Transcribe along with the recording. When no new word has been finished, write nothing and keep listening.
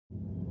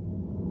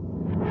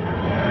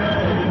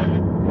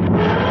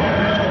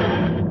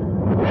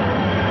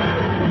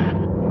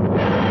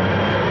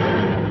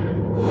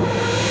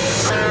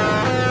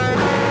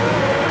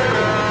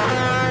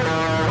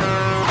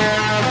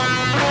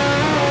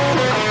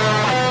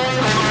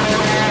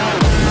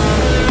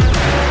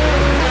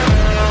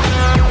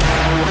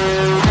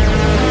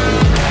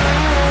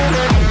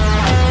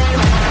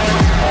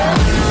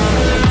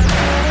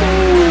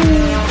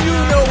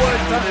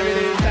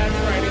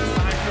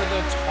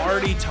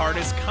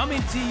TARDIS,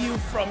 coming to you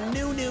from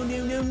New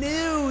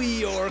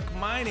York.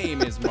 My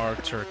name is Mark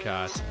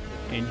Turcotte,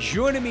 and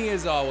joining me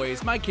as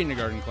always, my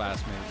kindergarten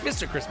classmate,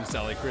 Mr. Chris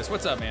Maselli. Chris,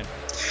 what's up, man?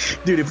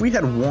 Dude, if we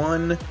had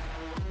one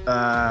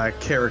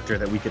character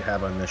that we could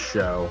have on this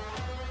show,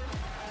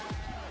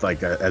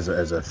 like as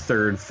a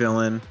third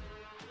fill-in,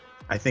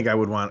 I think I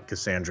would want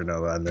Cassandra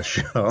Nova on this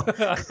show.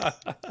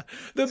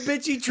 The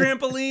bitchy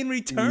trampoline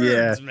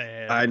returns,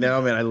 man. I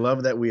know, man. I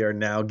love that we are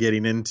now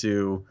getting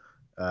into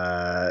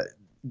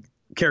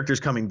characters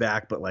coming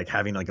back, but like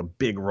having like a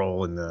big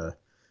role in the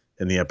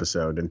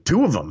episode, and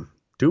two of them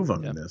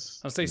in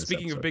this. I'll say,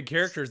 speaking of big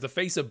characters, the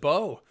face of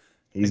Bo.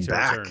 He's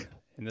back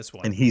in this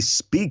one, and he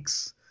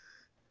speaks.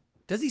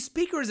 Does he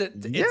speak, or is it?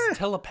 Yeah. It's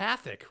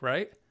telepathic,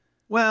 right?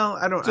 Well,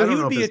 I don't. So I don't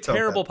he know would be if a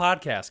terrible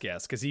podcast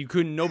guest because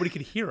nobody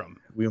could hear him.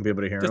 We wouldn't be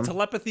able to hear him. Does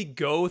telepathy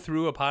go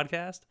through a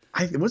podcast?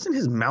 Wasn't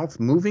his mouth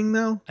moving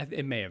though?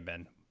 It may have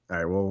been. All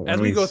right. Well, as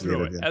we go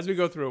through it,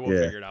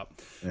 we'll figure it out.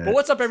 Yeah. But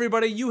what's up,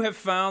 everybody? You have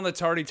found the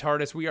Tardy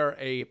TARDIS. We are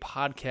a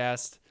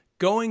podcast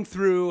going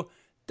through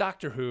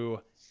Doctor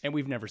Who, and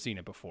we've never seen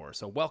it before.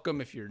 So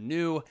welcome if you're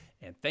new,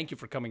 and thank you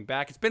for coming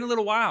back. It's been a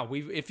little while.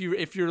 If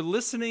you're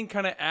listening,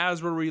 kind of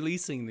as we're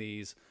releasing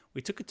these,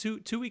 we took a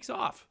two weeks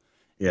off.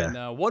 Yeah.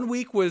 And 1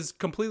 week was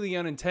completely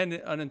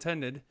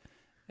unintended.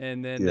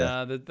 And then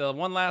the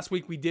one last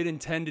week we did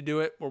intend to do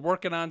it. We're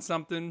working on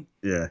something.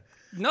 Yeah.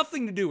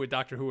 Nothing to do with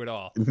Doctor Who at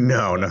all.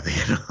 No, nothing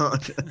at all.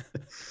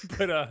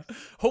 But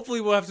hopefully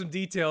we'll have some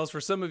details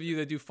for some of you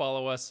that do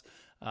follow us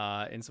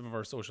in some of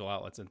our social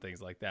outlets and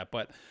things like that.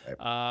 But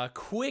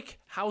quick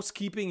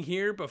housekeeping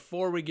here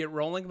before we get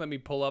rolling. Let me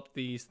pull up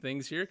these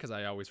things here because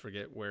I always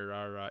forget where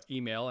our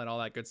email and all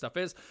that good stuff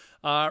is.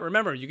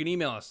 Remember, you can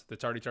email us, the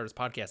Tardy TARDIS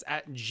podcast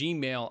at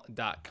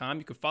gmail.com.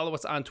 You can follow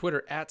us on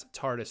Twitter at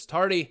TARDIS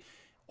Tardy,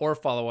 or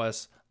follow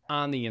us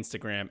on the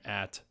Instagram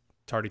at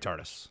Tardy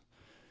TARDIS.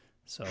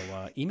 So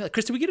email.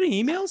 Chris, did we get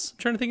any emails? I'm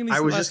trying to think of these. I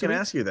was just going to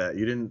ask you that.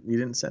 You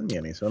didn't send me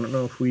any, so I don't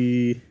know if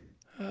we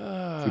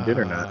did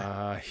or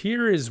not.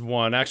 Here is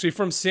one actually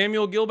from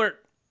Samuel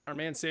Gilbert, our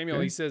man Samuel.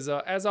 Okay. He says,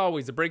 as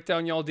always, the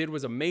breakdown y'all did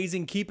was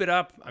amazing. Keep it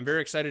up. I'm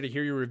very excited to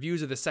hear your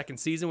reviews of the second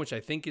season, which I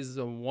think is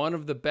one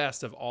of the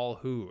best of all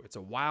Who. It's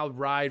a wild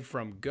ride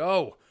from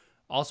go.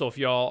 Also, if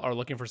y'all are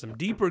looking for some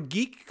deeper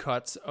geek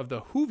cuts of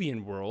the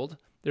Whovian world,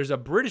 there's a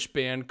British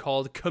band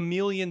called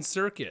Chameleon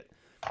Circuit.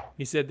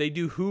 He said they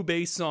do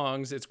Who-based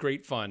songs. It's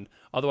great fun.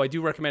 Although I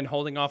do recommend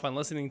holding off on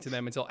listening to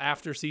them until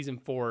after season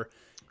 4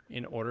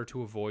 in order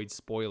to avoid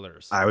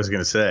spoilers. I was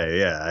going to say,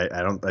 yeah,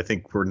 I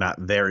think we're not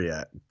there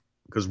yet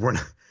because we're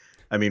not.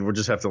 I mean, we'll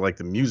just have to like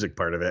the music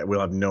part of it. We'll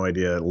have no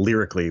idea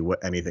lyrically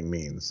what anything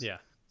means. Yeah.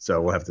 So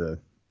we'll have to.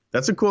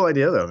 That's a cool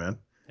idea, though, man.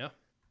 Yeah.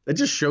 It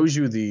just shows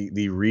you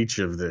the reach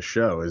of this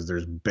show. Is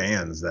there's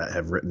bands that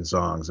have written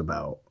songs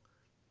about.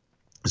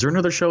 Is there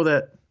another show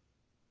that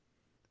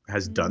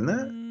has done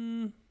that?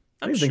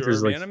 I'm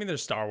sure, man. I mean,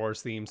 there's Star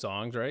Wars theme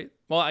songs, right?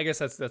 Well, I guess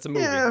that's a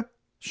movie. Yeah,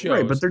 shows.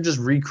 Right. But they're just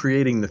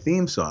recreating the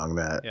theme song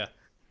that. Yeah.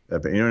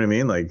 You know what I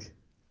mean? Like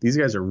these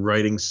guys are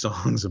writing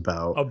songs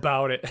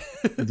about it.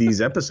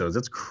 These episodes.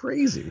 That's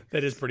crazy.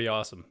 That is pretty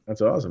awesome.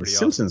 That's awesome. The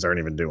Simpsons aren't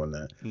even doing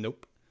that.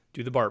 Nope.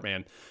 Do the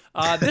Bartman.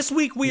 This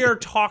week we are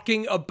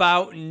talking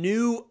about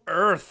New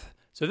Earth.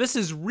 So this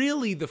is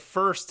really the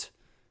first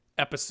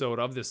episode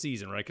of the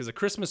season, right? Because the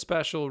Christmas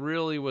special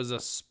really was a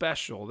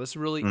special. This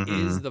really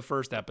is the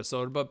first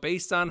episode, but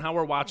based on how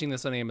we're watching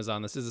this on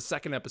Amazon, this is the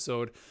second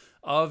episode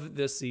of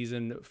this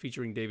season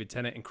featuring David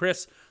Tennant. And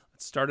Chris,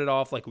 let's start it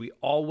off like we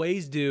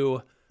always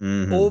do.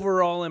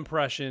 Overall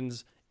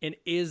impressions, and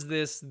is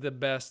this the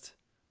best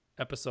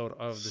episode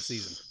of the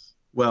season?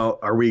 Well,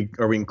 are we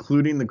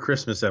including the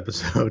Christmas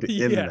episode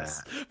in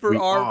that? For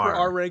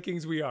our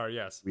rankings, we are.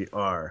 Yes, we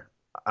are.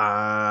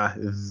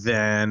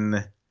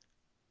 Then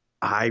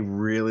I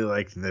really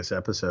liked this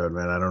episode,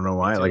 man. I don't know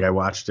why. Like I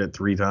watched it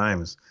 3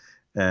 times,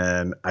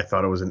 and I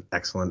thought it was an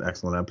excellent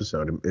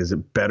episode. Is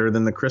it better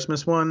than the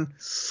Christmas one?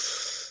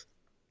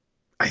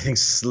 I think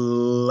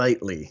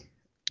slightly.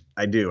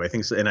 I do. I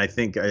think so, and I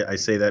think I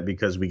say that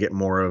because we get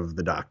more of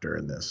the Doctor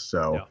in this.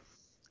 So,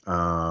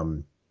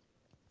 and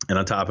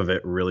on top of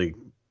it, really,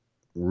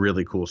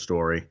 really cool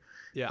story.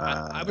 Yeah,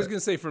 I was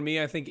gonna say for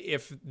me, I think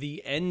if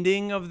the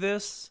ending of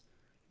this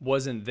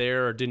wasn't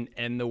there or didn't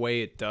end the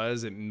way it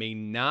does, it may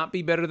not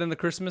be better than the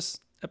Christmas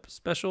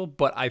special.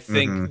 But I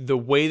think the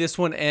way this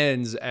one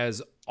ends,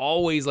 as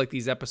always, like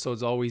these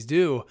episodes always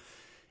do,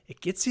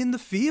 it gets in the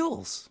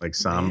feels. Like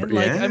somber.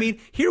 Like, I mean,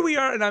 here we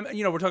are, and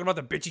we're talking about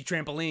the bitchy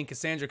trampoline,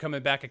 Cassandra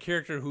coming back, a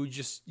character who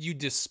just you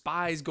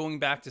despise going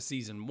back to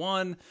season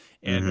 1,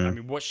 and I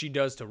mean what she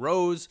does to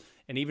Rose,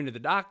 and even to the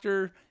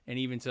Doctor, and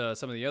even to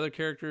some of the other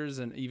characters,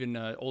 and even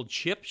old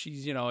Chip.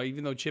 She's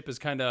even though Chip is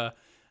kind of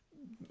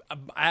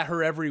at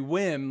her every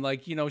whim,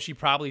 like she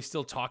probably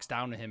still talks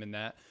down to him in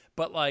that,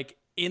 but like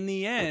in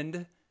the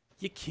end,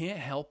 you can't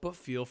help but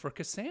feel for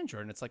Cassandra,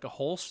 and it's like a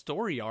whole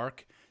story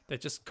arc that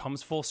just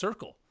comes full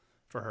circle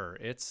for her.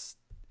 It's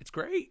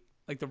great.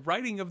 Like the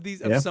writing of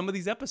these of some of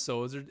these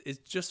episodes is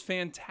just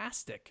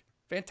fantastic.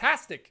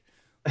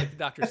 like the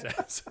doctor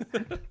says.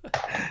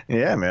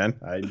 Yeah, man.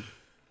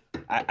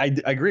 I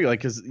agree. Like,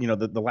 because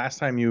the last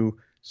time you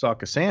saw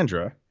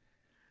Cassandra,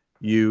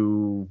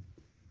 you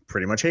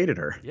pretty much hated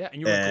her. Yeah,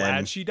 and you were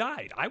glad she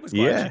died. I was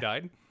glad Yeah. she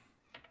died.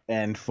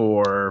 And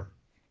for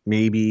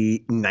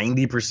maybe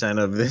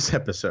 90% of this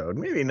episode,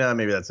 maybe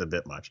that's a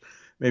bit much.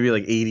 Maybe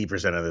like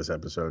 80% of this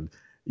episode,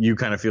 you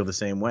kind of feel the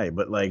same way.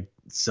 But like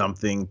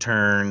something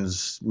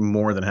turns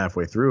more than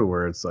halfway through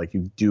where it's like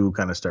you do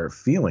kind of start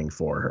feeling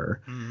for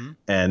her. Mm-hmm.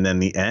 And then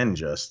the end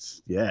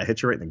just,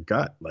 hits you right in the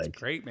gut. Like, it's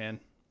great, man.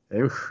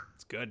 Oof.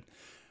 It's good.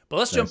 But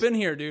let's jump in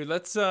here, dude.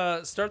 Let's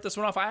start this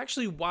one off. I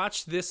actually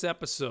watched this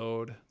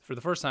episode for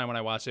the first time when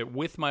I watched it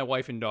with my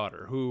wife and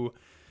daughter, who,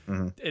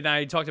 and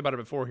I talked about it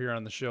before here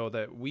on the show,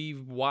 that we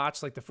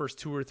watched like the first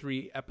 2 or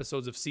 3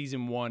 episodes of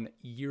season 1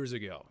 years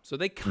ago. So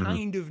they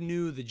kind of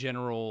knew the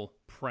general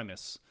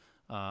premise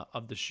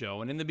of the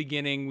show. And in the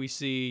beginning, we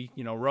see,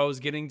 Rose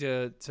getting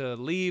to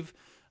leave.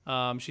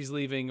 She's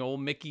leaving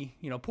old Mickey,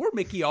 poor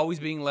Mickey always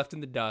being left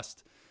in the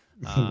dust.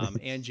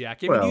 And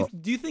Jackie. I mean,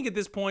 do you think at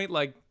this point,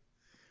 like,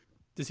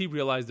 does he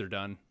realize they're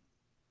done?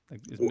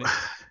 Like,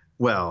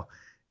 well,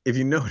 if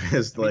you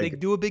noticed, they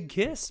do a big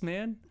kiss,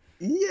 man.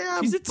 Yeah,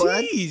 she's a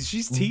tease.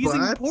 She's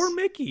teasing poor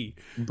Mickey.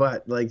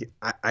 But like,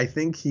 I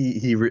think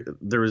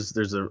there's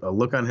a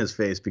look on his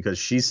face because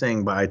she's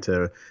saying bye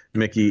to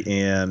Mickey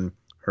and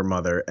her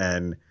mother,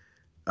 and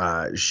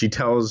she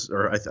tells,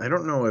 or I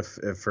don't know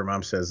if her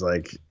mom says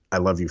like I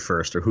love you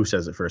first or who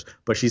says it first,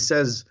 but she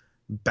says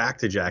back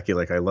to Jackie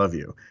like I love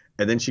you,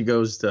 and then she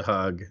goes to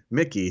hug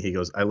Mickey. He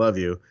goes I love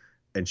you.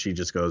 And she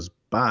just goes,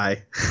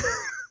 bye.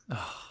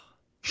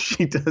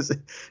 She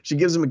doesn't. She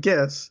gives him a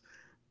kiss,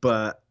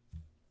 but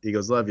he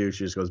goes, love you.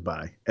 She just goes,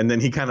 bye. And then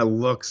he kind of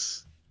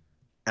looks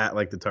at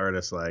like the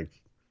TARDIS like,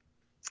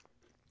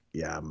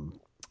 yeah,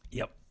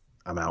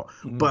 I'm out.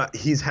 Mm-hmm. But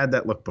he's had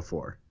that look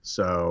before.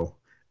 So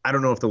I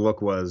don't know if the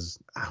look was,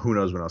 who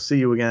knows when I'll see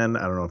you again.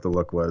 I don't know if the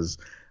look was,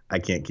 I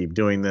can't keep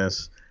doing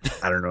this.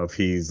 I don't know if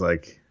he's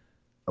like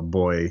a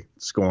boy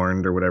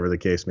scorned or whatever the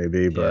case may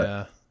be. But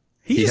yeah.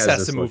 He just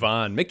has to move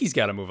on. Mickey's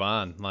got to move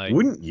on. Like,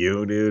 wouldn't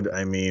you, dude?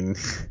 I mean,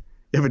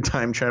 you have a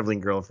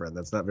time-traveling girlfriend.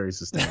 That's not very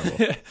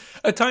sustainable.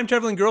 A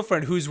time-traveling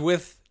girlfriend who's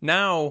with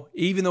now,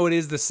 even though it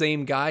is the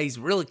same guy, he's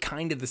really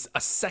kind of a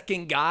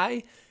second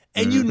guy,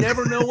 and you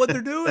never know what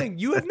they're doing.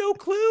 You have no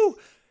clue.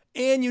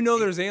 And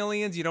there's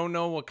aliens. You don't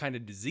know what kind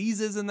of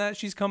diseases and that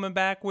she's coming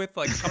back with.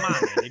 Like, come on,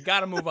 man. You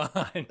got to move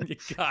on. You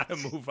got to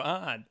move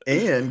on.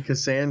 And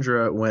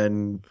Cassandra,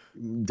 when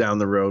down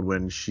the road,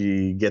 when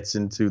she gets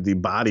into the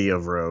body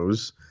of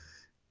Rose,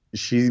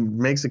 she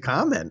makes a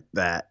comment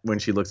that when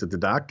she looks at the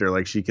doctor,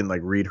 like she can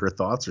like read her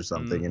thoughts or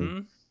something.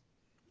 And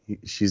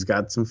she's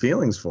got some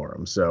feelings for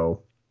him.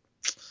 So,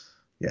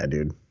 yeah,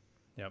 dude.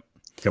 Yep.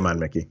 Come on,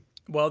 Mickey.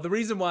 Well, the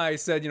reason why I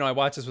said, I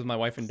watched this with my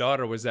wife and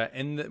daughter was that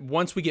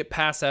once we get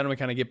past that and we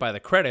kind of get by the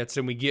credits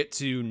and we get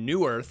to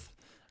New Earth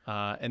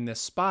in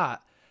this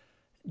spot,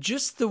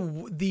 just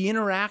the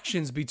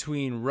interactions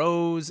between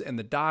Rose and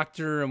the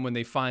doctor and when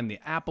they find the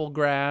apple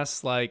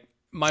grass, like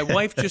my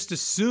wife just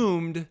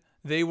assumed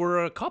they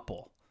were a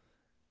couple.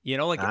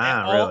 Really?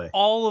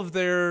 all of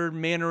their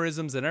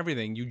mannerisms and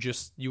everything,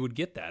 you would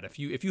get that. If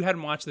you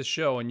hadn't watched the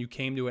show and you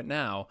came to it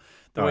now,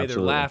 the way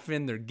absolutely. They're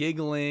laughing, they're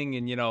giggling,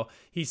 and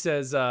he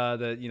says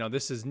that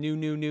this is new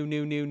New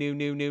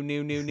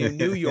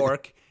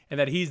York, and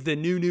that he's the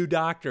new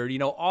doctor.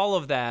 All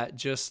of that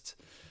just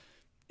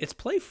it's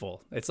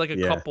playful. It's like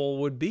a couple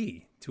would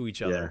be to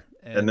each other.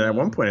 Yeah. And then at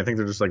one point, I think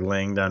they're just like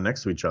laying down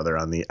next to each other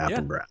on the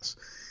apple grass.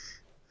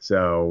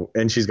 So,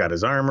 and she's got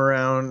his arm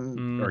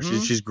around, or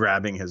she's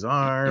grabbing his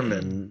arm,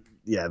 and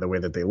the way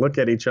that they look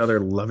at each other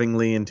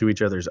lovingly into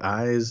each other's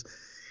eyes.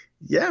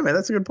 Yeah, man,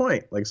 that's a good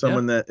point. Like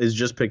someone that is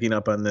just picking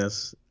up on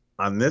this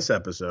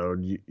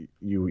episode,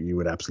 you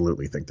would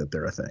absolutely think that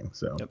they're a thing.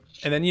 So,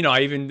 and then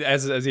I even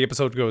as the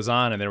episode goes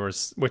on, and there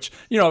was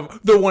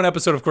the one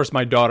episode, of course,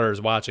 my daughter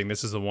is watching.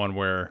 This is the one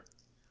where.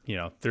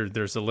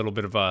 There's a little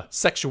bit of a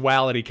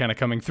sexuality kind of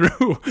coming through.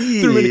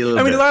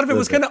 A lot of it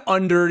was kind of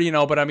under,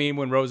 but I mean,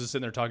 when Rose is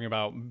sitting there talking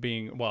about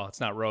being, well, it's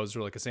not Rose,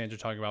 really Cassandra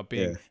talking about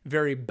being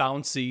very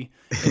bouncy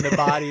in the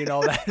body and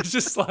all that. It's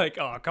just like,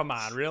 oh, come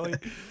on, really?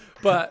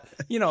 But,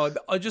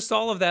 just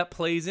all of that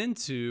plays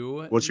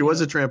into. Well, she was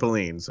a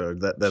trampoline, so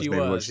that's maybe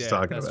what she's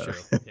talking about.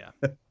 That's true. Yeah,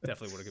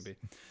 definitely what it could be.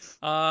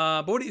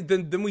 But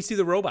then we see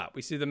the robot.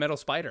 We see the metal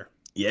spider.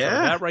 Yeah. So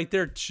that right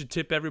there should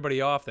tip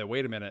everybody off that,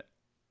 wait a minute.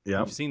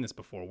 Yeah, we've seen this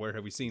before. Where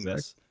have we seen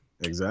this?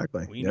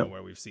 Exactly. We know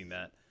where we've seen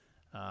that.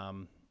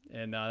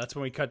 And that's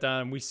when we cut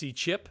down and we see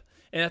Chip.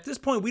 And at this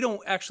point, we don't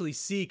actually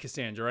see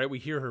Cassandra, right? We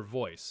hear her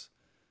voice,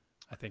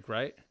 I think,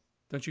 right?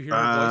 Don't you hear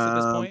her voice at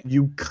this point?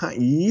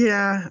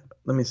 Yeah.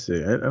 Let me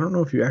see. I don't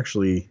know if you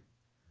actually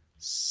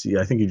see.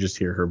 I think you just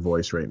hear her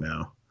voice right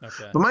now.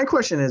 Okay. But my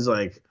question is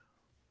like,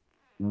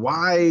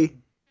 why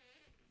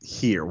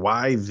here?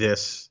 Why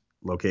this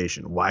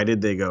location? Why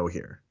did they go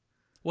here?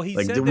 Well, he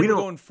said they were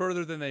going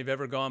further than they've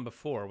ever gone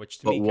before, which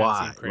to me kind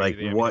of seemed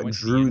crazy. Like, what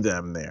drew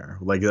them there?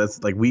 Like,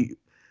 that's like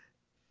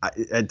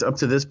up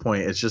to this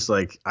point, it's just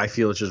like I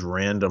feel it's just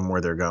random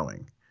where they're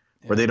going,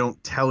 where they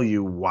don't tell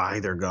you why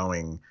they're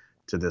going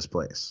to this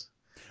place.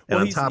 And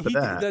well, on top of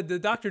that, the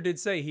doctor did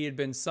say he had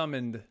been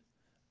summoned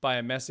by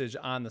a message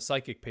on the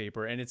psychic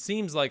paper, and it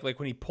seems like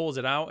when he pulls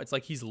it out, it's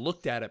like he's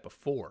looked at it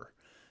before.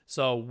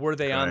 So were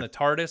they on the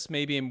TARDIS?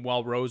 Maybe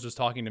while Rose was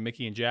talking to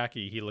Mickey and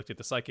Jackie, he looked at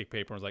the psychic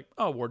paper and was like,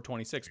 "Oh, Ward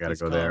 26,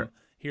 please come. There.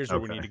 Here's where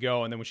we need to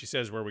go." And then when she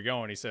says, "Where are we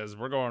going?" he says,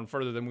 "We're going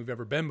further than we've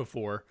ever been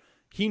before."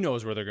 He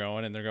knows where they're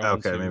going, and they're going.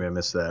 Okay, maybe I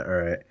missed that. All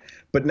right,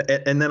 but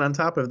and then on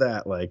top of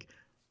that, like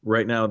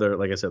right now, they're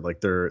like I said,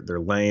 like they're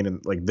laying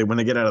and like when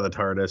they get out of the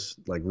TARDIS,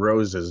 like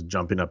Rose is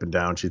jumping up and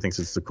down. She thinks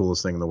it's the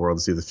coolest thing in the world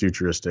to see the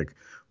futuristic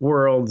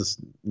world, this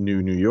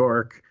new New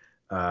York.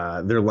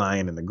 They're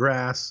lying in the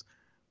grass.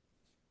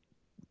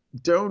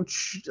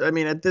 I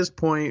mean, at this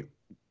point,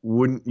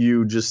 wouldn't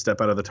you just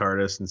step out of the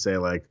TARDIS and say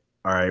like,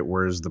 all right,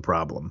 where's the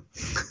problem?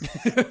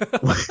 You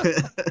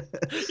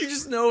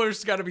just know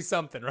there's got to be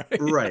something, right?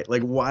 Right.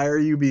 Like, why are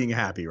you being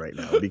happy right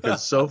now?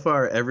 Because so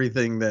far,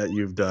 everything that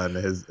you've done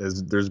has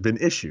there's been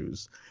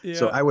issues. Yeah.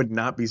 So I would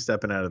not be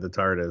stepping out of the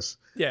TARDIS,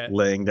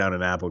 laying down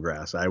in apple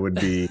grass. I would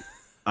be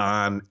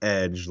on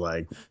edge,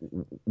 like,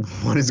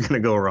 what is going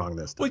to go wrong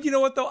this time? Well, you know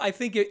what, though? I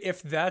think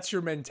if that's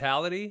your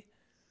mentality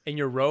and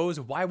you're Rose,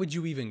 why would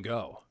you even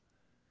go?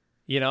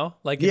 You know,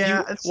 like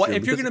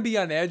if you're going to be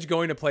on edge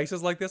going to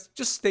places like this,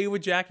 just stay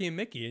with Jackie and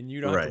Mickey and you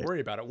don't have to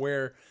worry about it.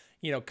 Where,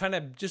 you know, kind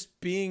of just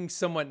being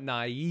somewhat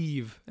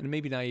naive, and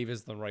maybe naive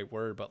isn't the right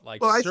word, but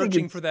like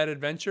searching for that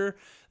adventure,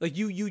 like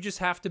you just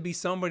have to be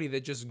somebody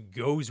that just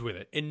goes with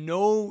it and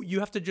you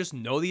have to just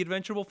know the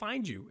adventure will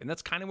find you. And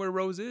that's kind of where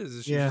Rose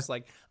is. She's just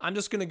like, I'm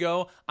just going to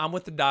go. I'm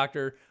with the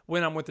doctor.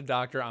 When I'm with the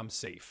doctor, I'm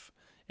safe.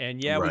 And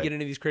we get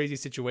into these crazy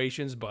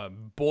situations, but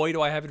boy,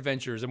 do I have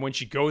adventures. And when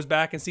she goes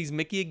back and sees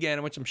Mickey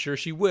again, which I'm sure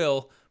she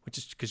will, which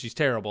is because she's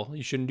terrible.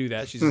 You shouldn't do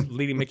that. She's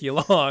leading Mickey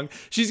along.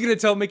 She's going to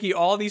tell Mickey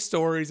all these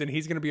stories, and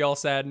he's going to be all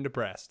sad and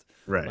depressed.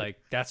 Right. Like,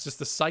 that's just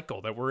the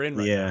cycle that we're in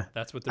right now.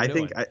 That's what they're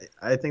doing.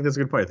 I think that's a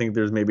good point. I think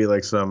there's maybe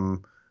like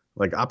some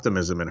like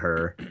optimism in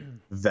her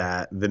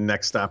that the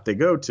next stop they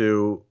go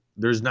to,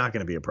 there's not going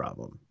to be a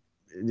problem.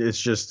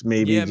 It's just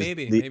maybe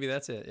maybe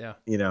that's it. Yeah,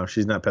 you know,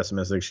 she's not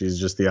pessimistic. She's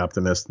just the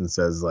optimist and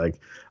says like,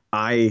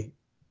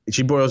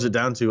 she boils it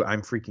down to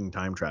I'm freaking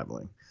time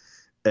traveling,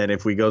 and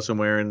if we go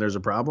somewhere and there's a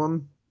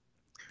problem,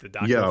 the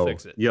doctor will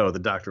fix it. The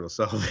doctor will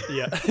solve it.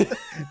 Yeah.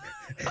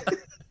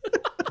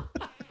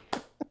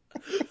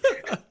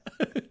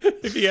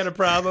 If you had a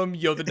problem,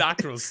 the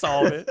doctor will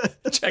solve it.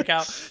 Check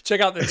out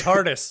the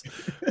TARDIS.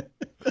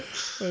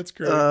 That's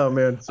great. Oh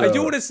man! I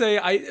do want to say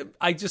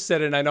I just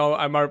said it, and I know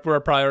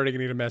we're probably already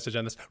gonna need a message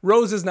on this.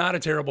 Rose is not a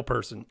terrible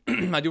person.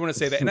 I do want to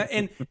say that,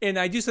 and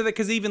I do say that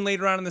because even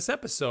later on in this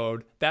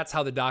episode, that's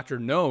how the doctor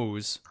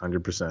knows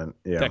 100%.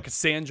 Yeah, that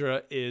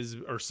Cassandra is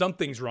or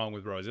something's wrong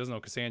with Rose. He doesn't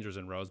know Cassandra's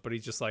in Rose, but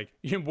he's just like,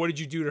 what did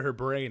you do to her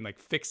brain? Like,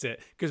 fix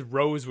it, because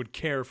Rose would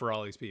care for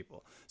all these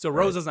people. So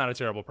Rose is not a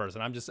terrible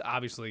person. I'm just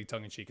obviously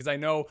tongue in cheek because I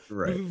know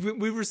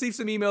we've received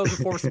some emails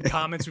before, some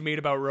comments we made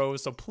about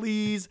Rose. So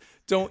please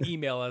don't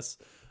email us.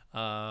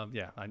 I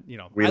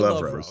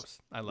love Rose.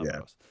 I love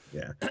Rose.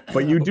 Yeah,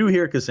 but you do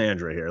hear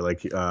Cassandra here,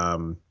 like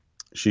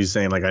she's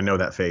saying like, I know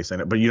that face,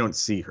 but you don't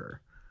see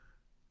her.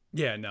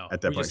 Yeah, no.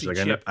 At that point, she's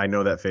like, I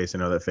know that face,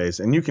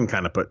 and you can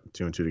kind of put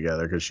two and two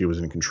together because she was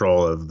in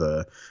control of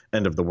the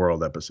End of the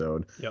World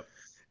episode. Yep.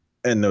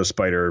 And those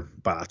spider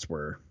bots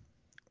were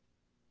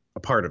a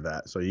part of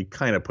that, so you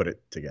kind of put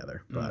it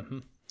together. But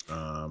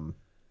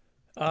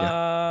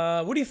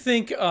what do you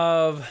think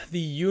of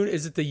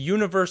is it the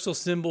universal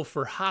symbol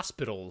for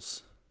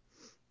hospitals?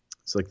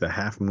 It's like the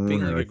half moon,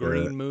 being like a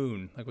green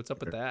moon. Like, what's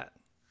up with that?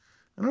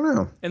 I don't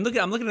know. And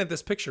I'm looking at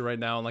this picture right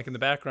now, and like in the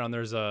background,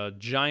 there's a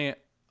giant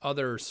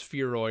other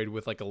spheroid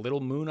with like a little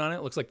moon on it.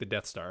 It looks like the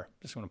Death Star.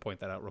 Just want to point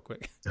that out real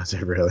quick. Does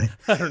it really?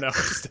 I don't know. It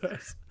just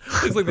does.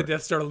 Looks like the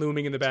Death Star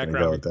looming in the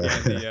background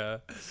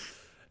behind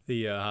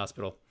the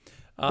hospital.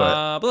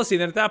 But let's see.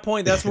 Then at that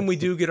point, that's when we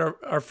do get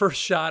our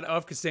first shot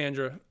of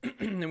Cassandra,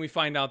 and we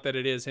find out that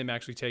it is him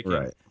actually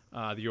taking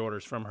the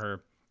orders from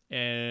her.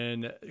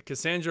 And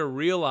Cassandra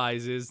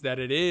realizes that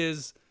it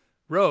is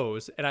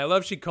Rose, and I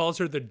love she calls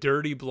her the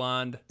dirty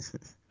blonde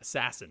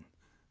assassin.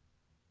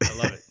 I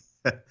love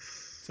it.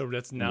 So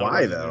that's now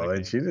why though?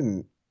 Like, she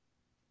didn't.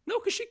 No,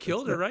 because she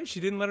killed her, right? She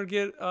didn't let her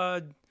get.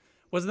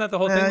 Wasn't that the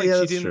whole thing?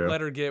 Like, she didn't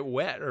let her get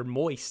wet or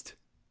moist.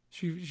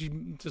 She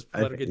just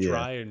let her get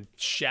dry and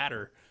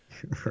shatter.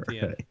 At the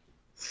end.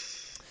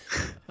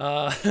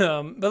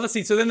 But let's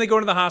see. So then they go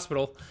to the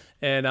hospital,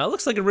 and it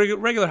looks like a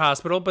regular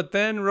hospital. But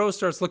then Rose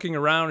starts looking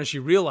around, and she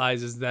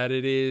realizes that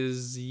it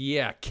is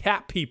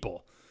cat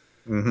people.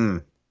 Mm-hmm.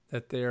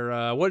 That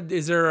they're what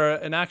is there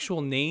an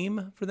actual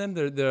name for them?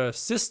 They're the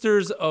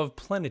Sisters of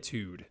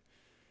Plenitude.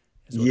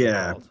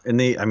 And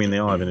they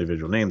all have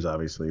individual names,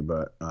 obviously,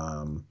 but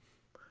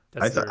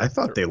I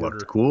thought they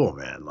looked cool,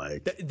 man.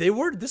 Like they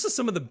were. This is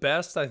some of the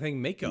best, I think,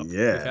 makeup we've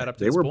had up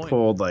to this point. They were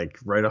pulled like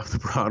right off the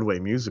Broadway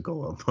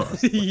musical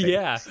almost. Like.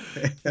 Yeah.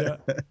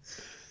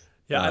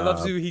 Yeah, I love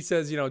Zoo. He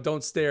says,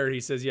 don't stare.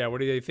 He says, yeah,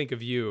 what do they think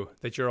of you?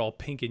 That you're all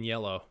pink and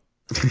yellow.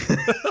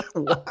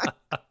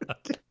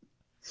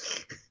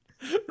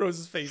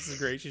 Rose's face is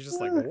great. She's just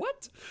like,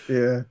 what?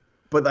 Yeah.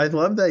 But I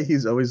love that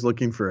he's always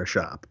looking for a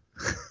shop.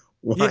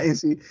 Why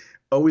is he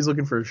always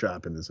looking for a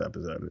shop in this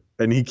episode?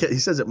 And he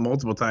says it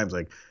multiple times.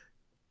 Like,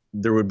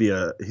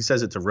 he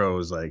says it to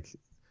Rose, like,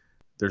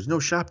 there's no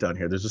shop down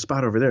here. There's a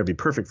spot over there. It'd be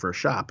perfect for a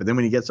shop. And then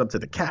when he gets up to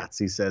the cats,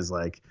 he says,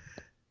 like,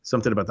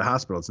 something about the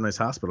hospital. It's a nice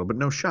hospital, but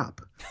no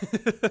shop.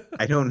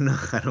 I don't know.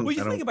 Well,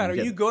 you think about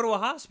it. You go to a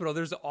hospital,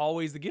 there's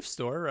always the gift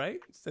store, right?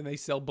 And they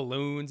sell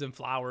balloons and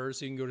flowers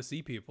so you can go to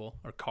see people,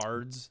 or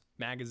cards,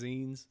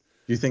 magazines.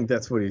 Do you think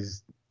that's what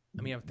he's...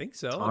 I mean, I think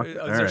so. Is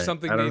there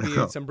something,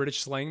 maybe some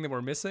British slang that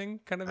we're missing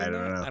kind of in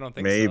there? I don't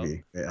think so.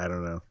 Maybe. I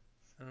don't know.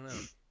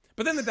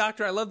 But then the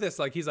doctor, I love this.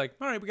 Like, he's like,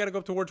 all right, we got to go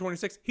up to Ward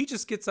 26. He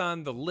just gets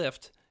on the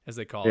lift, as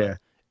they call it.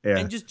 Yeah.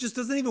 And just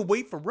doesn't even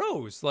wait for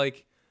Rose.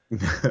 Like,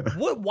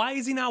 why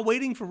is he not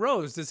waiting for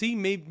Rose? Does he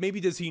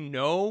does he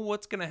know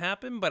what's going to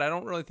happen? But I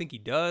don't really think he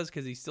does,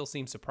 because he still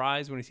seems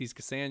surprised when he sees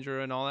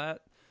Cassandra and all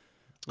that.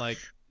 Like,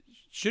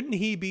 shouldn't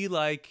he be,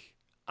 like,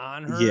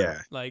 on her?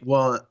 Yeah. Like,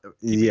 well,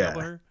 yeah.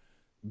 Her?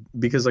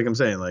 Because, like I'm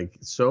saying, like,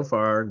 so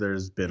far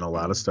there's been a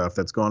lot of stuff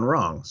that's gone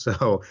wrong.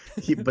 So,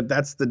 but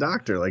that's the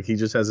doctor. Like, he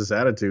just has this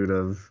attitude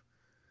of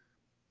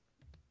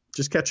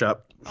just catch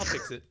up. I'll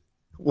fix it.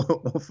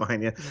 We'll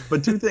find you.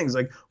 But two things,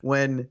 like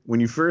when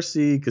you first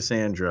see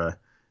Cassandra,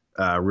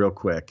 real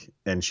quick,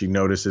 and she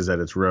notices that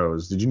it's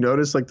Rose. Did you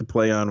notice like the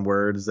play on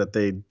words that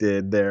they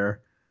did there?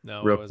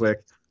 No. Real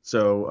quick.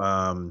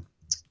 So,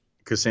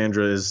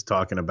 Cassandra is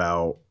talking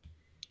about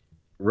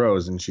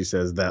Rose, and she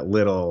says that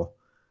little.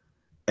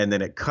 And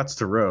then it cuts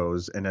to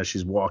Rose, and as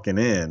she's walking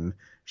in,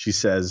 she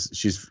says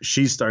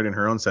she's starting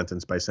her own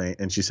sentence by saying,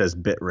 and she says,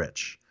 "bit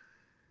rich."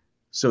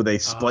 So they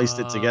spliced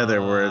it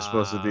together where it's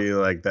supposed to be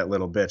like that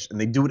little bitch, and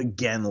they do it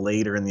again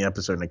later in the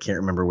episode, and I can't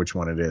remember which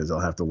one it is.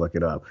 I'll have to look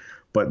it up.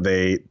 But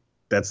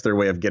that's their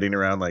way of getting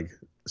around like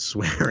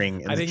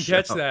swearing. I didn't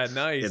catch that.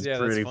 Nice. It's yeah,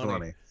 pretty that's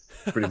funny.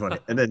 Pretty funny.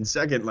 And then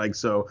second, like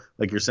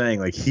you're saying,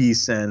 like he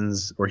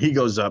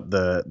goes up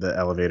the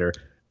elevator.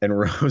 And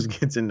Rose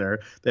gets in there.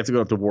 They have to go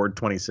up to Ward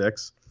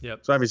 26. Yep.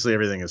 So obviously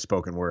everything is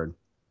spoken word.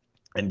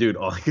 And dude,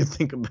 all I could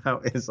think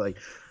about is like,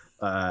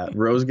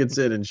 Rose gets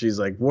in and she's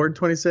like, Ward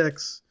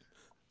 26,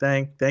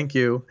 thank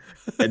you.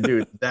 And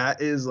dude,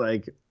 that is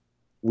like,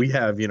 we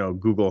have,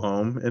 Google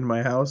Home in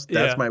my house.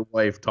 That's my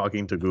wife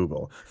talking to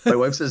Google. My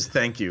wife says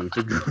thank you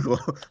to Google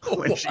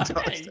when she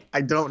talks. I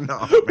don't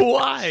know.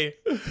 Why?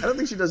 I don't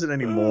think she does it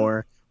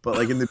anymore. But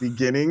like in the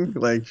beginning,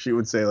 like she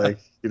would say like,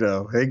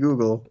 hey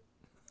Google.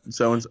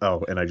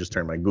 And I just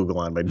turned my Google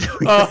on by doing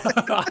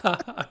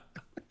that.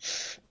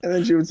 And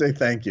then she would say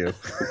thank you.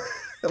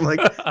 I'm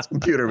like, it's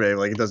computer, babe.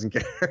 Like, it doesn't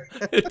care.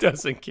 It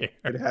doesn't care.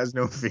 It has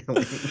no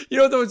feeling.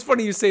 Though, it's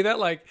funny you say that.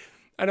 Like,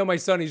 I know my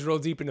son, he's real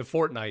deep into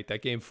Fortnite,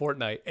 that game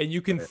Fortnite. And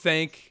you can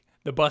thank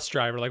the bus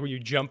driver. Like, when you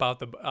jump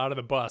out of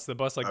the bus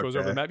like goes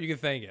over the map, you can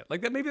thank it.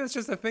 Like that. Maybe that's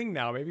just a thing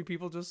now. Maybe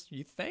people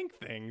you thank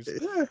things.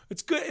 Yeah.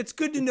 It's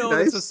good to know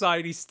that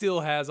society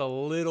still has a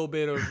little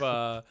bit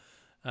of,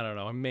 I don't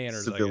know,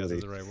 manners, stability. I guess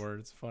is the right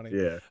word. It's funny.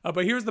 Yeah.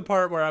 But here's the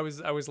part where I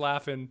was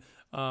laughing.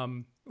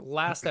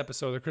 Last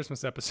episode, the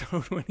Christmas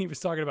episode, when he was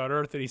talking about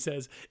Earth, and he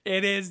says,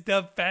 "It is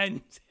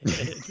defended."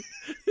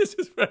 This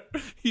is where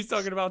he's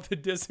talking about the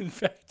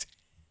disinfectant.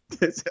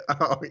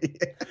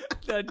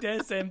 The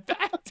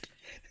disinfectant.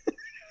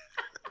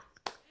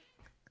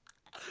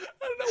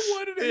 I don't know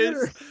what it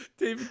is.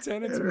 David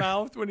Tennant's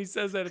mouth, when he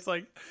says that, it's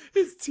like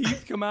his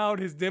teeth come out,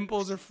 his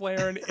dimples are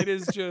flaring. It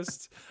is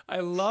just,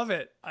 I love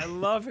it. I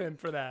love him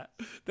for that.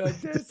 The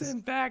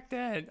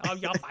disinfectant. Oh,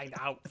 you'll find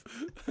out.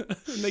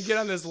 And they get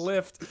on this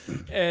lift,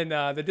 and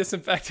the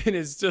disinfectant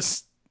is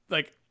just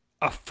like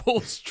a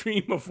full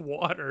stream of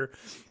water.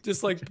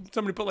 Just like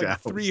somebody put like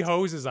 3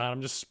 hoses on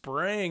them, just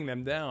spraying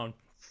them down.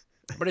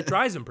 But it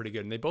dries them pretty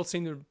good, and they both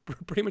seem to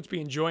pretty much be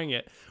enjoying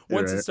it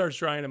once it starts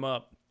drying them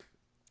up.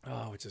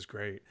 Oh, which is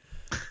great.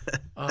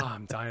 Oh,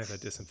 I'm dying of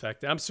that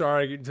disinfectant. I'm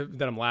sorry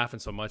that I'm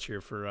laughing so much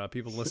here for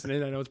people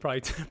listening. I know it's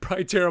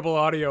probably terrible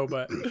audio,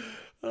 but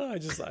I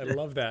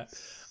love that.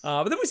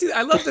 But then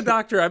I love the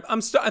doctor.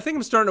 I think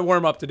I'm starting to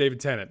warm up to David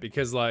Tennant,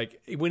 because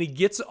like when he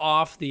gets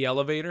off the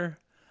elevator,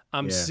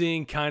 I'm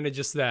seeing kind of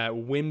just that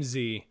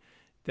whimsy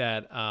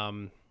that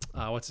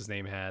what's his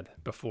name had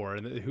before,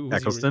 and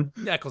Eccleston.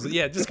 Eccleston,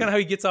 yeah, just kind of how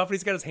he gets off and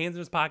he's got his hands in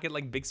his pocket,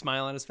 like big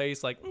smile on his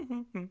face, like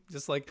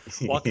just like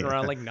walking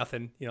around like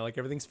nothing, like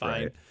everything's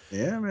fine. Right.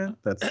 Yeah, man,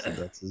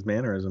 that's his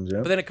mannerisms. Yeah.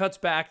 But then it cuts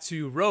back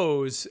to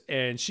Rose,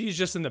 and she's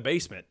just in the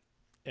basement,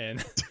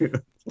 and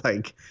dude,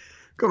 like,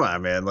 come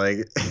on, man,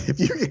 like if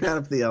you get out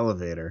of the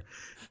elevator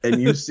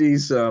and you see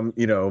some,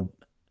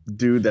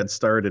 dude that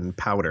starred in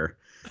Powder.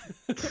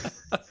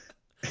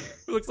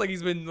 It looks like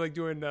he's been like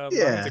doing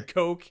lines of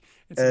coke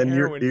and some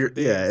heroin you're for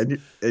days.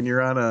 and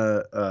you're on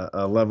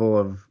a level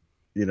of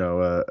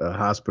a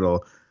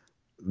hospital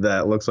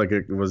that looks like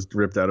it was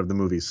ripped out of the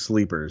movie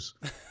Sleepers.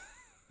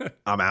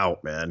 I'm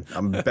out, man.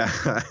 I'm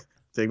back.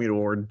 Take me to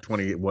Ward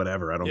 20,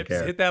 whatever. I don't Yep, care.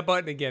 just hit that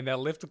button again. That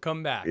lift will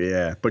come back.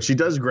 Yeah, but she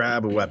does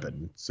grab a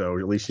weapon, so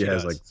at least she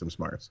has does. like some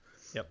smarts.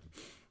 Yep.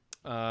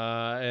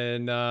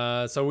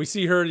 So we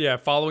see her,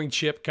 following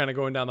Chip, kind of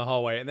going down the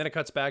hallway, and then it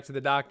cuts back to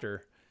the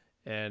doctor,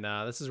 and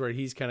this is where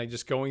he's kind of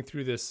just going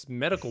through this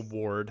medical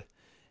ward,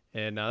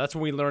 and that's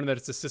when we learn that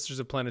it's the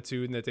Sisters of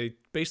Plenitude, and that they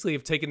basically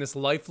have taken this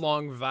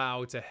lifelong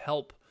vow to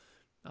help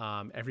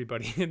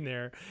everybody in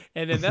there,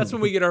 and then that's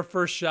when we get our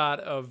first shot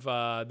of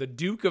the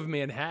Duke of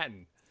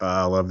Manhattan.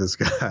 I love this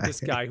guy.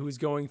 This guy who's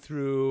going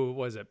through,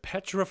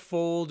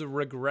 Petrifold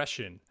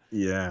regression.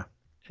 Yeah.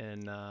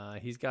 And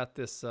he's got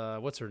this,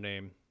 what's her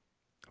name?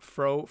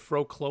 Fro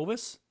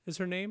Clovis is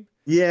her name?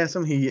 Yeah,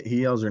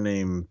 he yells her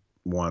name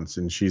once,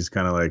 and she's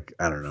kind of like,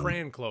 I don't know.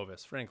 Fran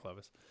Clovis.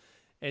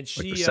 And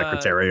she... Like the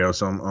secretary or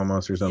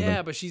almost or something.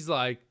 Yeah, but she's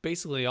like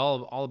basically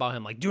all about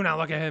him. Like, do not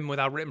look at him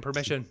without written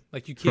permission.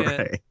 Like, you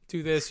can't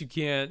do this. You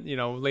can't,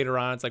 later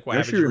on, it's like,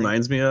 why? She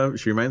reminds me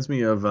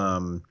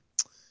of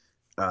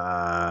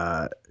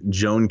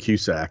Joan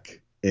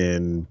Cusack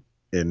in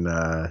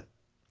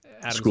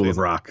School of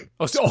Rock.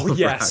 Oh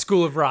yeah,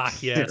 School of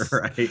Rock. Yes,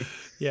 right.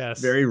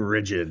 Yes, very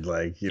rigid.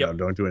 Like you know,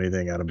 don't do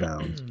anything out of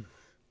bounds.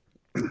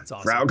 That's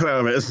awesome. Frau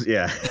Clovis.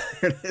 Yeah,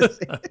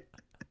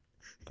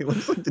 he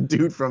looks like the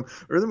dude from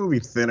the movie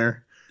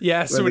Thinner.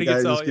 Yeah, so when he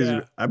gets all.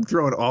 Yeah. I'm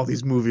throwing all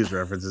these movies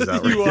references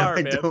out. You right are,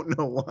 now. man. I don't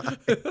know why.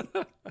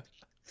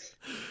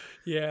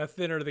 Yeah,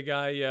 Thinner. The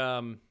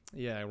guy.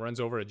 Runs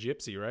over a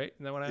gypsy, right?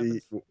 Isn't that what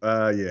happens?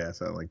 Yeah,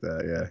 something like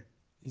that. Yeah.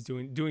 He's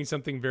doing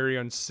something very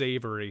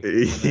unsavory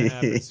when that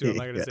happens to him. I'm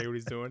not gonna say what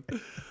he's doing.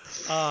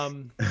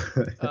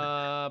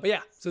 But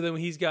yeah, so then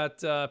he's got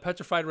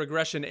petrified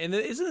regression, and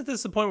isn't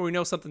this the point where we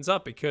know something's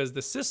up because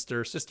the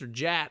Sister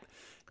Jat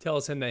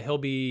tells him that he'll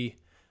be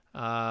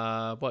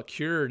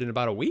cured in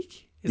about a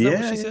week? Is that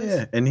what she says?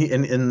 Yeah.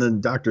 And the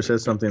doctor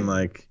says something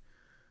like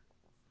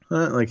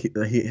he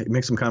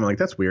makes some comment like,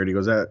 that's weird. He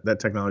goes, that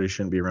technology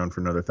shouldn't be around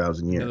for another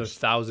 1,000 years. Another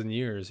 1,000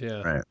 years,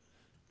 yeah. Right.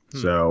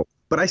 So,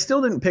 but I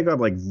still didn't pick up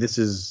like this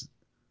is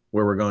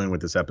where we're going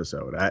with this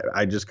episode.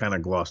 I just kind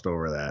of glossed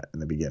over that in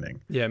the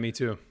beginning. Yeah, me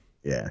too.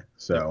 Yeah.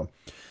 So.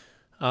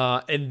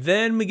 Yep. And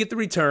then we get the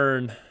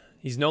return.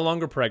 He's no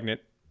longer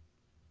pregnant.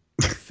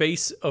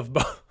 Face of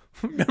Bo.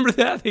 Remember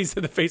that? They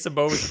said the face of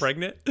Bo was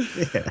pregnant.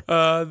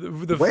 Yeah.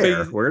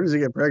 Where does he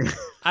get pregnant?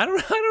 I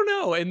don't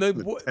know. And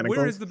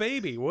where is the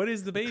baby? What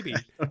is the baby?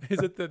 Is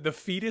it the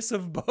fetus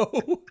of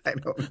Bo? I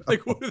don't know.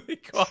 Like, what do they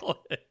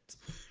call it?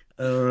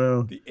 I don't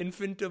know. The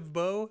infant of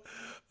Bo.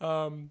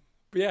 But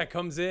yeah, it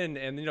comes in,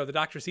 and the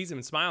doctor sees him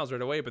and smiles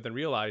right away, but then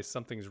realizes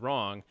something's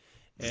wrong.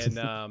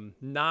 And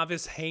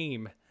Novice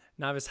Haim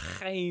is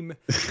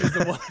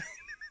the one.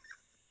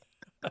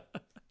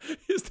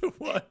 Is the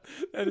one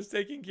that is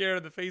taking care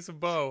of the face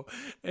of Bo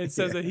and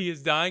says that he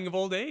is dying of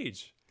old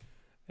age.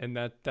 And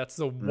that's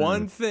the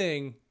one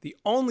thing, the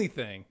only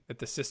thing that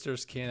the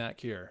sisters cannot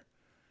cure.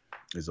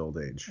 Is old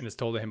age. And it's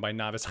told to him by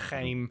Novice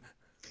Haim.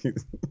 I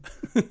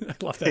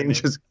love that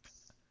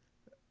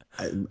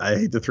name. I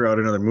hate to throw out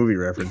another movie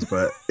reference,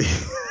 but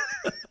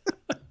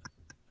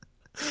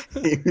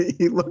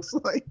he looks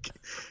like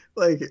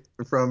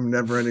from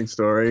Neverending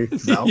Story,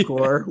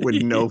 Falkor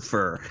with no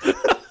fur.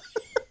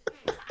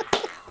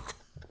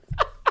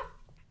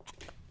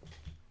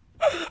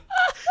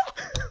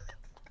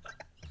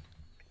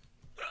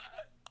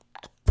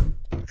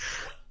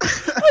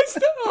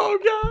 Oh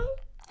God!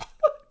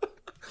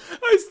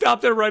 I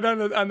stopped it right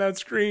on that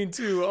screen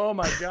too. Oh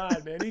my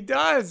God, man, he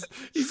does.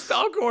 He's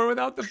Falkor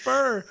without the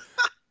fur.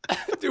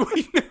 Do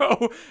we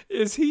know?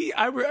 Is he?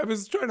 I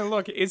was trying to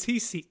look. Is he?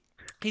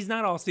 He's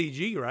not all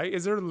CG, right?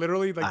 Is there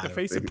literally like the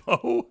face of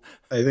Bo?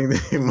 I think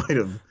they might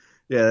have.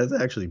 Yeah, that's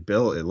actually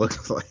built. It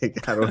looks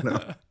like, I don't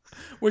know.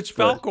 Which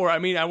Falkor? I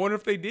mean, I wonder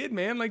if they did,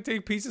 man. Like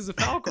take pieces of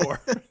Falkor,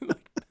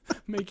 like,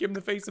 make him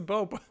the face of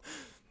Bo.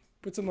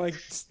 Put some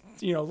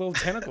little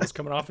tentacles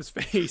coming off his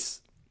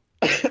face.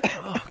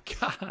 Oh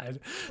God!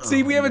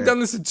 See, we haven't done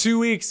this in 2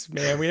 weeks,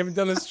 man. We haven't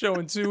done this show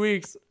in 2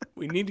 weeks.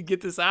 We need to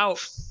get this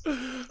out.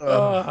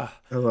 I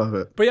love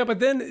it. But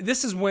then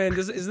this is when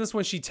is this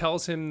when she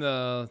tells him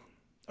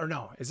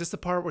is this the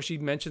part where she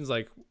mentions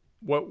like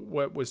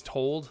what was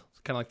told,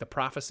 kind of like the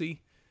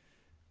prophecy?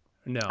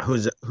 No.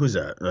 Who's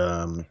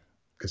that?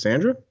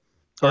 Cassandra?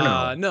 Or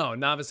no? No,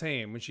 Novice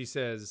Haim. When she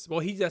says,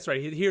 that's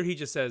right. Here he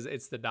just says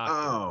it's the doctor.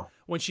 Oh.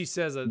 When she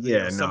says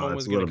someone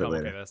was going to come.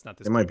 Later. Okay, that's not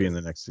this. It might be in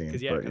the next scene.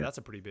 Because that's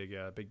a pretty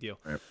big deal.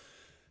 Right.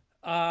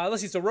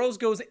 Let's see. So Rose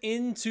goes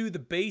into the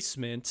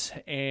basement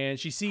and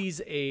she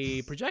sees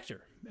a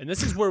projector, and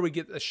this is where we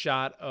get a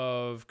shot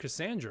of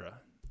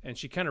Cassandra, and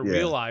she kind of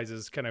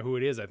realizes kind of who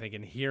it is, I think,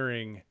 in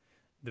hearing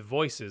the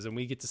voices, and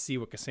we get to see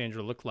what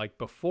Cassandra looked like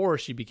before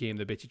she became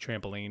the bitchy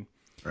trampoline.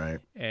 Right.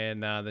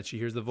 And then she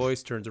hears the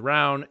voice, turns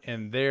around,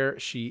 and there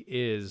she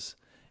is.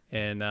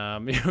 And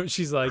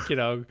she's like,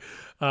 what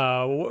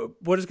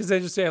does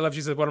Cassandra say? I love.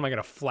 She says, "What am I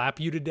going to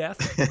flap you to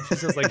death?" She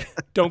says, like,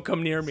 "Don't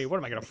come near me." What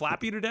am I going to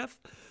flap you to death?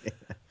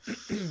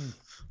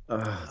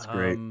 That's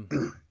great.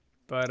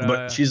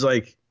 But she's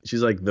like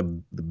the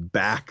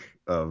back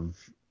of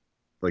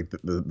like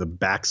the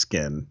back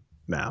skin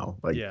now,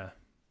 like Yeah.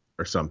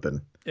 or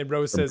something. And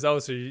Rose says, "Oh,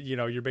 so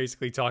you're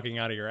basically talking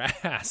out of your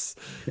ass."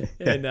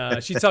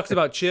 And she talks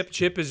about Chip.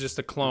 Chip is just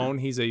a clone.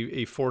 He's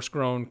a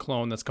force-grown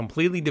clone that's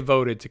completely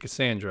devoted to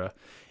Cassandra.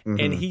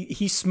 And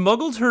he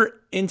smuggled her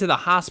into the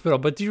hospital.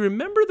 But do you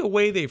remember the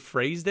way they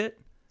phrased it?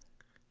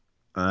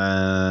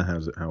 How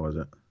was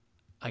it?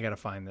 I gotta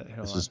find that.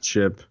 This is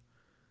Chip.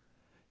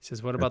 He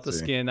says, "What about the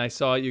skin? I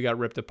saw it. You got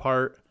ripped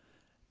apart.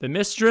 The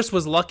mistress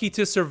was lucky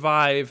to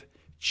survive.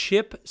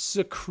 Chip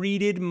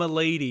secreted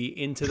Milady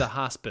into the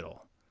hospital."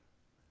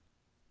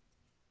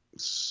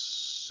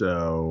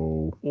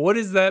 So what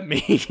does that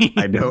mean?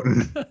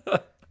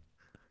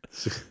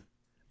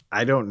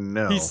 I don't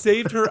know. He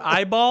saved her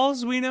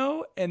eyeballs, we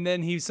know, and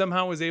then he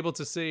somehow was able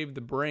to save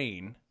the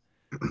brain.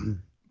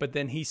 But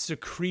then he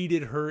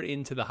secreted her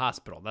into the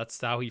hospital. That's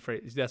how he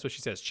phrased. That's what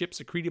she says. Chip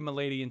secreted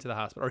Milady into the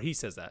hospital, or he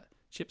says that.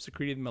 Chip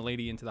secreted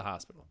Milady into the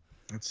hospital.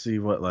 Let's see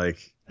what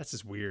like. That's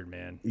just weird,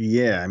 man.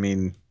 Yeah, I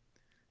mean,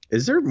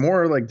 is there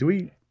more? Like, do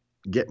we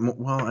get more?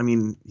 Well, I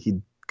mean,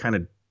 he kind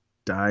of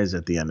dies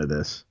at the end of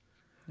this.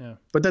 Yeah.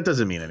 But that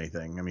doesn't mean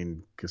anything. I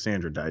mean,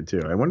 Cassandra died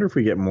too. I wonder if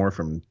we get more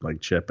from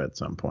like Chip at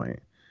some point.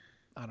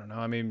 I don't know.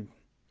 I mean,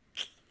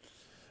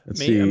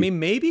 see. I mean,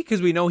 maybe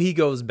because we know he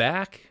goes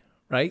back,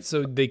 right?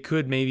 So they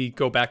could maybe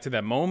go back to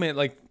that moment.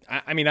 Like,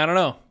 I mean, I don't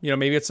know.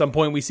 Maybe at some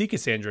point we see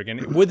Cassandra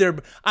again. Would there?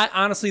 I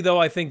honestly, though,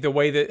 I think the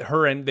way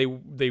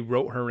that they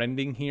wrote her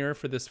ending here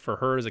for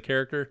her as a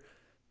character,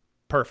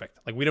 perfect.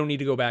 Like, we don't need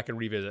to go back and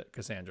revisit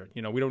Cassandra.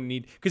 We don't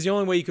need, because the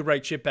only way you could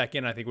write Chip back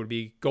in, I think, would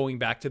be going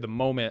back to the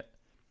moment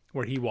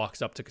where he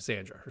walks up to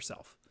Cassandra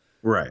herself.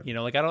 Right. We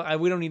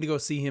don't need to go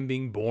see him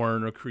being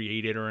born or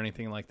created or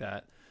anything like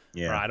that.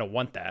 Yeah. Or I don't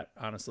want that,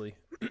 honestly.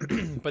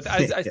 But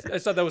I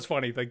thought that was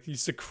funny. Like, he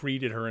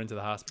secreted her into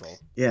the hospital.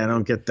 Yeah, I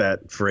don't get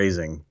that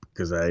phrasing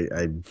because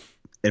and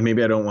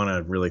maybe I don't want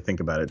to really think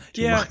about it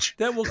too much.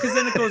 Because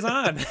then it goes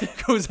on.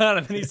 It goes on,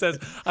 and then he says,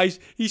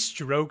 he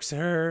strokes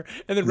her,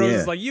 and then Rose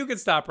is like, "You can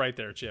stop right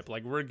there, Chip.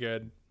 Like, we're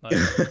good." Like,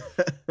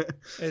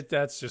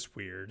 that's just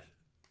weird.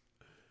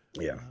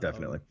 Yeah,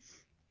 definitely.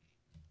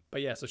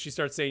 But yeah, so she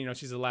starts saying,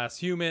 she's the last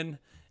human,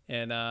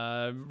 and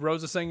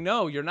Rose is saying,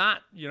 "No, you're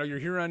not. You're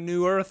here on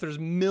New Earth. There's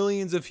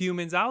millions of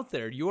humans out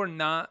there. You're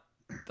not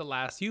the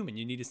last human.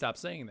 You need to stop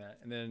saying that."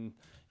 And then,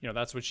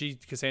 that's what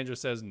Cassandra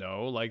says.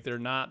 No, like they're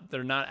not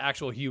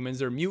actual humans.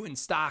 They're mutant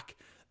stock.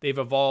 They've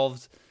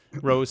evolved.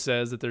 Rose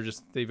says that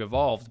they've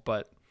evolved,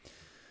 but,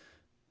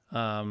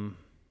 and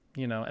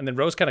then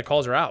Rose kind of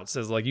calls her out,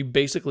 says like, "You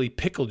basically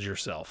pickled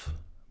yourself."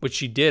 Which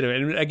she did.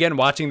 And again,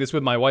 watching this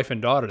with my wife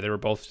and daughter, they were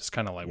both just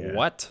kind of like,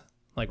 what?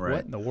 Like,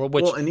 what in the world?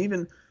 Well, and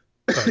even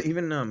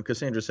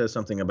Cassandra says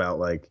something about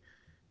like,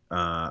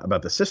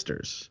 about the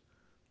sisters,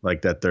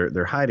 like that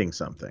they're hiding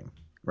something,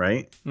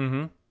 right?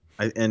 Mm-hmm.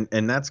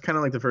 And that's kind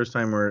of like the first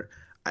time where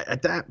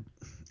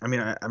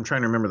I'm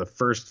trying to remember the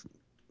first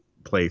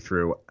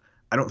playthrough.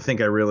 I don't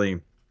think I really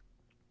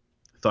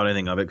thought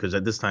anything of it because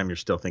at this time you're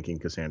still thinking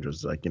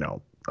Cassandra's like,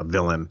 a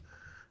villain.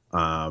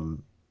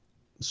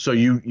 So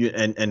you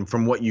and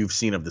from what you've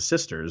seen of the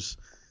sisters,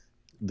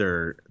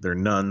 they're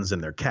nuns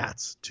and they're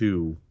cats,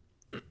 two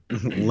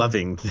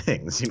loving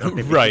things,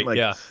 Right? Like,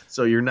 yeah.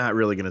 So you're not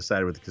really going to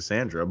side with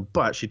Cassandra,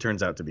 but she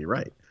turns out to be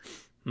right.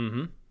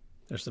 Mm-hmm.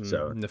 There's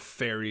some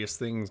nefarious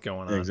things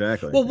going on.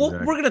 Exactly. Well, we're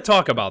going to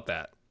talk about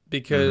that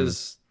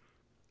because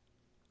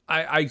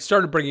I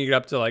started bringing it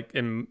up to like,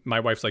 and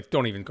my wife's like,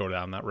 "Don't even go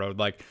down that road."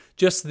 Like,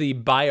 just the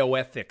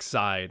bioethics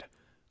side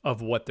of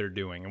what they're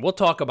doing, and we'll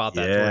talk about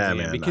that towards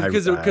the end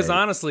because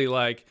honestly,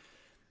 like,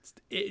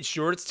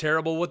 it's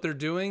terrible what they're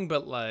doing,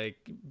 but like,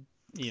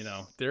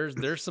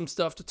 there's some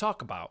stuff to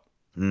talk about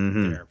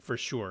there for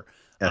sure.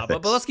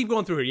 But let's keep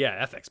going through here. Yeah,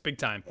 ethics, big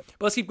time. But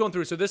let's keep going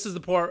through. So this is the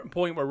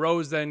point where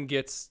Rose then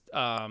gets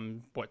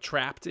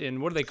trapped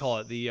in, what do they call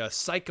it? The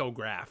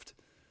psychograft.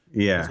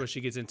 Yeah, that's what she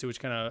gets into, which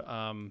kind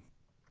of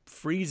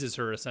freezes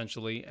her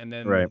essentially, and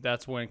then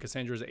that's when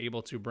Cassandra is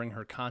able to bring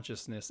her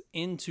consciousness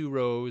into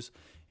Rose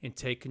and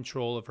take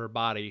control of her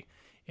body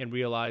and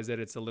realize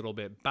that it's a little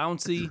bit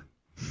bouncy,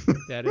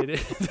 that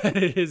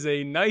it is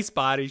a nice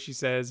body, she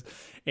says,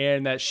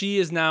 and that she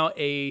is now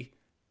a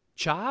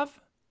chav.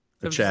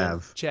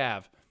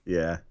 Chav.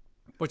 Yeah.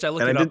 Which I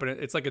looked it up, and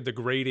it's like a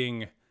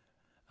degrading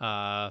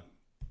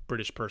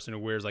British person who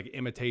wears like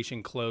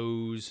imitation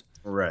clothes,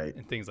 right,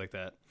 and things like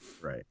that.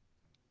 Right.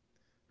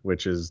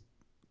 Which is,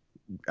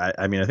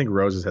 I mean, I think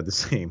Rose has had the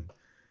same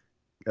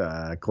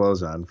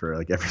clothes on for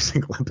like every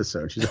single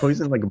episode. She's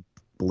always in like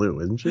blue,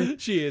 isn't she?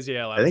 She is,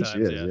 yeah. I think she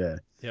is, yeah.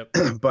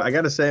 Yep. But I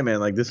gotta say, man,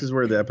 like this is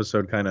where the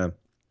episode kind of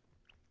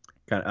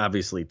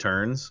obviously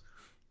turns,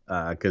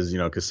 because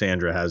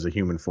Cassandra has a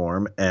human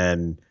form,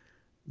 and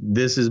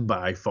this is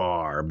by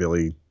far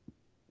Billie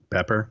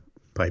Piper,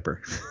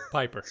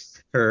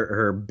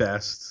 her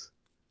best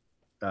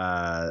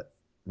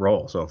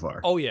role so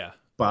far. Oh yeah,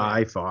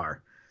 by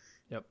far.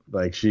 Yep.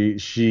 Like she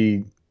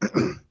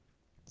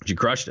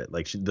crushed it.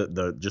 Like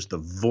just the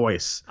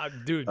voice,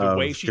 dude. The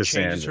way she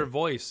Cassandra. Changes her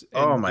voice.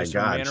 And my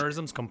God, her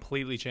mannerisms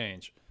completely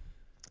change.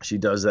 she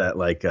does that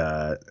like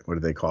what do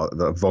they call it?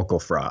 The vocal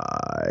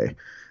fry,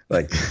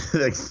 like,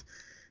 like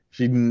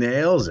she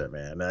nails it,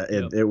 man.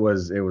 It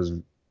was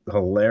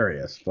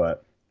hilarious,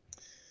 but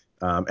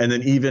and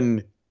then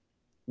even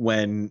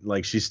when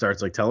like she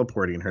starts like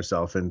teleporting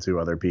herself into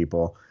other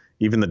people,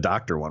 even the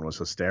doctor one was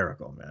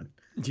hysterical, man.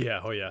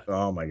 Yeah. Oh yeah.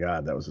 Oh my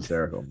god, that was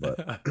hysterical. But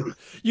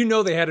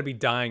they had to be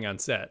dying on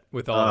set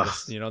with all of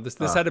this.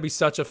 This had to be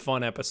such a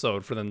fun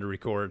episode for them to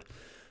record.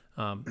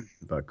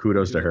 But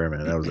kudos to her,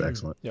 man. That was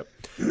excellent. Yep.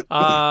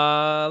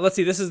 Let's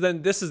see. This is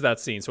that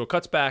scene. So it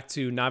cuts back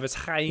to Navis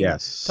Haim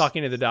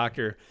talking to the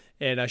doctor,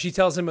 and she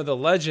tells him of the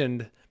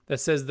legend that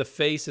says the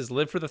face has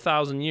lived for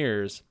 1,000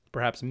 years,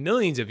 perhaps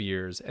millions of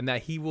years, and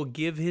that he will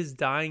give his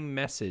dying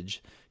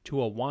message to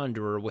a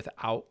wanderer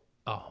without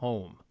a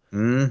home.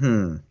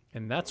 Mm-hmm.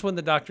 And that's when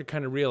the doctor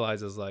kind of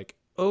realizes, like,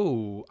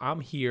 oh,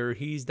 I'm here.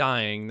 He's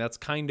dying. That's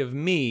kind of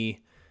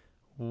me.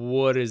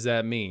 What does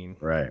that mean?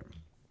 Right.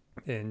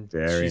 And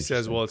she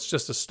says, well, it's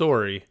just a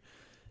story.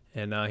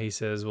 And he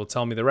says, well,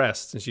 tell me the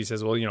rest. And she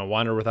says, well,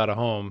 wander without a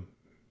home.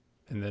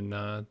 And then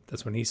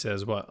that's when he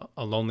says, what,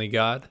 a lonely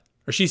God?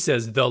 Or she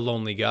says, the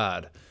lonely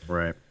God.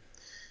 Right.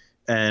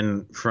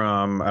 And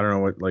from, I don't know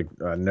what like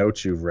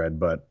notes you've read,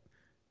 but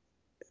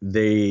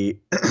they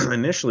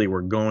initially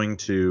were going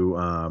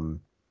to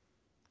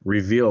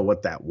reveal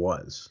what that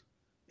was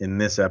in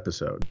this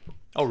episode.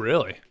 Oh,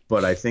 really?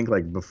 But I think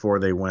like before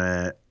they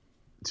went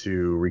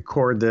to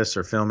record this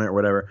or film it or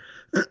whatever,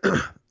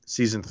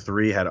 season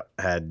 3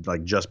 had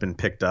like just been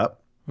picked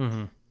up.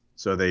 Mm-hmm.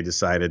 So they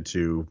decided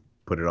to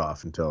put it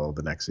off until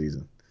the next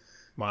season.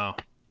 Wow.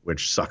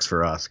 Which sucks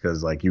for us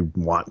because like you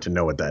want to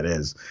know what that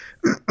is.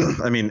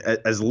 I mean,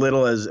 as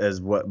little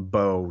as what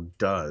Bo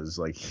does,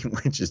 like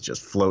which is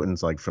just floating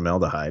like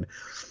formaldehyde,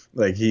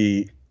 like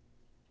you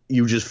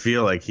just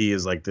feel like he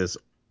is like this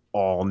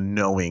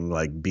all-knowing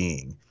like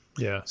being.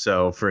 Yeah.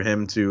 So for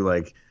him to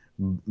like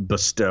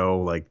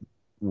bestow like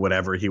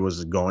whatever he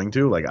was going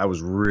to, like I was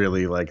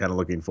really like kind of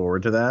looking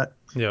forward to that.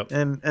 Yeah.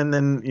 And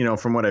then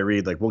from what I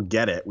read, like we'll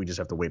get it. We just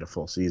have to wait a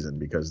full season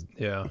because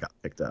it got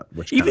picked up.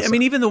 Which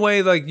even the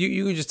way like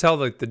you can just tell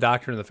like the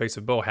doctor and the face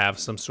of Bo have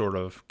some sort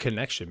of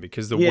connection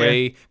because the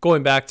way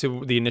going back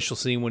to the initial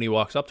scene when he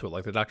walks up to it,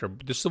 like the doctor,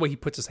 just the way he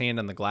puts his hand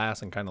on the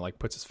glass and kind of like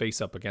puts his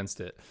face up against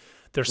it.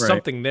 There's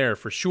something there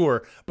for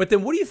sure. But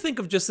then what do you think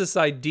of just this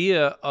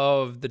idea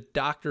of the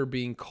doctor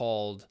being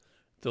called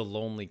the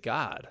lonely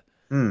God?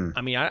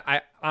 I mean,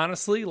 I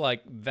honestly,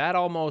 like, that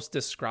almost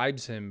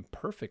describes him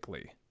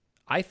perfectly,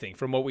 I think,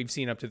 from what we've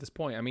seen up to this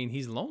point. I mean,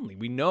 he's lonely.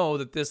 We know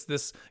that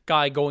this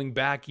guy going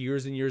back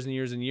years and years and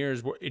years and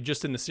years,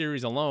 just in the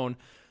series alone,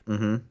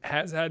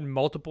 has had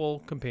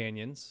multiple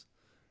companions.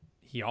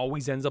 He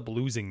always ends up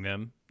losing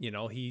them.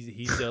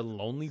 He's a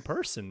lonely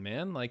person,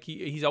 man. Like,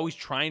 he's always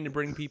trying to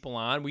bring people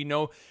on. We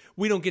know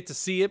we don't get to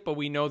see it, but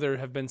we know there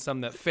have been some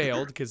that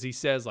failed because he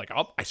says, like,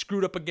 oh, I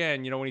screwed up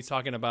again, when he's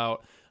talking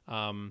about...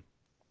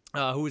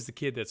 who was the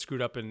kid that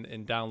screwed up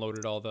and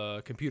downloaded all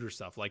the computer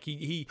stuff? Like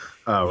he's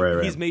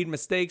made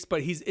mistakes,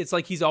 but it's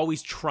like he's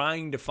always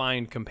trying to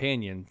find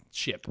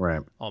companionship,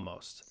 right?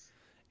 Almost,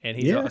 and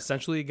he's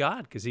essentially a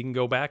god because he can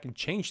go back and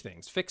change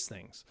things, fix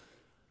things.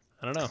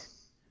 I don't know.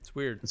 It's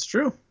weird. It's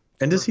true.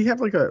 And does he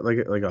have like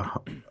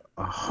a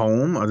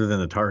home other than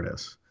the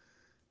TARDIS?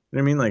 You know what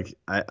I mean? Like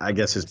I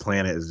guess his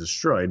planet is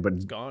destroyed,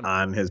 but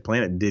on his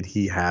planet, did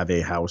he have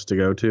a house to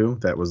go to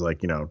that was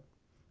like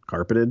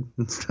carpeted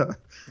and stuff?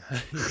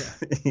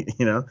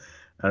 I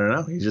don't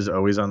know. He's just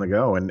always on the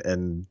go,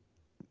 and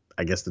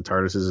I guess the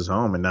TARDIS is his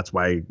home, and that's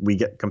why we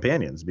get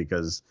companions,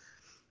 because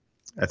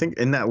I think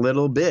in that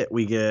little bit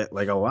we get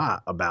like a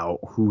lot about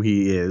who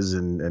he is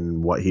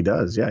and what he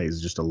does. Yeah,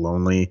 he's just a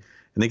lonely,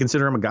 and they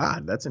consider him a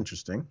god. That's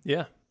interesting.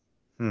 Yeah.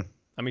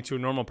 I mean, to a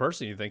normal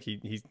person, you think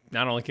he's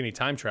not only can he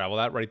time travel,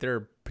 that right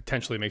there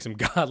potentially makes him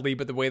godly,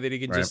 but the way that he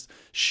can just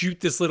shoot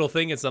this little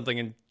thing at something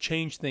and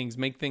change things,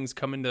 make things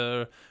come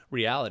into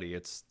reality,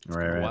 it's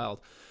wild.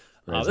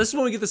 This is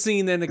when we get the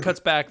scene. Then it cuts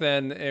back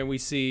then, and we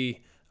see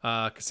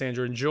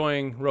Cassandra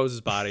enjoying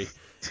Rose's body,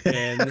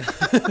 and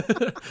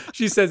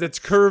she says it's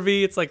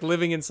curvy. It's like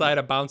living inside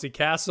a bouncy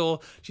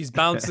castle. She's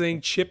bouncing.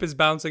 Chip is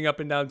bouncing up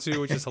and down too,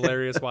 which is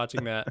hilarious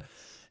watching that.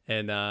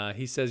 And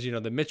he says,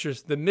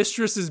 the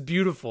mistress is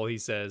beautiful, he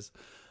says.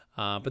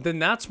 But then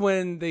that's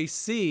when they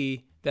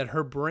see that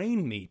her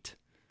brain meat,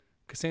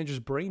 Cassandra's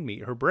brain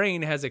meat, her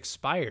brain has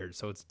expired,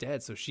 so it's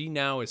dead. So she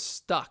now is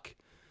stuck.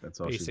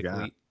 That's all basically she's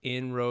got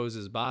in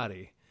Rose's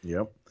body.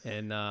 Yep.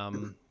 And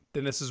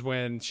then this is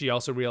when she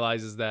also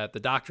realizes that the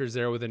doctor's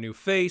there with a new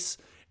face.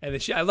 And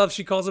then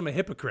she calls him a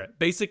hypocrite.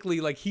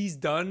 Basically, like he's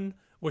done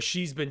what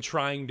she's been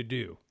trying to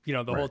do,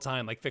 the whole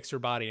time, like fix her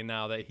body. And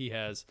now that he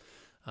has...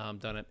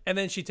 done it. And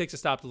then she takes a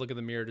stop to look in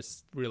the mirror to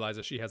realize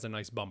that she has a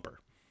nice bumper.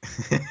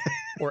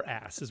 Or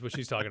ass is what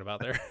she's talking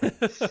about there.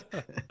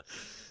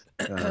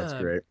 That's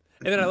great.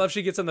 And then I love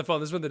she gets on the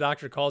phone. This is when the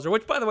doctor calls her,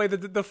 which, by the way,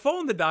 the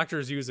phone the doctor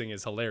is using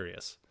is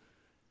hilarious.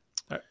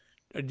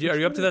 Are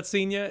you up to that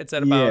scene yet? It's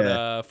at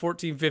about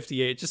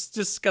 14:58.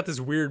 Just got this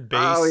weird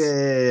bass. Oh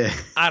yeah.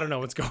 I don't know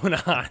what's going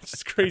on. It's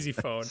just crazy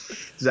phone.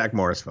 Zach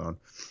Morris phone.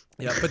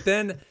 Yeah, but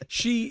then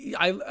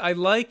I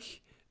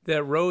like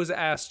that Rose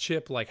asked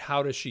Chip, like,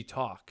 how does she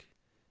talk?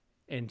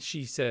 And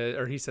he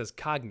says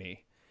cogni.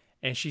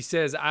 And she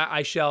says,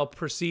 I shall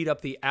proceed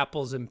up the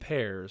apples and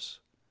pears.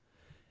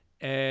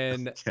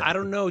 And I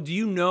don't know. Do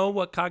you know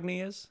what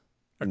cogni is?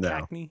 Or no.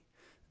 cogni?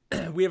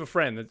 We have a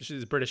friend that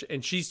she's British,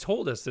 and she's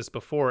told us this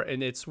before.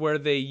 And it's where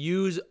they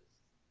use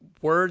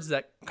words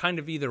that kind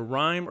of either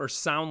rhyme or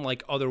sound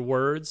like other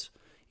words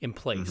in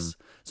place.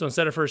 Mm-hmm. So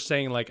instead of her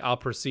saying, like, I'll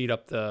proceed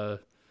up the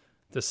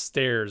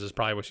stairs is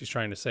probably what she's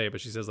trying to say,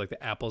 but she says, like,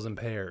 the apples and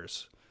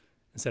pears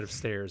instead of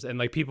stairs. And,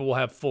 like, people will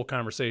have full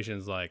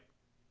conversations, like,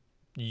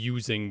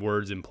 using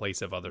words in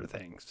place of other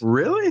things.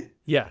 Really?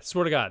 Yeah,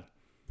 swear to God.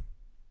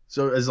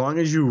 So as long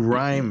as you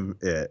rhyme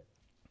it,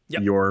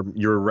 yep. you're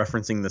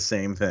referencing the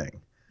same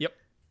thing. Yep.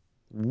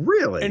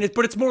 Really? And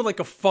but it's more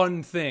like a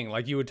fun thing.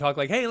 Like you would talk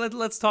like, hey,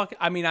 let's talk.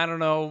 I mean, I don't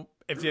know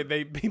if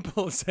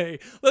people say,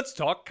 let's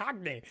talk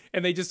cogni,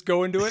 and they just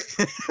go into it.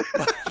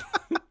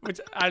 Which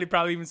I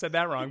probably even said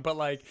that wrong, but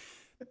like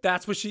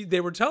that's what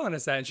they were telling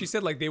us that. And she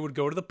said like they would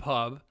go to the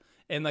pub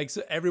and like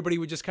so everybody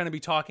would just kind of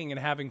be talking and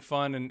having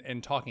fun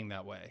and talking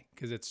that way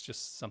because it's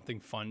just something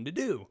fun to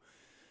do.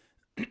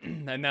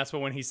 And that's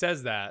when he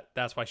says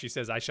that's why she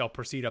says, I shall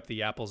proceed up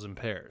the apples and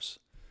pears.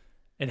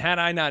 And had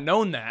I not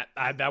known that,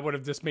 that would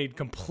have just made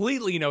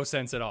completely no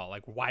sense at all.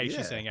 Like, why is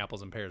she saying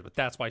apples and pears? But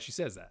that's why she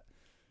says that.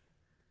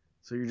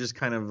 So you're just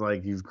kind of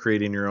like you've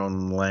created your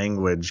own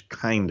language,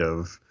 kind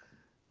of.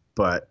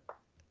 But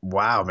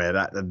wow,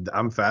 man,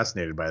 I'm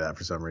fascinated by that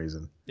for some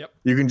reason. Yep.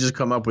 You can just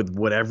come up with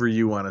whatever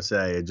you want to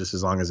say, just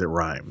as long as it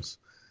rhymes.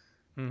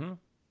 Mm-hmm.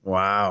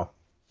 Wow.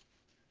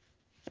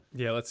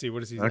 Yeah, let's see. What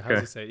does he? Okay. How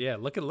does he say? Yeah,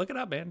 look it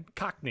up, man.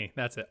 Cockney.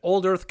 That's it.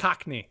 Old Earth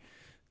Cockney.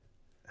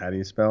 How do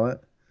you spell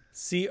it?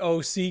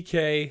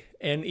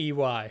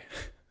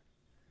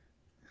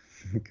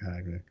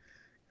 Cockney.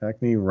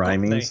 Cockney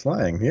rhyming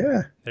slang.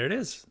 Yeah. There it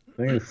is.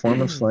 A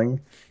form of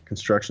slang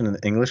construction in the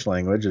English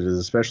language. It is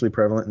especially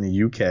prevalent in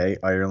the UK,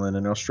 Ireland,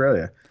 and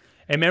Australia.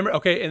 And remember,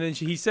 okay, and then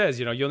he says,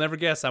 you'll never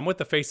guess. I'm with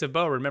the face of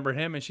Bo. Remember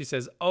him? And she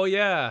says, oh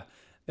yeah,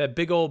 that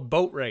big old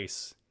boat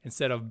race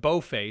instead of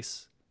Bo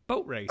face.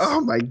 Boat race.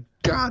 Oh my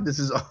God, this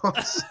is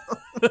awesome.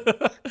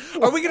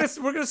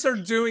 We're gonna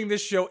start doing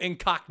this show in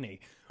Cockney.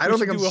 I don't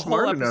think I'm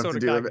smart enough to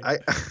do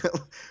it.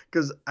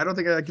 Because I don't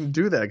think I can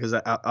do that because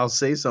I'll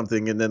say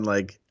something and then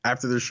like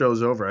after the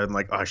show's over, I'm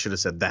like, oh, I should have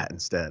said that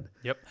instead.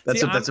 Yep.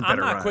 That's a better I'm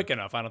not rhyme. quick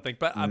enough, I don't think.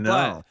 But no.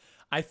 But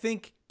I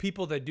think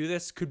people that do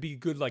this could be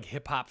good like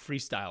hip hop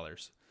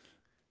freestylers.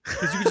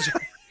 Because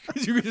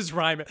you could just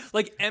rhyme it.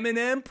 Like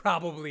Eminem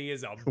probably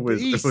is a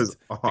beast. It was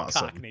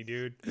awesome. Cockney,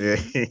 dude. Yeah.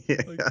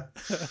 Like,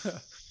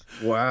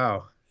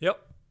 wow. Yep.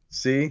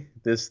 See,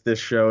 this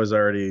show is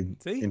already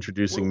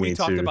introducing me to. We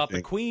talked about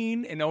the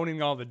Queen and owning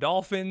all the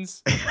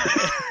dolphins,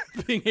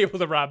 being able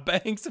to rob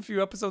banks a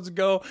few episodes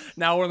ago.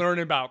 Now we're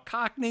learning about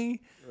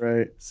Cockney.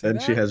 Right.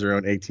 And she has her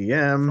own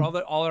ATM.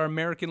 For all our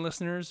American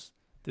listeners,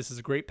 this is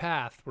a great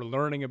path. We're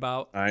learning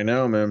about. I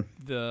know, man.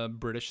 The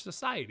British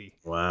society.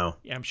 Wow.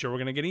 Yeah, I'm sure we're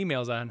gonna get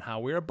emails on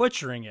how we are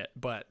butchering it,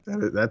 but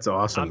that's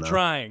awesome. I'm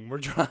trying. We're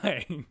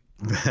trying.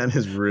 That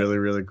is really,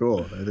 really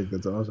cool. I think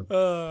that's awesome.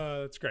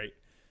 That's great.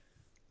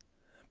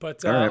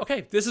 But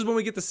okay, this is when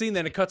we get the scene.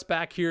 Then it cuts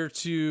back here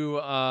to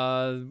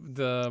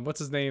the what's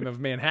his name of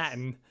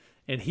Manhattan,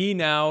 and he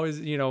now is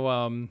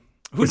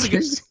who's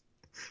Did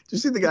you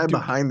see the guy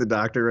behind the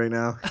doctor right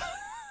now?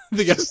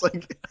 The guy just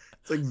like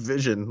it's like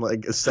Vision,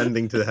 like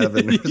ascending to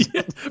heaven.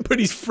 Yeah, but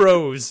he's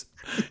froze.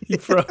 He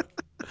froze.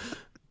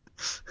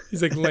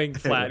 He's like laying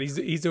flat.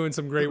 He's doing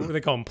some great. What do they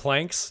call them?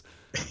 Planks.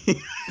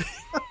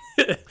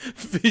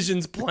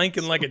 Vision's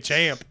planking like a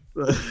champ.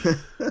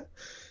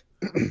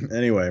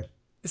 Anyway.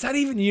 Is that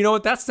even? You know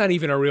what? That's not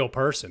even a real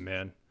person,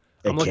 man.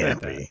 I'm looking at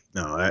that. It can't be.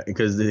 No,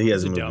 because he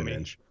hasn't moved an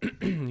inch.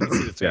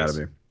 It's gotta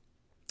be.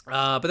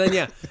 But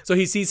then so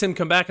he sees him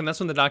come back, and that's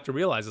when the doctor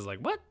realizes, like,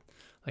 what?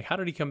 Like, how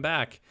did he come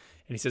back?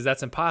 And he says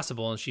that's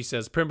impossible. And she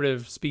says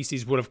primitive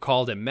species would have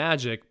called it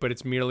magic, but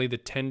it's merely the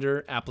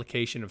tender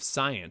application of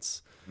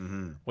science.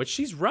 Mm-hmm. Which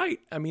she's right.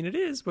 I mean, it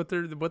is what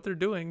they're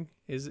doing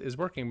is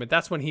working. But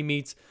that's when he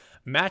meets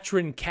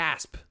Matron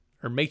Casp,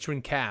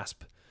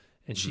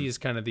 and she is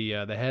kind of the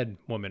head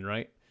woman,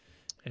 right?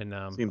 And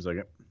seems like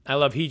it. I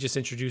love he just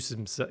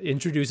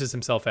introduces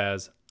himself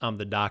as I'm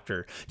the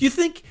doctor. Do you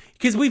think,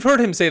 because we've heard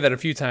him say that a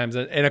few times,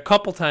 and a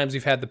couple times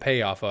we've had the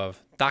payoff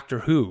of Doctor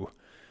Who.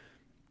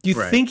 Do you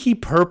think he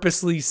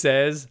purposely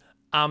says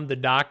I'm the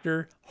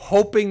doctor,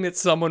 hoping that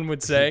someone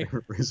would say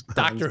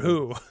Doctor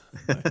Who?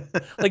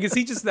 Like, is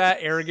he just that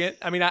arrogant?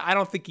 I mean, I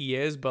don't think he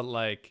is, but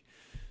like,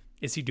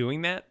 is he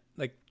doing that?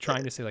 Like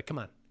trying to say like, come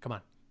on.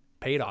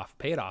 Pay it off.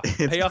 Pay off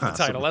the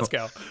title. Let's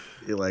go.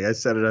 You're like, I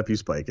set it up, you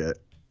spike it.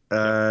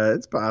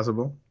 It's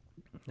possible.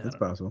 It's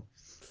possible.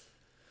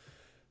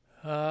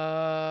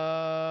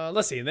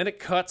 Let's see. And then it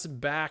cuts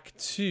back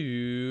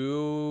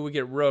to, we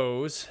get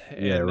Rose.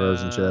 And,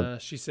 Rose and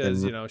Chip. She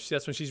says,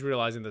 that's when she's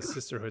realizing the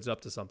sisterhood's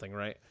up to something,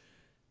 right?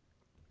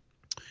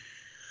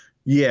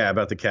 Yeah,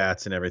 about the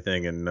cats and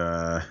everything.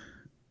 And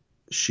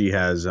she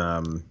has,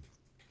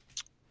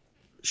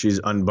 she's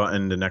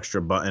unbuttoned an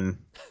extra button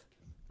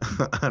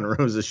on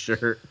Rose's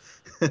shirt.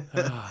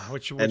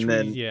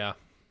 Yeah.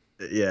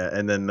 Yeah.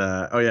 And then,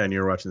 and you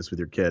were watching this with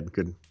your kid.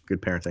 Good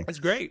parenting. That's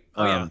great.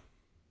 Yeah.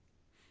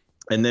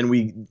 And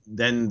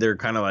then they're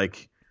kind of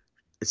like,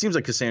 it seems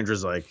like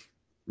Cassandra's like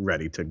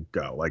ready to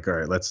go. Like, all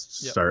right, let's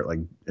start like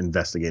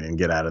investigating and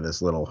get out of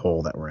this little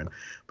hole that we're in.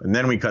 But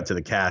then we cut to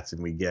the cats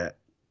and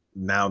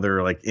now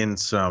they're like in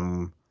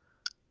some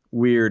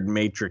weird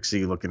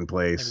matrixy looking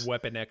place. Like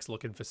Weapon X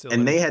looking facility.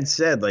 And they had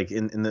said like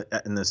in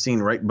the scene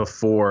right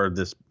before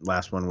this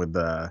last one with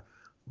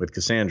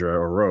Cassandra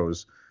or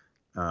Rose,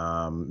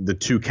 the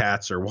two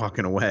cats are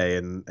walking away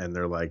and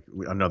they're like,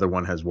 another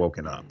one has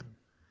woken up.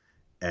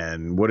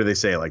 And what do they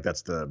say? Like,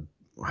 that's the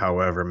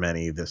however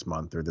many this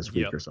month or this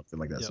week or something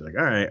like that. Yep. So like,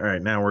 all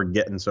right, now we're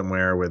getting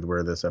somewhere with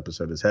where this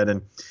episode is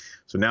heading.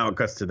 So now it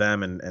cuts to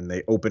them and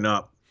they open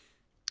up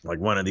like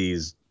one of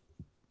these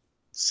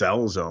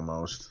cells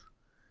almost.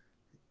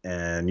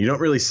 And you don't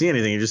really see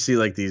anything. You just see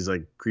like these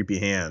like creepy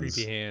hands.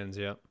 Creepy hands,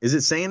 yeah. Is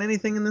it saying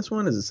anything in this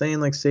one? Is it saying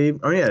like save?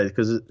 Oh yeah,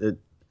 because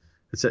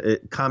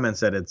it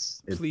comments that it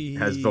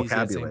has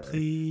vocabulary.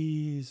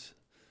 Please.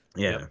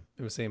 Yeah. Yep.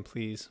 It was saying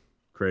please.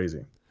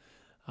 Crazy.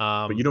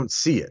 But you don't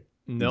see it.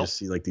 No. You just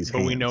see like these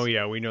hands. But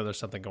we know there's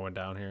something going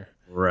down here.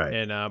 Right.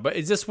 And but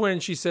is this when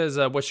she says,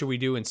 what should we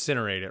do?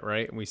 Incinerate it,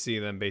 right? And we see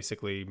them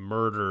basically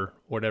murder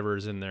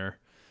whatever's in there.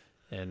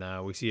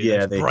 And we see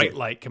a bright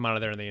light come out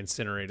of there and they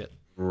incinerate it.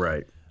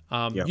 Right.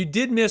 You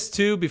did miss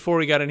too, before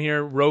we got in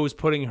here, Rose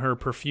putting her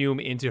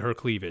perfume into her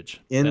cleavage.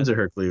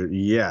 Her cleavage,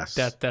 yes.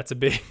 That's a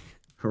big...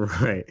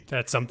 Right.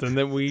 That's something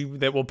that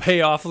will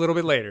pay off a little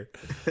bit later.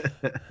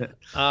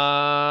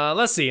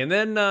 Let's see. And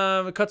then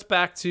it cuts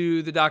back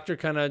to the doctor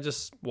kind of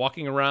just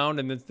walking around.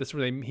 And this is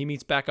where he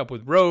meets back up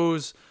with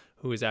Rose,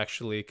 who is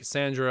actually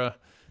Cassandra.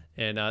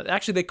 And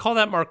actually, they call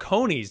that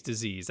Marconi's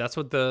disease. That's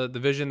what the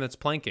vision that's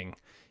planking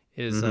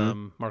is.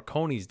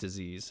 Marconi's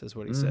disease is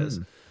what he says.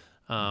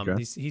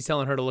 Okay. He's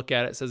telling her to look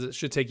at it. Says it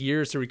should take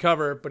years to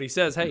recover, but he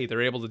says, hey,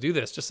 they're able to do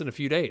this just in a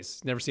few days.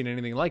 Never seen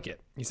anything like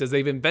it. He says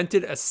they've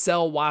invented a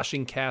cell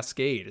washing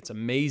cascade. It's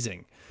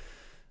amazing.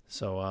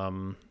 So,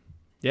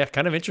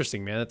 kind of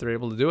interesting, man, that they're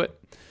able to do it.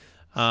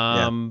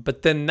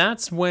 But then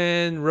that's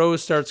when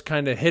Rose starts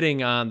kind of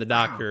hitting on the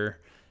doctor.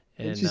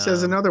 And she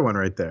says another one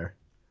right there.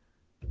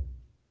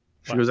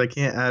 She goes, I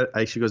can't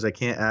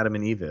Adam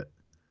and Eve it.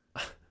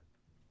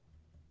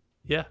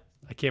 Yeah.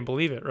 I can't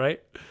believe it,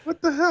 right?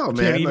 What the hell,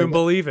 man? I can't even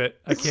believe it.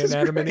 I can't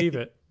Adam and Eve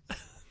it.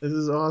 This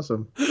is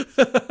awesome.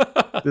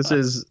 This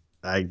is,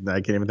 I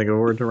can't even think of a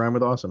word to rhyme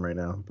with awesome right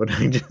now, but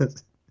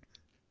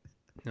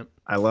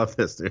I love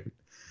this, dude.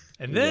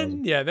 And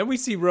then, then we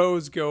see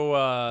Rose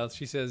go,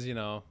 she says, he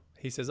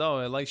says,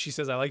 she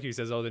says, I like you. He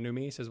says, oh, the new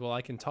me? He says, well,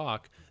 I can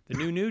talk. The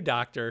new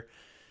doctor.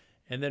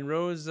 And then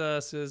Rose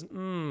says,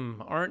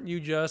 aren't you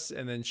just?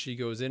 And then she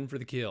goes in for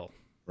the kill.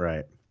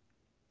 Right.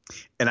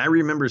 And I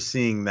remember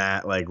seeing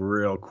that like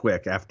real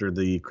quick after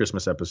the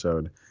Christmas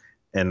episode.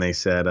 And they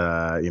said,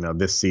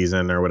 this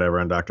season or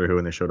whatever on Doctor Who,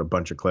 and they showed a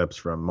bunch of clips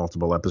from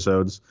multiple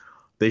episodes.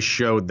 They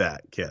showed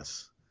that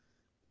kiss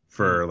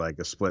for like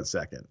a split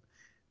second.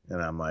 And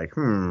I'm like,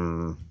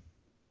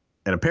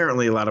 And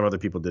apparently a lot of other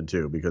people did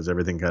too, because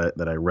everything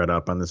that I read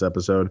up on this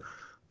episode,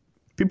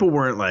 people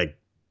weren't like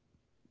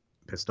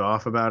pissed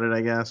off about it,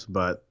 I guess,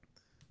 but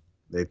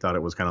they thought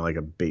it was kind of like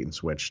a bait and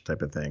switch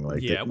type of thing.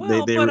 Like,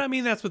 but I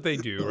mean, that's what they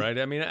do, right?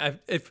 I mean,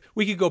 if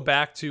we could go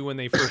back to when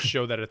they first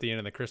showed that at the end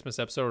of the Christmas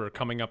episode or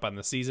coming up on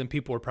the season,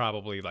 people were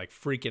probably like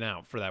freaking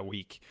out for that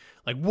week.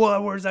 Like,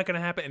 what? Where's that going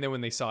to happen? And then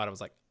when they saw it, I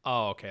was like,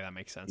 oh, okay, that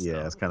makes sense.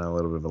 Yeah, it's kind of a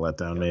little bit of a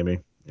letdown, maybe.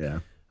 Yeah.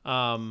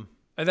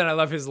 And then I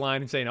love his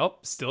line saying, oh,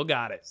 still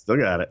got it. Still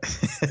got it.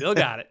 Still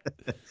got it.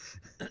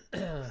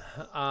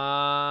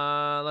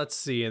 Let's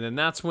see. And then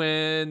that's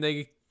when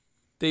they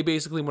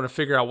basically want to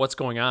figure out what's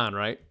going on,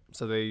 right?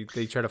 So they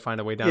try to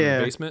find a way down to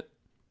the basement?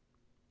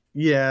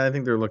 Yeah, I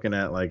think they're looking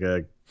at like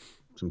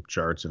some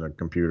charts in a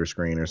computer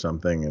screen or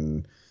something.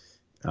 And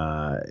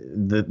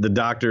the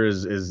doctor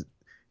is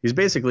he's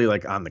basically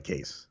like on the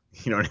case.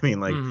 You know what I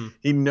mean? Like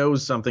he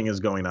knows something is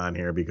going on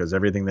here because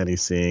everything that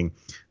he's seeing,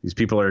 these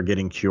people are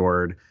getting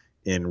cured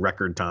in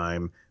record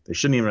time. They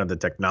shouldn't even have the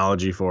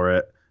technology for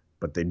it,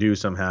 but they do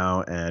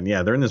somehow. And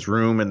they're in this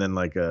room and then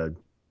like a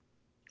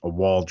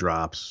wall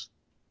drops.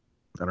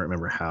 I don't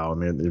remember how. I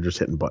mean, they're just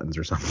hitting buttons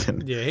or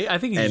something. Yeah, I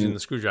think he's using the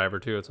screwdriver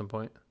too at some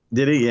point.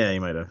 Did he? Yeah, he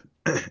might have.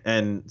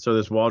 And so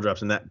this wall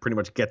drops, and that pretty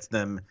much gets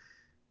them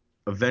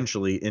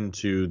eventually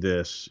into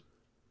this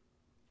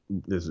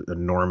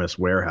enormous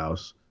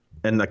warehouse.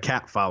 And the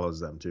cat follows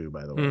them too,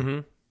 by the way. Mm-hmm.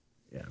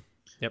 Yeah.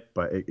 Yep.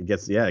 But it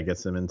gets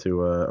them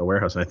into a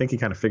warehouse, and I think he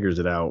kind of figures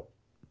it out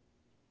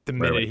the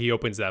minute he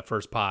opens that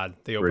first pod.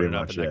 They open it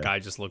up, and that guy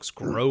just looks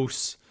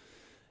gross.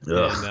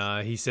 Ugh.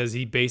 And he says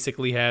he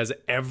basically has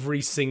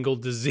every single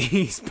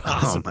disease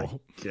possible.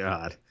 Oh my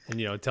God.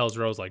 And tells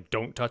Rose like,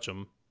 don't touch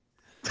him.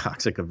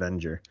 Toxic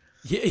Avenger.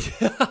 Yeah,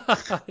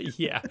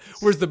 yeah.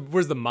 Where's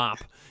the mop?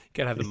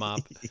 Gotta have the mop.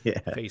 Yeah.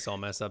 Face all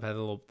messed up.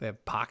 They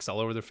have pox all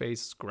over their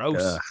face. It's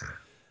gross.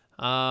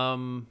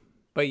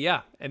 But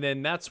yeah, and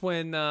then that's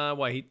when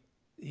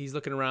he's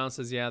looking around,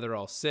 says, yeah, they're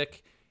all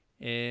sick.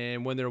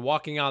 And when they're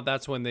walking out,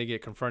 that's when they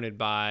get confronted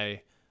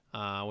by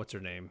what's her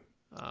name?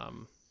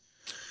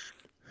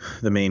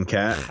 The main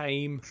cat.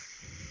 Haim.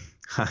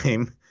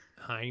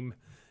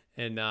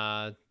 And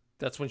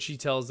that's when she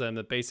tells them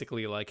that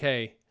basically like,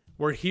 hey,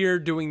 we're here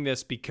doing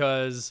this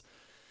because,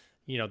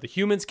 the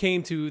humans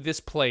came to this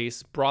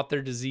place, brought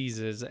their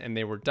diseases, and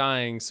they were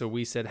dying. So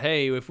we said,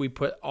 hey, if we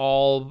put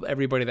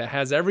everybody that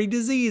has every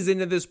disease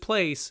into this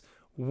place,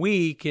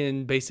 we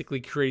can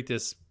basically create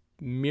this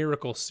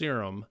miracle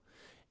serum.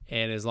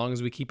 And as long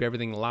as we keep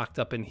everything locked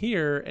up in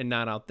here and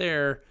not out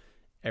there,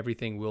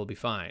 everything will be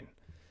fine.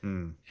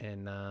 And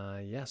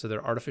so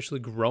they're artificially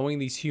growing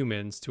these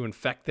humans to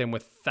infect them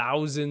with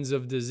thousands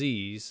of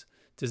diseases,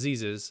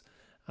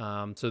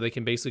 so they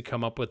can basically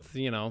come up with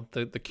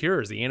the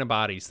cures, the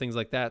antibodies, things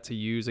like that to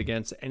use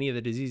against any of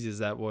the diseases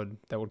that would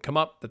come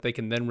up that they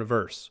can then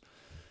reverse.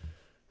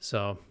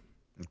 So,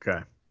 okay,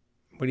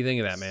 what do you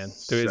think of that, man?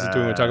 Do we want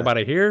to talk about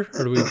it here,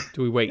 or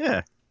do we wait?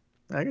 Yeah,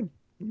 we can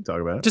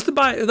talk about it. Just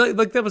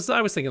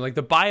I was thinking like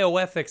the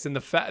bioethics and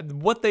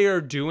what they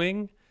are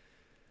doing.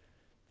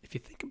 If you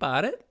think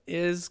about it,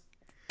 is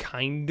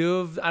kind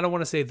of, I don't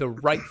want to say the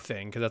right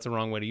thing because that's the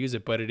wrong way to use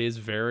it, but it is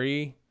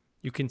very,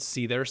 you can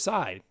see their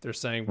side. They're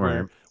saying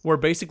we're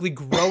basically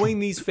growing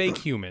these fake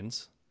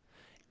humans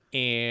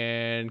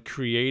and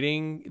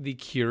creating the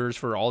cures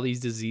for all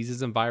these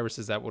diseases and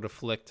viruses that would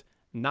afflict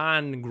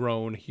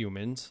non-grown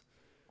humans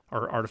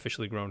or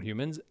artificially grown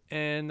humans.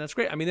 And that's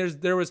great. I mean,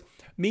 there was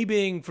me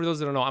being, for those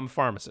that don't know, I'm a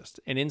pharmacist,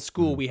 and in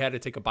school we had to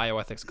take a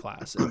bioethics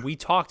class, and we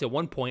talked at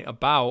one point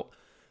about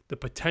the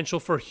potential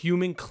for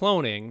human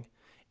cloning,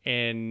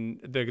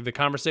 and the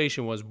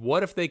conversation was,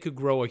 what if they could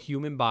grow a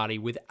human body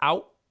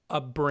without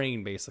a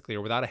brain, basically,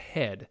 or without a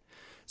head?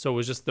 So it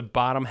was just the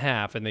bottom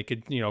half, and they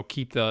could,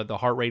 keep the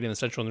heart rate and the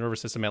central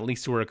nervous system at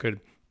least to where it could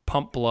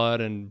pump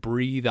blood and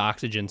breathe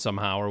oxygen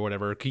somehow or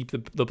whatever, keep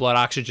the blood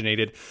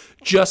oxygenated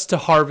just to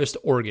harvest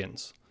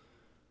organs.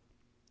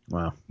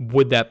 Wow.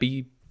 Would that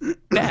be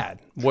bad?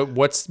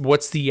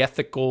 What's the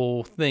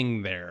ethical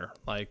thing there?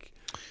 Like,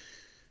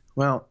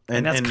 well,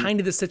 and that's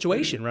kind of the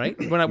situation, right?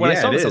 When I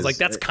saw this, I was like,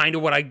 that's kind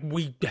of what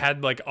we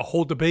had like a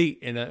whole debate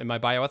in my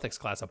bioethics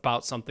class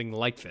about something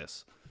like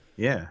this.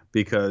 Yeah,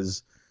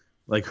 because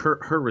like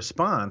her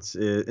response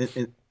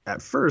is,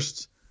 at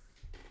first,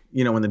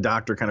 when the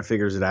doctor kind of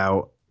figures it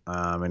out,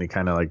 and he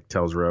kind of like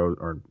tells Rose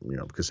or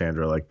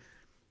Cassandra like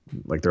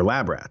they're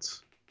lab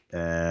rats,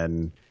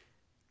 and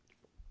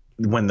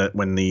when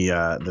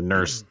the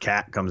nurse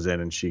Kat comes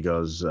in and she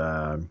goes,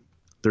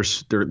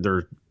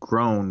 they're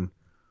grown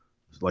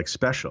like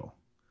special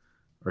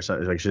or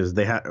something, like she says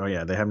they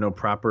have no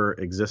proper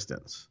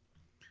existence.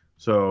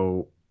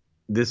 So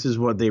this is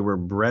what they were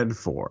bred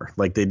for.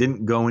 Like they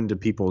didn't go into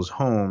people's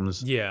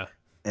homes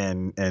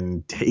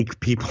and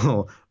take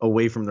people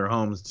away from their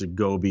homes to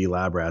go be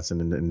lab rats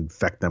and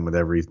infect them with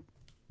every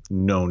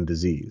known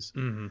disease.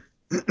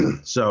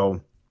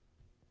 So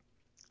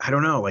I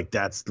don't know, like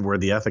that's where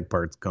the ethic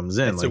part comes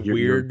in. It's like a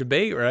weird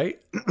debate,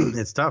 right?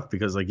 It's tough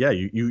because like,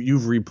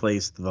 you've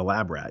replaced the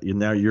lab rat.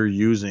 Now you're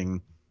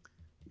using,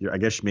 I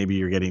guess maybe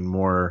you're getting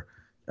more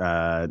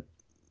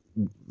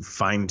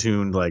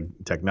fine-tuned like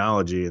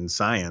technology and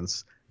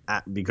science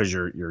because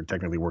you're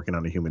technically working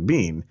on a human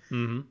being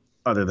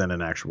other than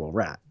an actual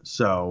rat.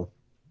 So,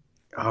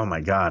 oh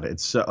my God,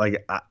 it's so,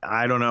 like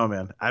I don't know,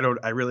 man. I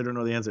really don't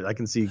know the answer. I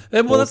can see.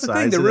 Well, that's the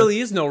thing. There really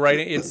is no right.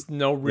 It's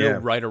no real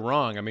right or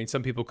wrong. I mean,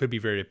 some people could be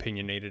very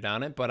opinionated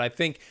on it, but I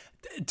think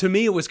to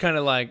me it was kind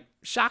of like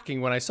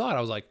shocking when I saw it.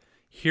 I was like,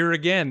 here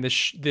again,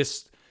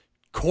 this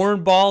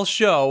cornball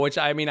show, which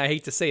I mean, I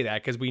hate to say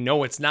that because we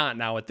know it's not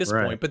now at this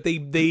point, but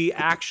they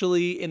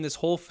actually, in this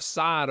whole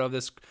facade of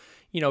this,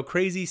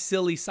 crazy,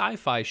 silly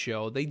sci-fi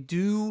show, they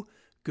do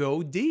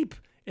go deep.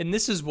 And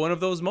this is one of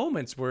those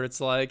moments where it's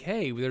like,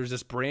 hey, there's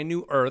this brand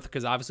new Earth,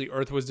 because obviously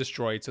Earth was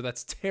destroyed, so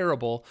that's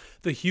terrible.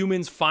 The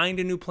humans find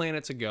a new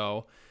planet to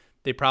go.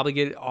 They probably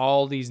get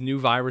all these new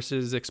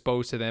viruses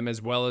exposed to them,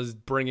 as well as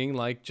bringing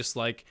just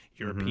like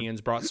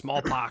Europeans brought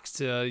smallpox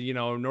to,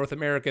 North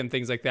America and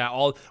things like that.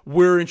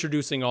 We're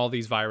introducing all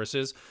these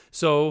viruses.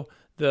 So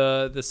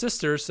the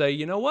sisters say,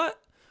 you know what?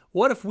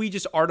 What if we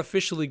just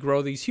artificially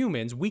grow these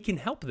humans? We can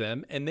help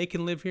them, and they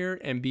can live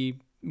here and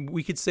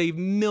we could save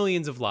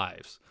millions of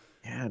lives.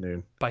 Yeah,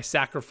 dude. By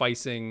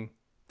sacrificing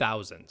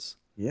thousands.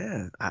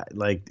 Yeah,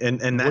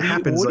 and that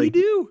happens. What do you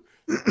do?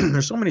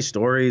 There's so many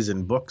stories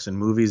and books and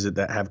movies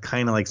that have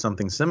kind of like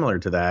something similar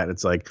to that.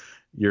 It's like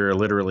you're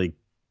literally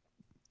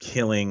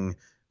killing,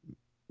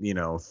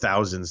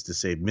 thousands to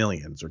save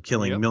millions, or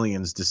killing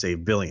millions to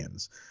save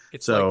billions.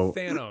 It's like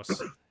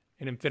Thanos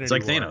in Infinity War.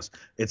 It's like Thanos.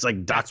 It's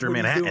like Dr.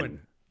 Manhattan.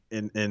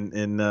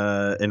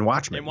 in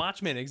Watchmen. In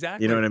Watchmen,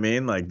 exactly. You know what I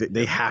mean? Like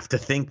they have to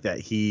think that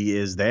he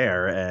is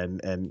there,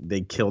 and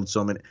they killed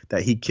so many,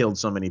 that he killed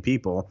so many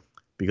people,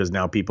 because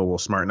now people will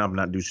smarten up and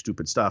not do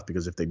stupid stuff,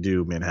 because if they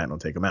do, Manhattan will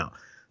take them out.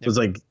 So it's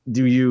like,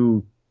 do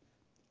you?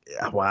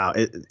 Wow,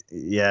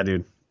 yeah,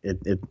 dude.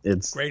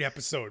 It's great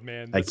episode,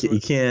 man. You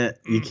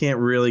can't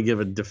really give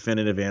a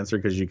definitive answer,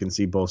 because you can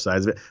see both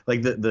sides of it.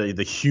 Like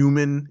the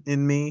human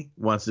in me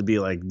wants to be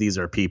like, these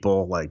are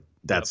people, like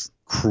that's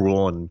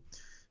cruel, and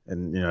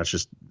it's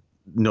just,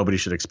 nobody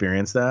should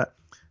experience that.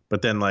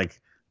 But then like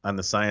on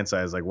the science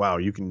side, it's like, wow,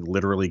 you can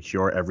literally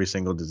cure every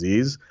single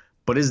disease,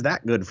 but is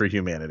that good for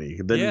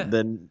humanity?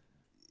 Then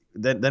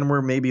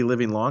we're maybe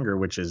living longer,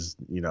 which is,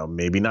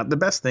 maybe not the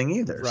best thing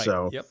either. Right.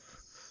 So yep.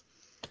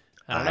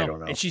 I don't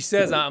know. And she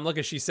says,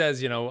 she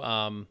says,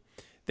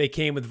 they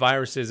came with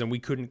viruses and we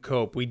couldn't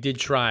cope. We did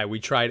try. We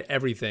tried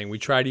everything. We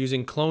tried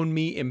using clone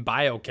meat and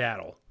bio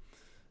cattle.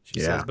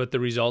 She says, but the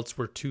results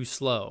were too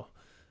slow.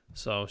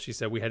 So she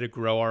said we had to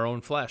grow our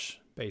own flesh,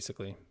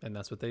 basically. And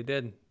that's what they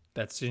did.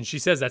 And she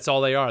says that's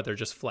all they are. They're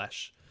just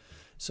flesh.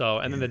 So,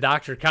 and then the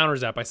doctor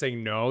counters that by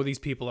saying, no, these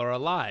people are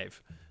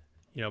alive.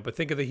 But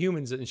think of the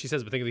humans. And she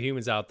says, but think of the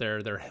humans out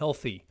there. They're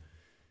healthy.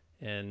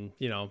 And,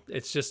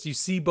 it's just, you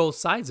see both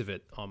sides of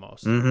it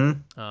almost.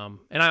 Mm-hmm.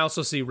 And I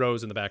also see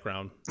Rose in the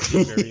background,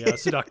 very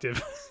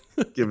seductive.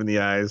 Giving the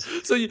eyes.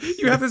 So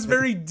you have this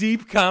very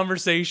deep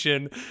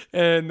conversation,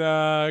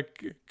 and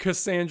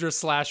Cassandra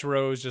 /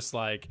 Rose just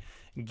like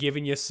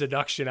giving you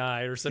seduction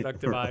eye or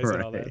seductive eyes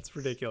and all that. It's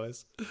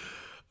ridiculous.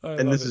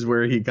 And this is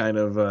where he kind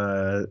of,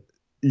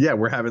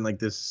 we're having like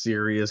this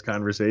serious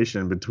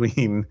conversation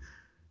between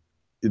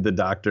the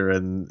doctor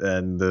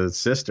and the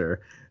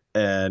sister.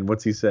 And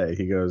what's he say?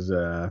 He goes,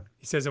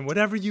 he says, and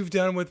whatever you've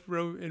done with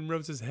in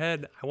Rose's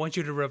head, I want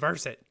you to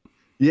reverse it.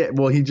 Yeah.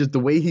 Well, the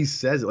way he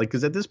says it, like,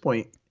 because at this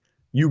point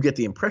you get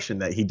the impression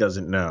that he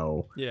doesn't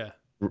know. Yeah.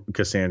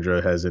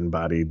 Cassandra has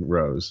embodied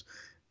Rose.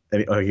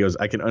 And he goes,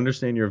 I can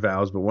understand your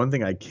vows, but one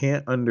thing I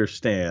can't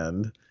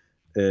understand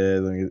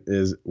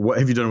is what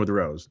have you done with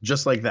Rose?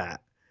 Just like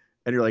that.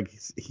 And you're like,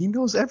 he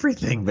knows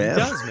everything, man.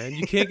 He does, man.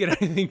 You can't get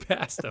anything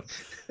past him.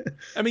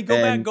 I mean,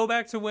 go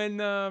back to when,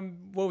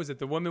 what was it?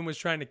 The woman was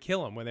trying to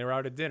kill him when they were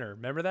out at dinner.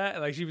 Remember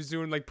that? Like she was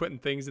doing, like putting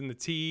things in the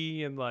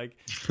tea and like,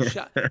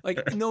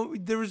 no,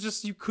 there was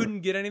just, you couldn't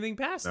get anything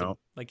past him.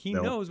 Like he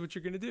knows what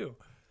you're going to do.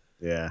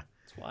 Yeah.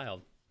 It's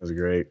wild. That was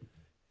great.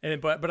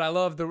 And, but I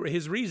love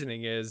his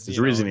reasoning is, his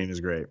reasoning is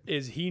great.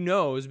 Is he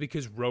knows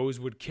because Rose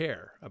would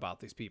care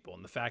about these people.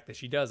 And the fact that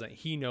she doesn't,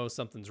 he knows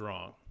something's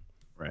wrong.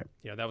 Right.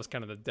 Yeah, that was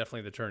kind of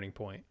definitely the turning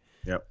point.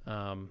 Yep.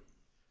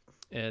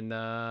 And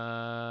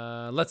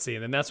let's see.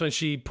 And then that's when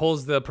she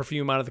pulls the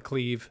perfume out of the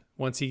cleave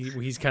once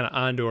he's kind of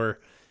onto her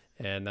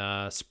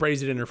and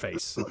sprays it in her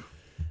face.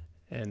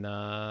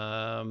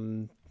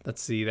 And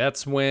let's see.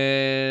 That's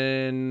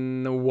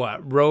when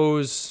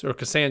Rose, or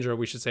Cassandra,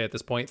 we should say at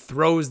this point,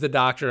 throws the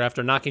doctor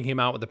after knocking him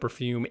out with the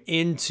perfume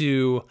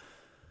into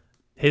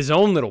his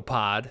own little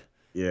pod.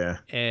 Yeah.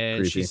 And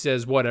creepy. She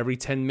says, every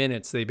 10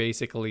 minutes they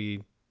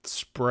basically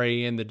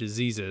spray in the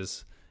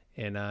diseases,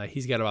 and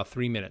he's got about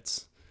 3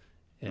 minutes.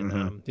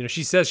 And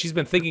she says she's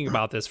been thinking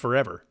about this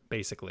forever,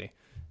 basically,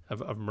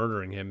 of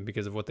murdering him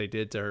because of what they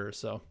did to her.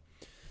 So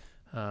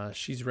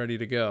she's ready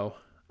to go.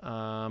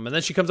 And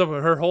then she comes up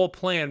with her whole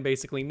plan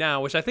basically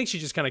now, which I think she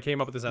just kind of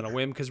came up with this on a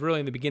whim, because really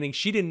in the beginning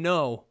she didn't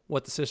know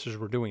what the sisters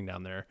were doing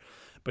down there,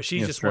 but she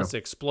just wants to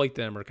exploit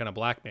them or kind of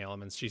blackmail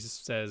them. And she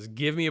says,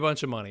 give me a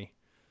bunch of money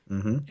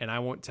and I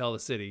won't tell the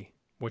city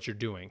what you're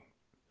doing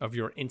of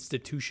your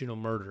institutional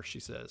murder, she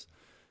says.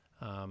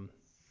 And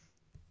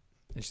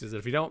she says,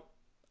 if you don't,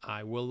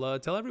 I will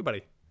tell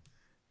everybody.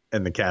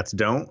 And the cats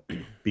don't,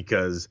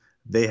 because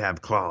they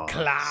have claws.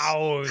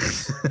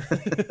 Claws.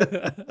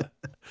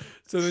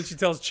 So then she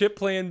tells Chip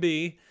plan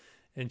B,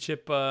 and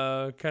Chip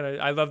kind of,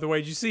 I love the way,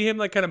 did you see him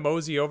like kind of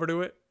mosey over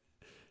to it?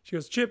 She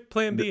goes, Chip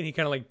plan B, and he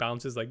kind of like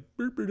bounces like,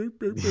 burp, burp,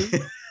 burp,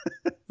 burp.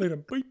 Like a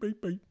beep,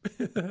 beep, beep.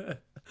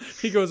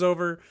 He goes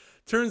over,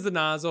 turns the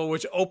nozzle,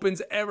 which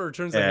opens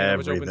turns the handle,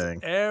 which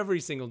opens every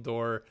single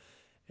door,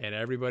 and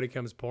everybody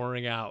comes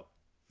pouring out.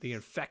 The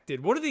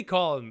infected. What do they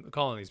calling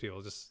these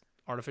people? Just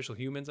artificial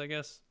humans, I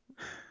guess.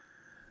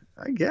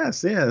 I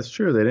guess, yeah, that's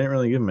true. They didn't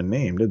really give them a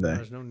name, did they?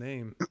 There's no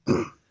name.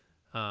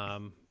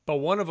 But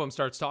one of them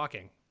starts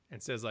talking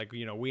and says, like,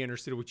 we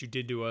understood what you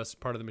did to us,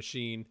 part of the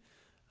machine.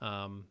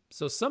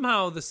 So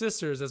somehow the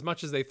sisters, as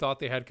much as they thought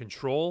they had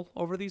control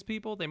over these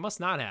people, they must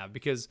not have,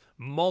 because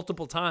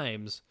multiple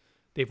times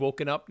they've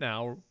woken up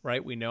now,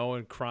 right? We know,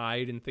 and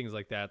cried and things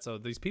like that. So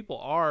these people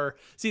are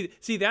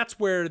see. That's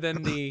where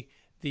then the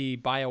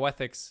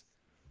bioethics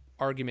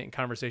argument and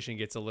conversation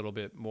gets a little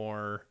bit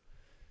more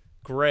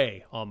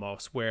gray,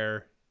 almost,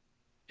 where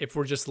if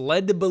we're just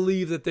led to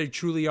believe that they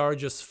truly are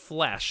just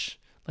flesh,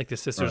 like the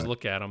sisters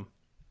look at them,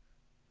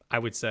 I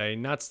would say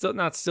not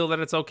still that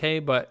it's okay,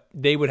 but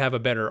they would have a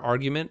better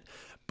argument.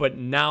 But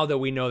now that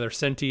we know they're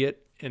sentient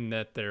and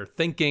that they're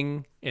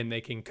thinking and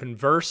they can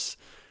converse,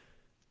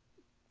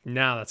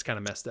 Now that's kind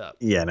of messed up.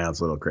 Yeah, now it's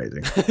a little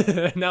crazy.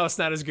 Now it's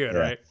not as good,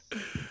 right?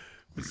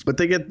 But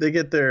they get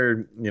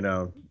their,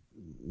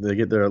 they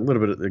get their a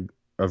little bit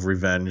of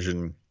revenge,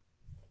 and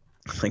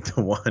like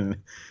the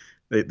one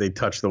they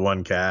touch the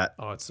one cat.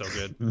 Oh, it's so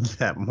good.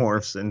 That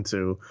morphs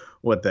into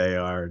what they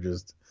are.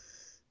 Just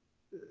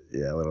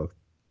a little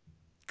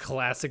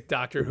classic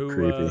Doctor Who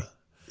creepy.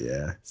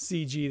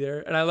 CG there.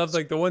 And I love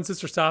like the one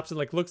sister stops and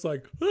like looks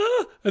like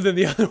and then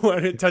the other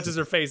one it touches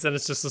her face and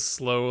it's just a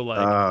slow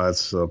like it's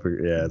so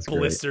it's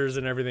blisters great.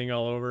 And everything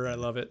all over. I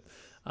love it.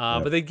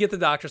 But they get the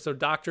Doctor, so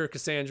Doctor,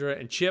 Cassandra,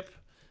 and Chip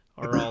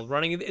are all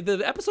running.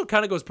 The episode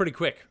kind of goes pretty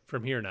quick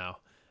from here now.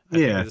 I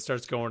think as it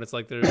starts going, it's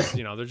like there's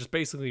they're just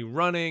basically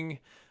running.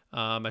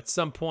 At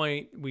some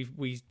point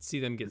we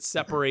see them get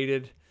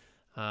separated.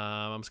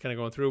 I'm just kind of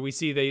going through. We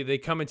see they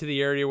come into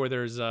the area where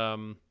there's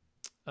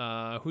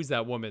who's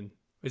that woman?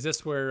 Is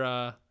this where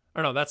oh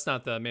no, that's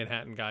not the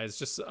Manhattan guy. It's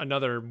just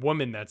another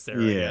woman that's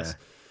there, I guess.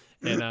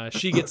 And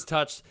she gets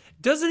touched.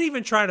 Doesn't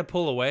even try to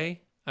pull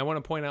away. I want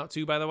to point out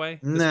too, by the way.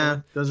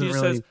 Doesn't she just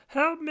really says,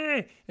 "Help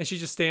me!" And she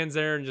just stands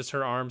there, and just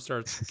her arm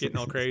starts getting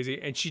all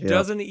crazy, and she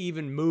doesn't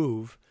even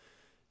move.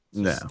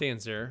 She just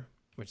stands there,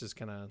 which is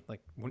kind of like,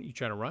 "Weren't you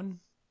trying to run?"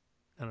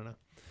 I don't know.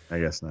 I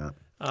guess not.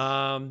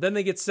 Then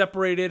they get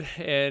separated,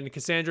 and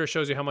Cassandra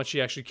shows you how much she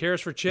actually cares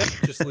for Chip.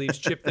 Just leaves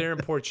Chip there,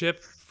 and poor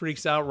Chip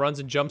freaks out, runs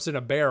and jumps in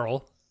a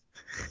barrel,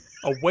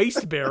 a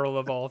waste barrel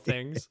of all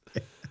things,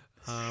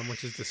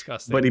 which is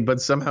disgusting.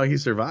 But somehow he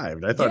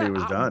survived. I thought he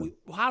was done.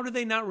 How did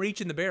they not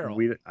reach in the barrel?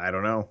 I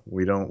don't know.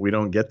 We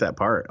don't get that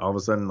part. All of a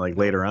sudden, like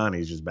later on,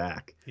 he's just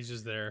back. He's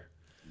just there.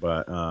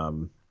 But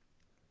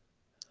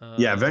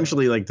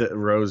eventually, like the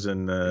Rose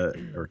and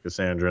or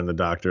Cassandra and the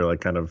Doctor, like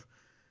kind of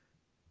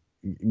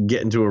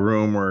get into a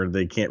room where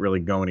they can't really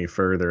go any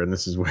further, and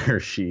this is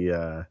where she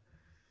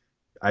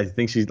I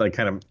think she's like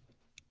kind of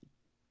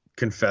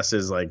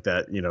confesses like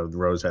that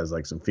Rose has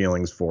like some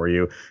feelings for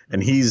you,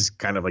 and he's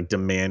kind of like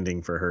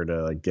demanding for her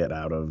to like get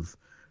out of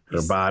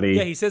her body.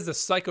 He says the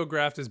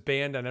psychograph is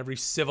banned on every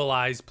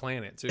civilized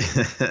planet too.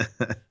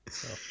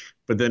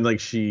 But then like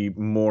she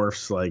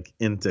morphs like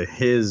into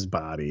his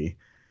body.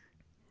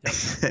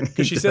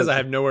 Because she says, "I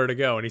have nowhere to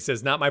go," and he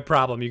says, "Not my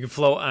problem. You can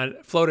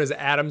float as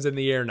atoms in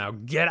the air now.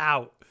 Get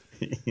out."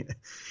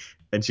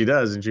 And she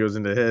does, and she goes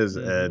into his,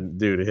 and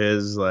dude,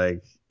 his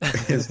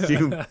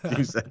few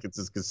seconds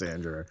as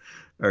Cassandra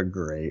are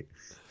great.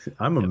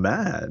 I'm a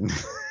man.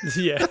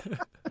 Yeah.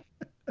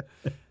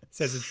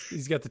 Says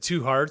he's got the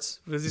 2 hearts.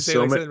 What does he say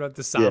something about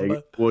the samba? Yeah,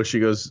 well, she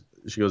goes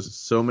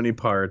so many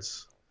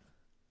parts,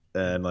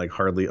 and like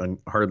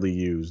hardly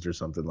used or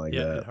something like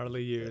that. Yeah,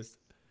 hardly used.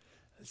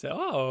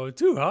 So,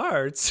 2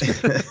 hearts.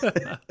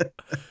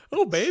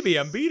 Oh, baby,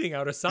 I'm beating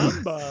out a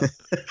samba.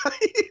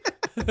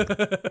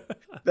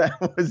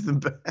 That was the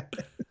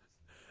best.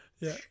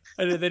 Yeah.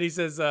 And then he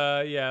says,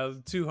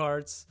 2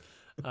 hearts.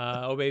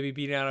 Oh, baby,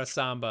 beating out a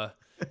samba.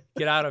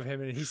 Get out of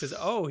him. And he says,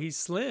 oh, he's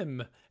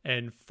slim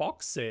and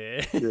foxy.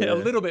 A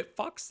little bit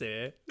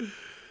foxy.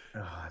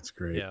 Oh, that's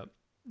great. Yeah.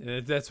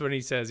 And that's when he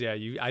says,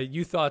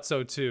 you thought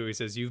so too. He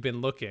says, you've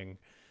been looking.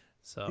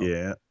 So.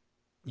 Yeah.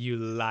 You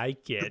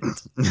like it.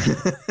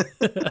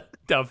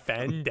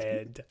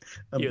 Defended.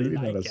 I'm you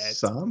like it.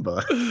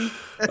 Samba.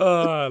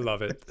 Oh, I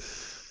love it.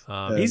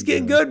 He's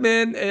getting good,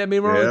 man. I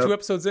mean, we're only 2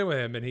 episodes in with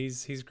him, and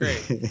he's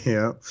great.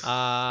 Yeah.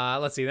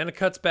 Let's see. Then it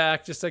cuts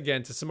back just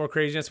again to some more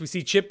craziness. We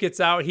see Chip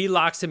gets out. He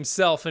locks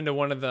himself into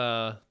one of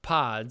the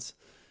pods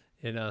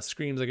and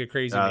screams like a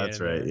crazy man. That's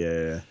right.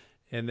 Yeah.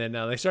 And then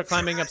they start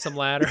climbing up some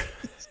ladder.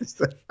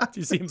 Do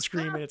you see him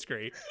screaming? It's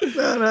great.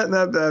 No,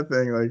 not that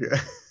thing. Like,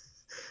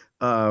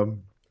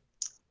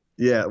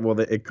 yeah. Well,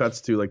 it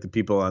cuts to like the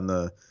people on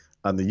the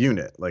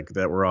unit, like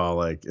that were all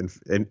like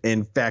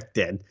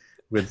infected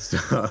with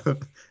stuff,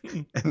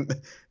 and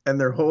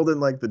they're holding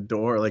like the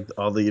door, like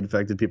all the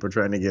infected people are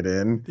trying to get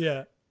in.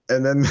 Yeah.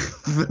 And then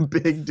the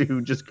big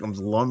dude just comes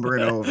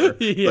lumbering over.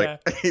 Yeah.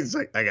 He's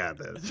like, I got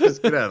this.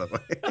 Just get out of the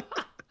way.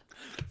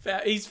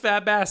 He's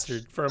Fat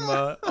Bastard from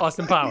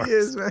Austin Powers. He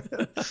is, man.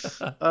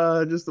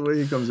 Just the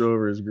way he comes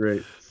over is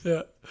great.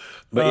 Yeah.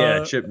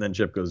 But Chip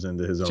goes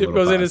into his own Chip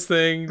goes in his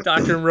thing.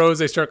 Doctor and Rose,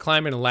 they start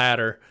climbing a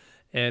ladder.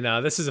 And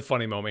this is a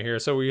funny moment here.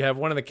 So we have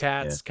one of the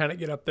cats kind of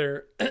get up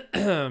there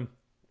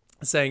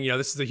saying,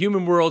 this is the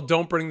human world.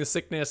 Don't bring the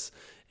sickness.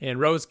 And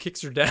Rose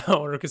kicks her down,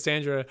 or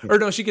Cassandra. Or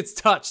no, she gets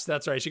touched.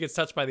 That's right. She gets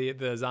touched by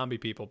the zombie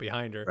people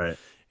behind her. Right.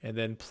 And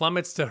then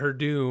plummets to her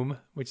doom,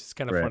 which is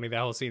kind of funny, that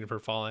whole scene of her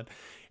falling.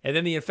 And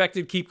then the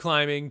infected keep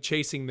climbing,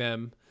 chasing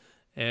them.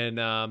 And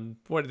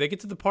they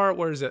get to the part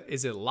where is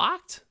it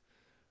locked?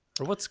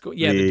 Or what's going?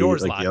 Yeah, the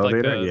door's locked.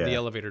 The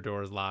elevator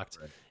door is locked.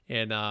 Right.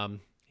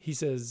 And he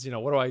says,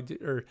 what do I do?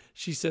 Or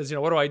she says,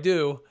 what do I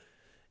do?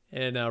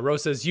 And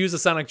Rose says, use a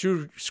sonic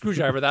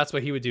screwdriver. That's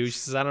what he would do. She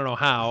says, I don't know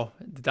how.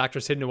 The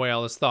doctor's hidden away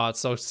all his thoughts.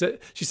 So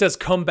she says,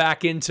 come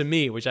back into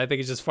me, which I think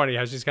is just funny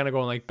how she's kind of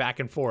going like back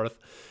and forth.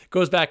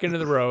 Goes back into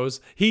the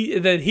Rose.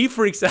 Then he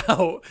freaks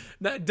out.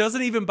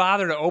 Doesn't even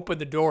bother to open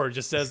the door.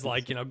 Just says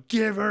like,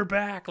 give her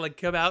back. Like,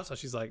 come out. So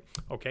she's like,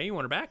 okay, you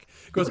want her back?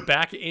 Goes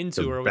back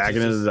into her. Back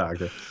into the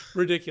doctor.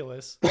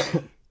 Ridiculous.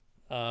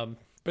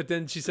 But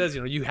then she says,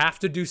 you have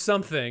to do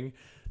something.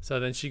 So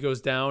then she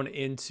goes down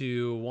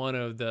into one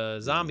of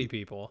the zombie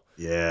people.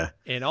 Yeah.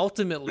 And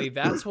ultimately,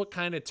 that's what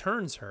kind of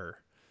turns her.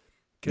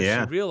 Because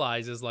she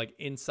realizes, like,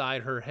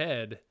 inside her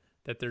head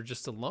that they're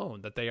just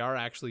alone, that they are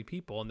actually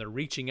people, and they're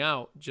reaching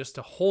out just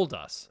to hold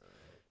us,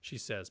 she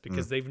says,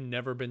 because they've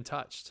never been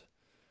touched.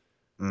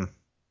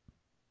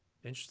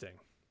 Interesting.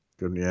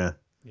 Good, yeah.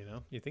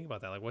 You think about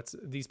that. Like, what's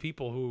these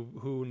people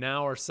who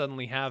now are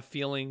suddenly have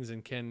feelings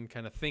and can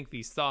kind of think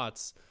these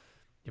thoughts,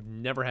 you've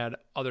never had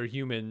other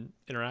human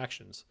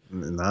interactions.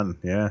 None,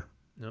 yeah.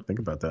 Nope. Think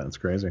about that. It's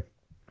crazy.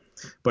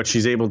 But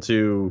she's able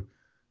to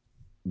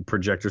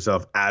project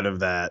herself out of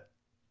that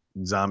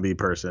zombie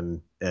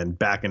person and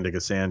back into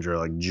Cassandra,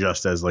 like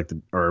just as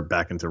or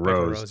back into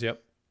Rose.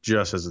 Yep.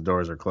 Just as the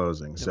doors are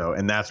closing. Yep. So,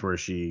 and that's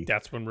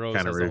when Rose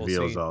kind of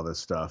reveals all this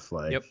stuff.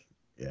 Like, yep.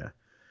 Yeah.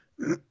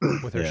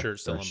 With her shirt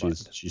still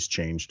unbuttoned. She's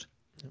changed.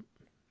 Yep.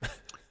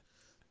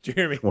 Did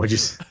you hear me?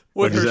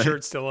 With her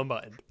shirt still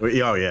unbuttoned.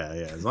 Oh, yeah.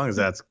 As long as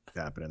that's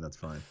happening, that's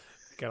fine.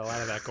 Got a lot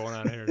of that going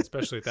on here,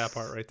 especially at that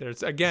part right there.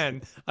 It's,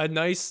 again, a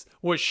nice,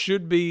 what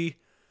should be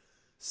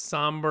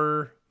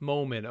somber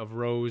moment of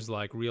Rose,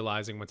 like,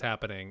 realizing what's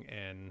happening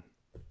and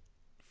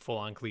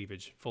full-on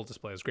cleavage, full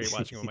display. It was great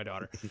watching with my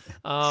daughter.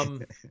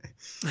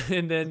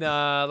 And then,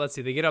 let's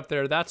see, they get up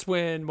there. That's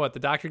when, the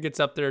doctor gets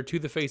up there to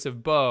the face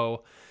of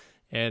Bo,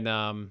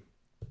 and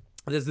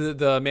there's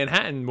the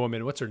Manhattan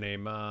woman, what's her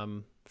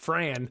name?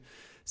 Fran,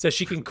 says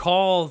she can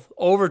call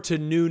over to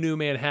New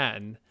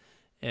Manhattan,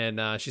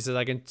 and she says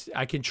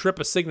I can trip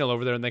a signal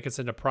over there, and they can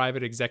send a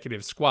private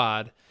executive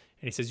squad.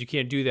 And he says you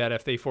can't do that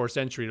if they force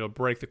entry; it'll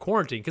break the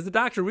quarantine. Because the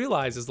doctor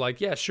realizes,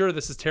 like, yeah, sure,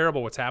 this is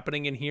terrible what's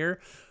happening in here,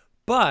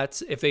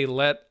 but if they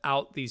let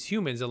out these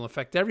humans, it'll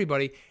affect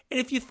everybody. And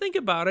if you think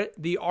about it,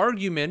 the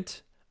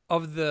argument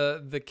of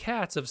the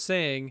cats of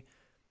saying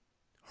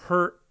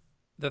hurt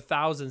the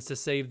thousands to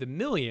save the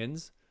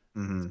millions.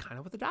 Mm-hmm. It's kind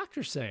of what the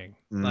doctor's saying.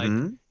 Mm-hmm.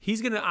 Like, he's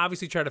going to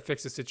obviously try to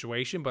fix the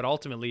situation, but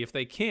ultimately, if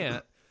they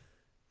can't,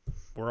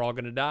 we're all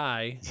going to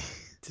die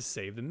to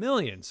save the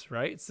millions,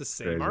 right? It's the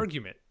same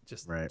argument,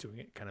 just doing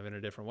it kind of in a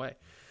different way.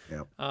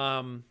 Yep.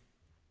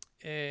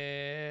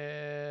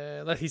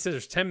 And he says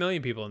there's 10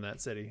 million people in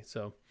that city.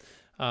 So,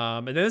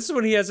 and then this is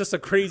when he has just a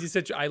crazy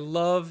situation. I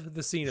love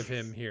the scene of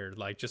him here,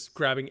 like just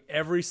grabbing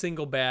every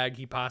single bag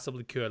he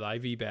possibly could,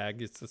 IV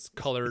bag. It's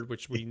colored,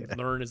 which we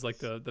learn is like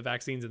the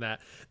vaccines and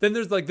that. Then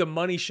there's like the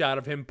money shot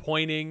of him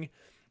pointing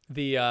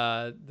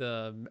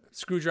the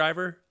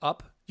screwdriver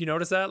up. You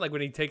notice that? Like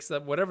when he takes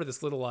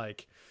this little,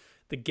 like,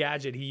 the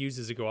gadget he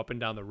uses to go up and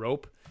down the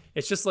rope.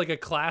 It's just like a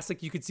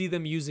classic. You could see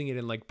them using it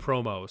in like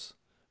promos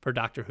for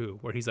Doctor Who,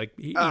 where he's like,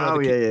 you know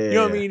what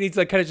I mean? He's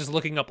like kind of just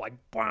looking up, like,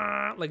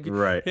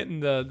 hitting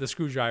the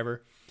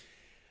screwdriver.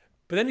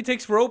 But then he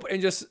takes rope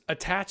and just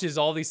attaches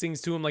all these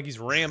things to him like he's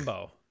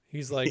Rambo.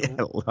 He's like,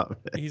 I love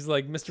it. He's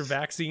like Mr.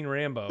 Vaccine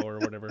Rambo or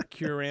whatever,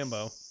 Cure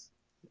Rambo.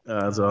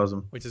 That's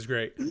awesome. Which is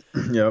great.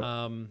 Yep.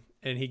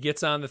 And he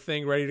gets on the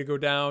thing ready to go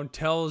down,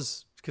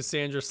 tells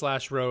Cassandra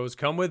 / Rose,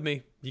 come with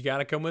me. You got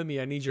to come with me.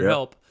 I need your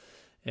help.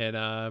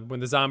 And when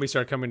the zombies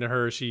start coming to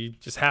her, she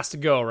just has to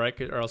go, right?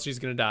 Or else she's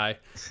going to die.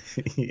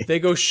 They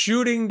go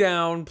shooting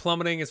down,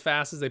 plummeting as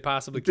fast as they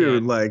possibly can.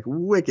 Dude, like,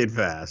 wicked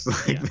fast.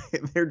 Like,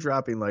 they're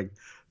dropping, like,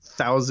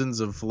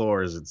 thousands of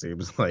floors, it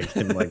seems like,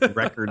 in, like,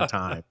 record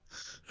time.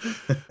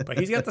 But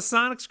he's got the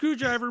sonic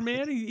screwdriver,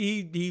 man.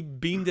 He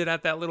beamed it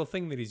at that little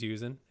thing that he's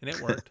using, and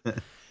it worked.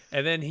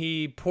 And then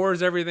he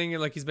pours everything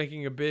in like he's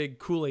making a big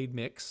Kool-Aid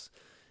mix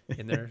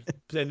in there.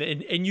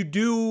 and you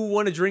do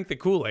want to drink the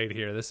Kool-Aid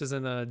here. This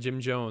isn't a Jim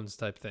Jones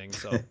type thing.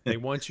 So they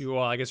want you,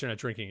 well, I guess you're not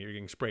drinking it. You're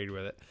getting sprayed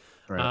with it.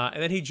 Right.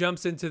 And then he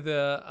jumps into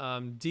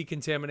the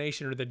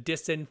decontamination or the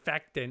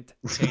disinfectant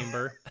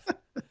chamber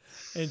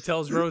and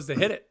tells Rose to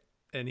hit it.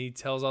 And he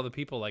tells all the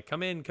people, like,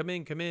 come in.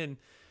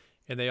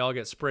 And they all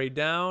get sprayed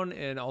down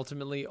and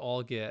ultimately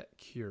all get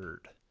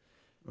cured.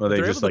 Well,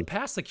 they're just able to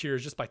pass the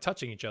cures just by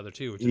touching each other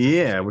too.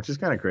 Which is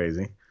kind of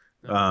crazy.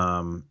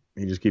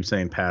 He just keeps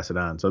saying pass it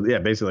on. So yeah,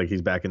 basically like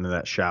he's back into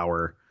that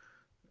shower,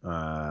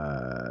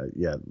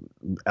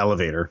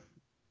 elevator,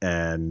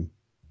 and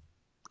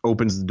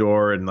opens the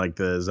door and like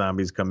the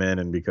zombies come in,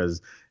 and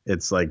because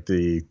it's like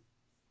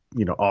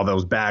all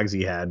those bags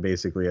he had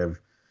basically are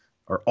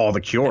all the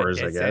cures,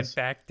 I guess.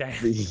 Back down.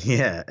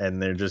 Yeah, and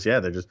they're just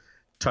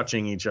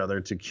touching each other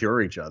to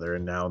cure each other,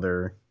 and now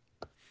they're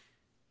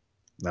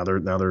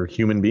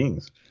human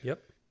beings.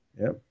 Yep.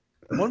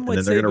 One would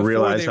and then they're going to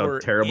realize how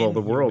terrible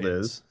the world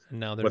is. And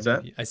now they're What's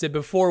that? I said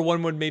before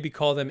one would maybe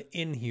call them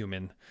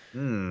inhuman.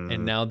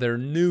 And now they're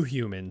new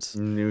humans.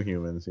 New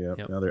humans, yep.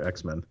 Now they're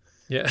X-Men.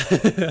 Yeah.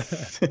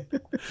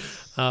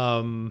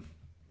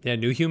 Yeah,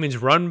 new humans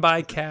run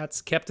by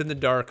cats, kept in the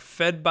dark,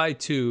 fed by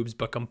tubes,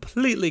 but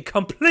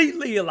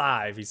completely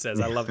alive, he says.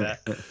 I love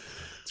that.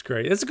 It's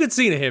great. It's a good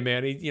scene of him,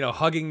 man. He,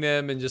 hugging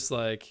them and just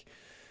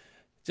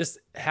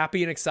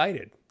happy and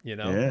excited,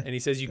 Yeah. And he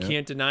says you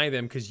can't deny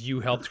them because you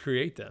helped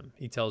create them.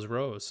 He tells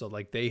Rose. So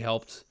like they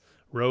helped,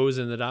 Rose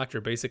and the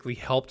Doctor basically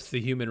helped the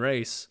human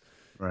race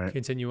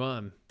continue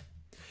on.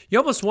 You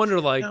almost wonder,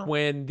 like,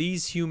 when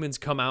these humans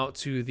come out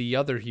to the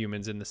other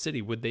humans in the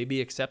city, would they be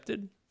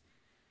accepted?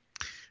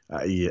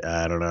 Yeah,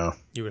 I don't know.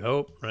 You would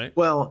hope, right?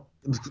 Well,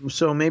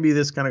 so maybe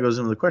this kind of goes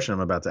into the question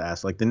I'm about to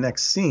ask. Like the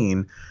next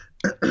scene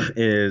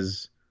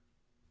is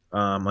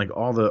like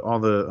all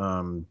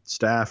the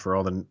staff or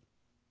all the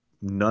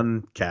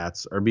nun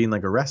cats are being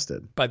like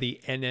arrested by the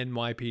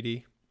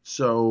NNYPD.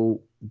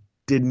 So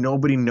did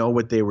nobody know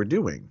what they were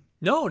doing?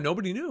 No,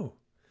 nobody knew.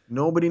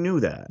 Nobody knew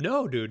that.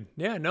 No, dude.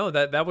 Yeah, no,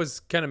 that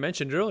was kind of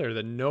mentioned earlier.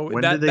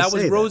 When did they that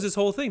was say Rose's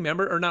whole thing,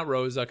 remember? Or not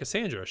Rose,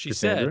 Cassandra. She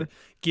said,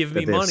 give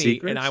me money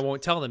and I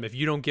won't tell them. If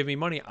you don't give me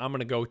money, I'm going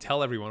to go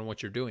tell everyone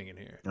what you're doing in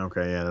here.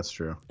 Okay, yeah, that's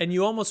true. And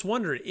you almost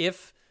wonder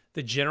if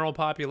the general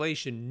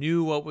population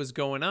knew what was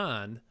going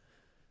on,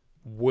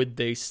 would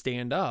they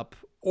stand up?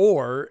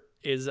 Or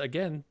is,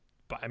 again,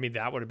 I mean,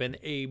 that would have been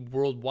a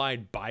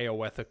worldwide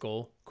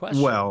bioethical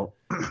question. Well,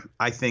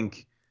 I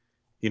think...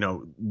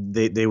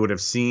 they would have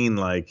seen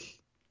like,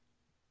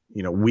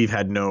 we've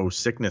had no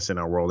sickness in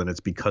our world and it's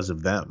because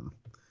of them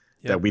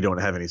that we don't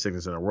have any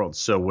sickness in our world.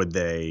 So would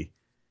they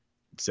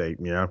say,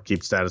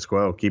 keep status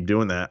quo, keep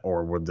doing that?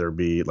 Or would there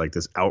be like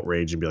this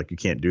outrage and be like, you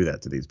can't do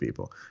that to these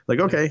people? Like,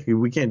 okay,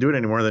 we can't do it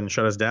anymore. Then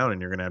shut us down and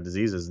you're going to have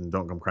diseases and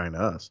don't come crying to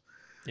us.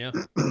 Yeah.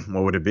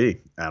 What would it be?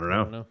 I don't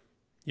know.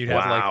 You'd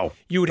have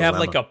have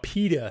like a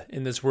PETA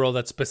in this world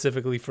that's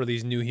specifically for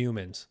these new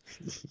humans.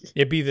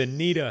 It'd be the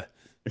NETA.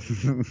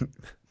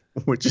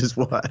 Which is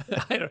what?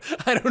 I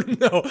don't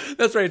know.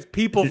 That's right. It's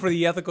people for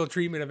the ethical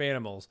treatment of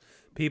animals.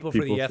 People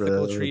for the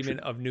ethical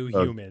treatment of new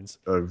humans.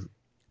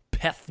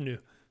 Pethnu.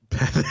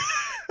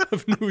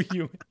 Of new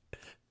human.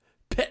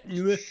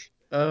 Petnu.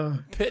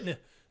 Petnu.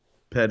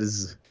 Pet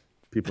is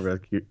people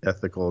for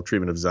ethical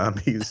treatment of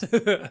zombies.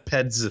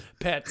 Pets.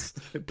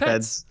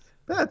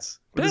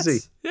 What is he?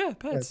 Yeah,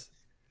 pets.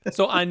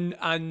 So on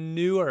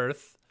New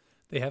Earth,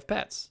 they have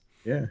pets.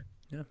 Yeah.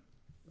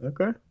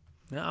 Okay.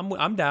 Yeah,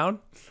 I'm down.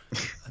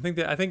 I think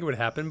it would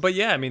happen. But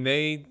yeah, I mean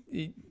they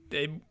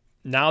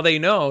now they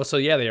know. So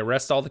yeah, they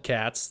arrest all the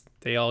cats.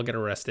 They all get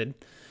arrested.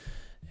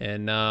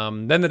 And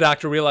then the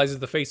Doctor realizes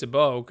the face of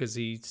Bo because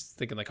he's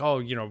thinking like, oh,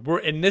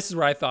 and this is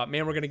where I thought,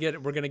 man, we're gonna get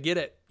it. We're gonna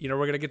get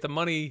the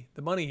money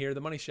here,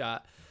 the money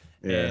shot.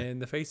 Yeah.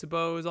 And the face of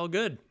Bo is all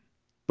good.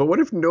 But what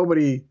if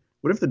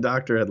the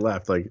Doctor had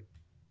left? Like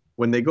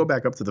when they go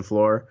back up to the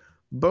floor,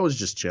 Bo's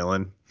just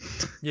chilling.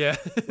 Yeah.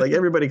 Like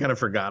everybody kind of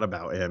forgot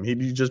about him.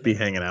 He'd just be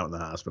hanging out in the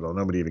hospital.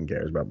 Nobody even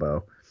cares about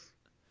Bo.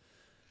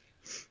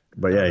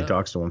 But yeah, he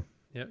talks to him.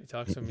 Yeah, he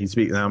talks to him. He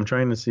speaks. Now I'm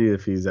trying to see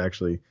if he's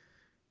actually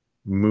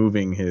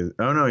moving his.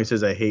 Oh no, he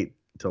says I hate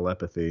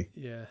telepathy.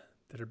 Yeah,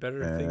 there are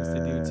better things to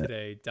do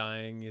today.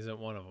 Dying isn't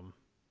one of them.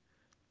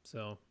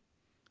 So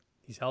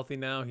he's healthy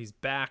now. He's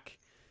back,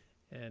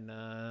 and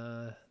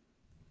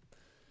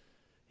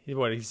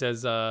he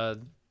says. The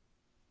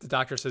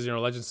Doctor says,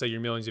 legends say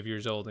you're millions of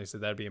years old. And he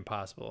said, that'd be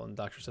impossible. And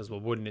the Doctor says, well,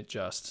 wouldn't it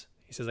just?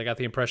 He says, I got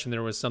the impression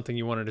there was something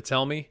you wanted to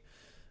tell me.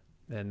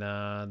 And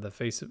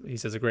he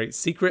says, a great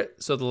secret.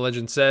 So the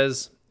legend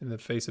says, and the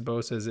face of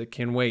Bo says, it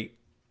can wait.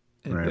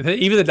 And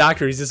even the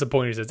Doctor, he's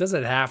disappointed. He says, does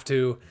it have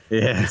to?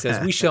 Yeah. He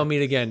says, we shall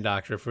meet again,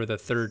 Doctor, for the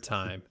third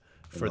time,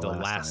 for the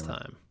last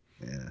time.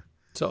 Yeah.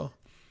 So.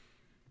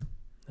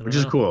 Which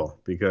is cool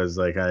because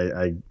like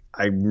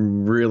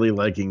I'm really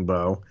liking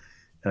Bo.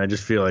 And I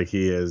just feel like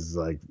he is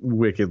like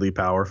wickedly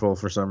powerful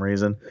for some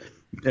reason.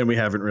 And we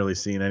haven't really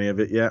seen any of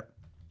it yet.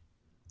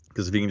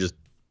 Because if he can just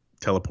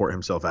teleport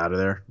himself out of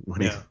there when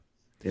he,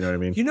 you know what I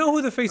mean? You know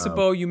who the face of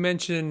Bo you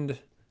mentioned?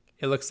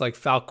 It looks like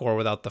Falkor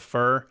without the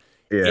fur.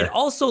 Yeah. It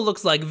also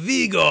looks like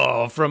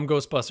Vigo from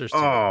Ghostbusters 2.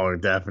 Oh,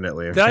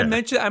 definitely. Did I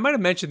mention? I might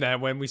have mentioned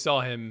that when we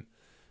saw him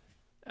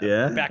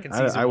back in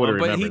season 1.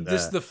 But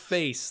just the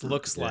face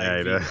looks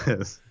like Vigo. It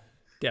does.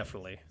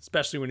 Definitely.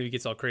 Especially when he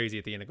gets all crazy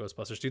at the end of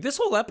Ghostbusters 2. This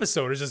whole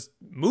episode is just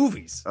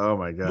movies. Oh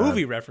my God.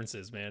 Movie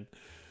references, man.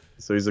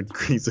 So he's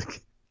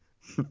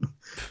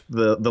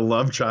the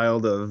love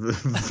child of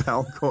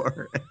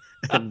Falkor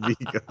and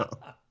Vigo.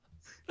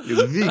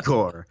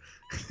 Vigor.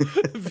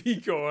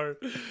 Vigor.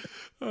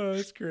 Oh,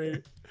 that's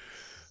great.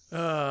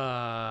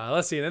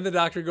 Let's see. And then the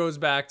Doctor goes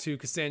back to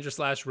Cassandra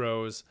 /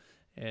 Rose.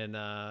 And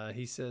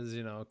he says,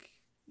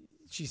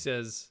 she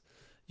says,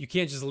 you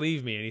can't just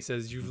leave me. And he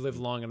says, you've lived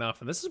long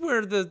enough. And this is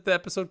where the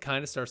episode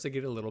kind of starts to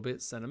get a little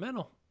bit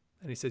sentimental.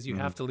 And he says, you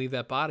have to leave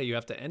that body. You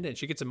have to end it. And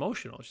she gets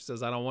emotional. She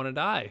says, I don't want to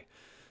die.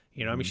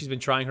 I mean, she's been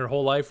trying her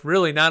whole life,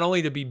 really, not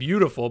only to be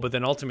beautiful, but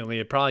then ultimately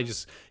it probably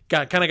just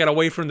got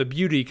away from the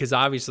beauty because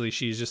obviously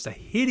she's just a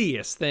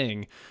hideous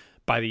thing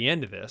by the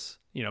end of this,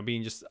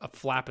 being just a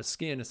flap of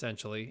skin,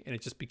 essentially. And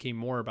it just became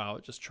more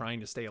about just trying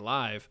to stay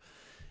alive.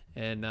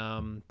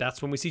 And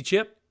that's when we see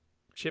Chip.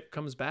 Chip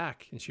comes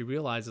back, and she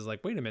realizes,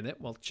 like, wait a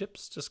minute. Well,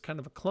 Chip's just kind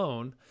of a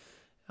clone.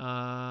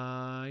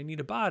 I need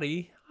a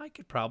body. I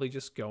could probably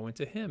just go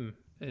into him.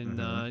 And,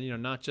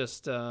 not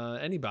just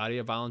anybody,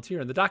 a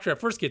volunteer. And the doctor at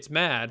first gets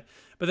mad,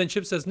 but then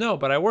Chip says, no,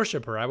 but I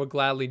worship her. I would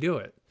gladly do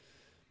it.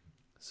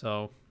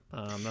 So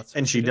that's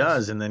and she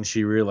does. And then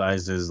she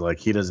realizes, like,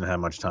 he doesn't have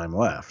much time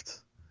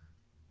left.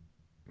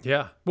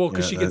 Yeah. Well,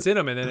 because she gets in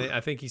him, and then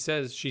I think she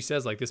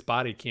says, like, this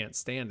body can't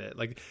stand it.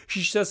 Like,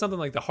 she says something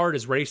like the heart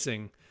is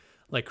racing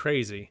like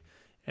crazy,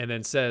 and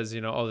then says,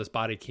 oh, this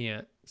body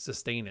can't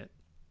sustain it.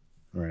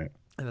 Right.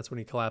 And that's when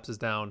he collapses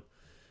down.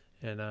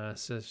 And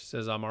she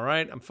says, I'm all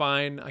right. I'm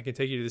fine. I can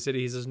take you to the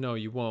city. He says, no,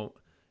 you won't.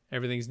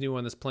 Everything's new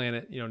on this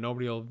planet.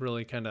 Nobody will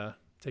really kind of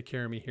take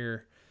care of me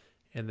here.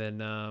 And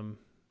then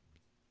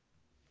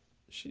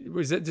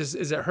is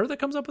it her that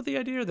comes up with the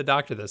idea, or the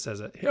doctor that says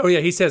it? Oh,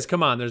 yeah. He says,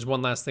 come on, there's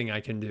one last thing I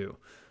can do,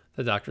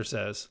 the doctor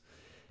says.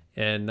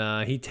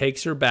 And he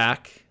takes her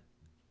back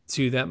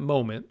to that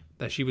moment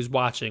that she was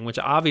watching, which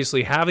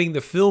obviously, having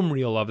the film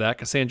reel of that,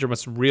 Cassandra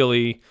must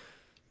really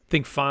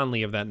think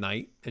fondly of that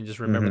night and just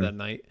remember that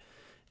night.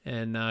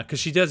 And because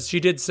she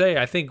did say,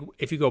 I think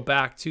if you go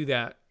back to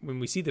that, when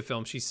we see the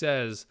film, she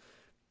says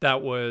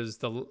that was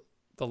the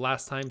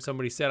last time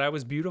somebody said I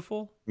was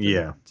beautiful.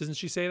 Yeah. Doesn't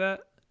she say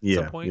that at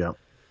some point? Yeah.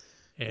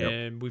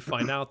 And we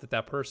find out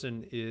that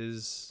person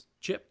is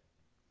Chip.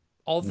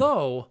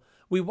 Although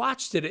we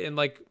watched it, and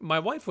like my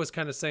wife was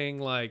kind of saying,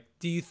 like,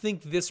 do you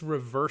think this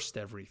reversed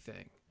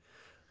everything?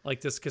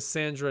 Like, does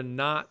Cassandra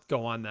not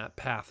go on that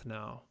path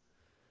now?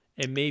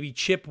 And maybe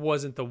Chip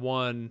wasn't the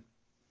one,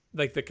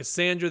 like the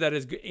Cassandra that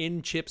is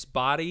in Chip's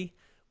body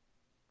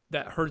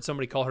that heard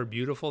somebody call her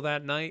beautiful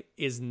that night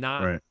is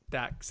not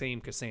that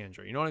same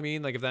Cassandra. You know what I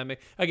mean? Like, if that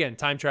again,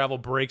 time travel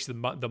breaks the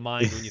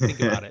mind when you think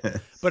about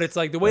it. But it's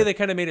like the way they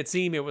kind of made it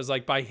seem, it was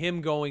like by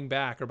him going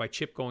back, or by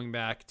Chip going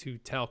back to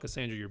tell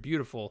Cassandra you're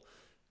beautiful,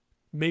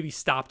 maybe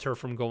stopped her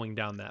from going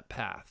down that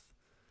path.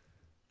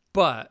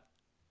 But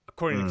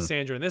according to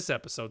Cassandra in this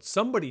episode,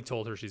 somebody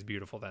told her she's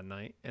beautiful that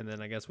night. And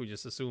then I guess we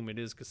just assume it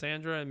is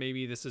Cassandra, and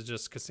maybe this is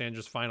just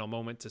Cassandra's final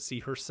moment to see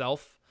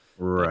herself.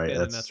 Right.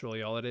 And that's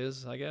really all it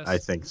is, I guess. I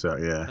think so,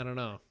 yeah. I don't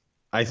know.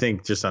 I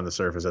think just on the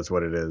surface, that's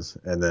what it is.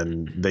 And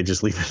then they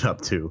just leave it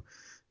up to,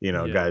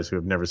 guys who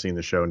have never seen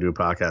the show and do a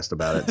podcast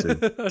about it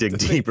to dig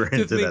deeper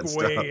into that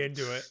stuff. Way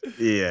into it.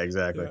 Yeah,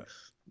 exactly. Yeah.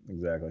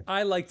 Exactly.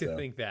 I like to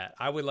think that.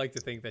 I would like to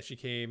think that she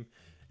came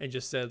and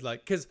just said,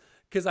 like, because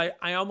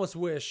I almost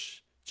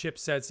wish Chip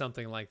said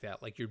something like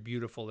that, like, you're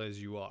beautiful as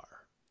you are.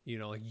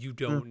 Like, you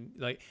don't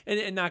like,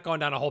 and not going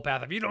down a whole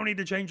path of you don't need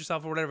to change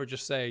yourself or whatever.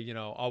 Just say,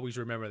 always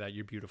remember that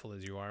you're beautiful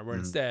as you are. Where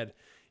instead,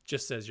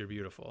 just says you're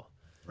beautiful.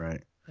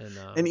 Right.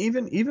 And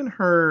even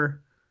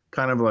her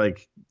kind of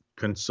like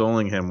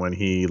consoling him when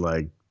he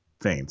like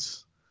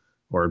faints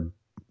or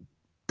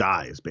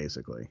dies,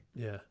 basically.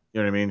 Yeah. You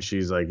know what I mean?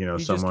 She's like, he someone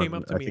just came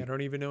up to me. I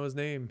don't even know his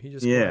name. He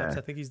just collapsed.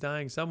 I think he's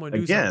dying. Someone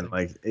do again, something.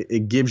 like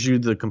it gives you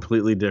the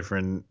completely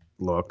different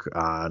look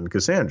on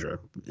Cassandra.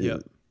 Yeah.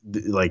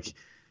 Like,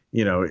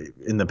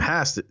 in the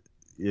past,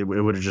 it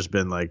would have just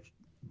been like,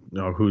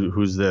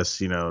 who's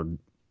this,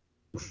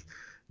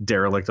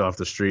 derelict off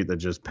the street that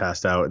just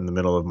passed out in the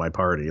middle of my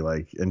party,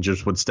 like, and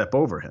just would step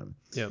over him.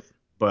 Yep.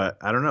 But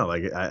I don't know,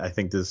 like, I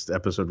think this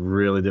episode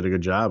really did a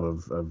good job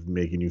of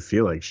making you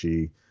feel like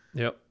she's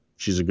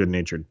a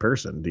good-natured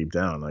person deep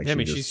down. Like,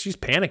 she's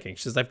panicking.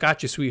 She's like, I've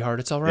got you, sweetheart.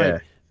 It's all right. Yeah.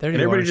 And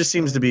everybody just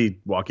seems to be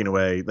walking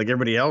away. Like,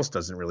 everybody else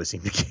doesn't really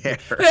seem to care.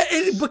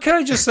 But can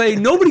I just say,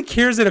 nobody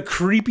cares that a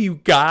creepy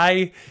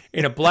guy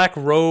in a black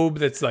robe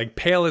that's like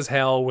pale as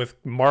hell with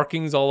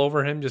markings all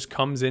over him just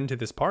comes into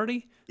this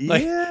party?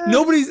 Like,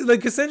 nobody's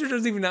like, Cassandra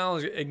doesn't even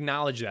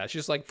acknowledge that.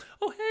 She's just like,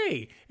 oh,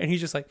 hey. And he's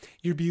just like,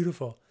 you're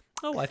beautiful.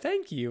 Oh, I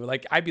thank you.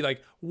 Like, I'd be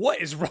like,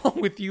 what is wrong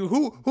with you?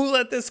 Who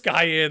let this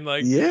guy in?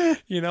 Like,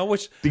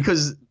 which,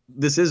 because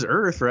this is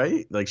Earth,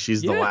 right? Like,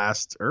 she's the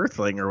last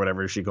Earthling or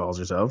whatever she calls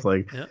herself.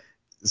 Like,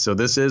 so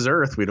this is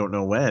Earth. We don't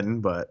know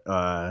when, but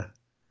I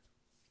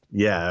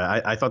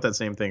thought that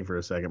same thing for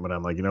a second, but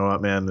I'm like, you know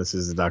what, man, this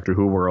is the Doctor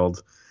Who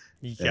world.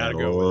 You gotta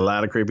go. A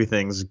lot of creepy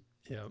things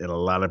in a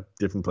lot of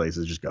different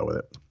places. Just go with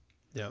it.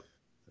 Yep.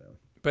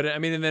 But I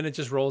mean, and then it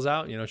just rolls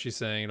out, she's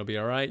saying it'll be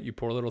all right, you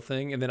poor little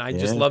thing. And then I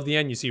just love the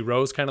end. You see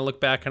Rose kind of look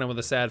back, kind of with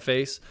a sad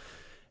face.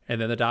 And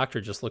then the doctor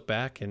just looked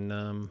back,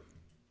 and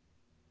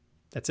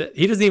that's it.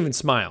 He doesn't even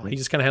smile. He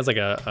just kind of has like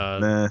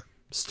a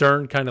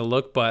stern kind of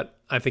look, but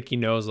I think he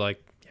knows, like,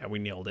 yeah, we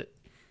nailed it.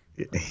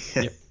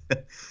 Yep.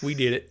 We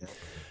did it.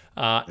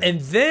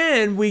 And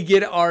then we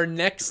get our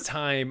next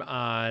time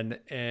on,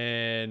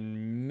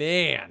 and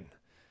man,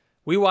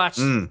 we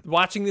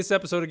watching this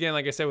episode again,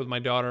 like I said, with my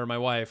daughter and my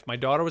wife. My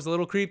daughter was a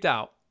little creeped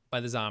out by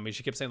the zombies.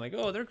 She kept saying, like,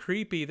 oh, they're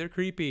creepy.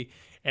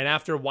 And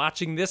after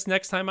watching this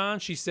next time on,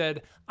 she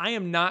said, I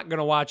am not going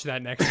to watch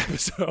that next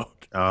episode.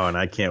 Oh, and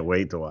I can't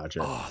wait to watch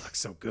it. Oh, it looks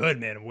so good,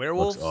 man.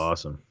 Werewolves. Looks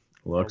awesome.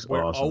 Awesome.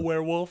 A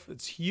werewolf.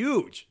 It's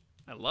huge.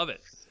 I love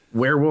it.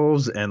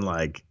 Werewolves and,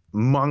 like,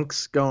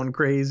 monks going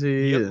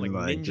crazy. Yep, and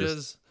like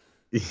ninjas.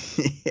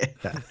 Yeah,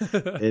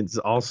 it's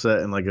all set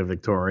in like a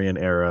Victorian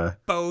era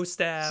Bow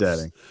staffs.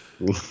 setting.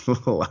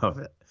 Love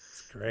it.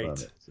 It's great.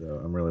 Love it. So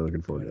I'm really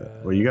looking forward to it.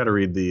 But, Well, you got to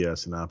read the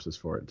synopsis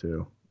for it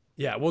too.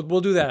 Yeah,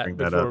 we'll do that Bring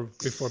that up.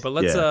 before. But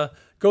let's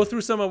go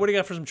through some. What do you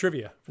got for some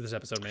trivia for this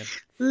episode, man?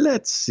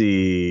 Let's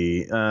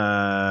see.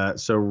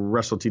 So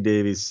Russell T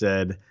Davies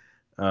said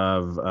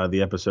of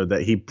the episode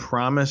that he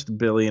promised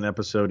Billy an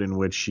episode in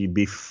which she'd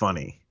be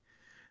funny.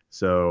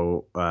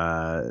 So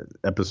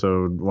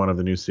episode 1 of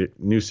the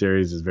new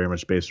series is very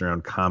much based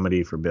around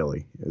comedy for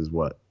Billy, is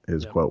what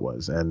his quote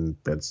was, and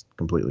that's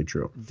completely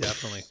true.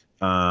 Definitely.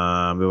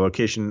 The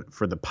location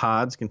for the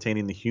pods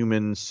containing the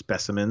human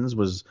specimens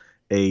was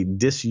a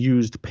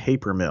disused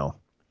paper mill,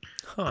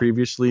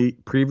 previously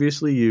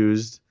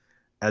used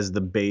as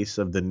the base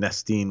of the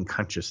Nestine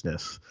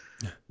consciousness,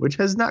 which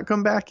has not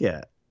come back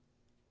yet.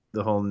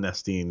 The whole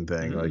Nestine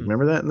thing, like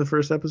remember that in the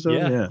first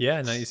episode?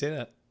 Yeah. Now you say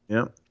that.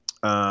 Yep.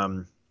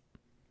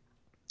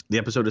 The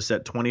episode is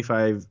set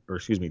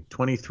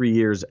 23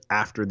 years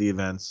after the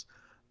events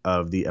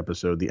of the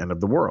episode The End of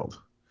the World,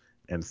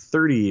 and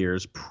 30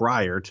 years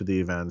prior to the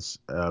events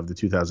of the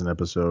 2000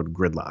 episode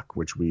Gridlock,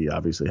 which we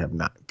obviously have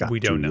not got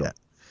to yet.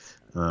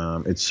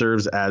 It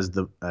serves as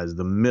the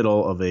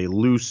middle of a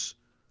loose,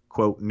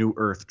 quote, New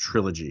Earth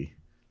trilogy.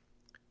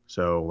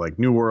 So like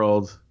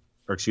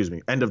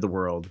End of the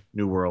World,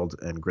 New World,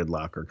 and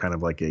Gridlock are kind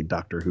of like a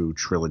Doctor Who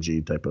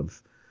trilogy type of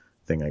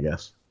thing, I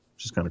guess,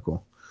 which is kind of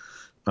cool.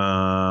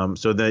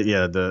 So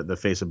the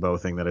Face of Bow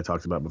thing that I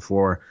talked about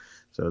before.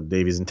 So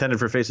Davies intended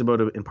for Face of Bow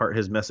to impart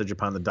his message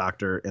upon the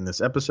Doctor in this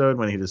episode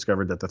when he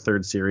discovered that the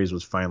third series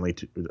was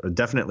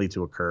definitely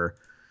to occur.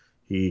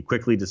 He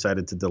quickly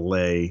decided to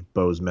delay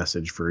Bow's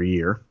message for a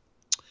year.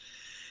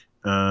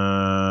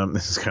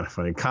 This is kind of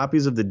funny.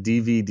 Copies of the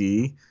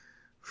DVD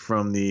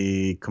from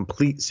the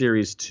complete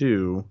series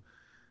 2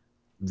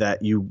 that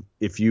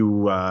if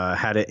you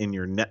had it in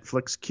your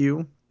Netflix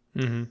queue,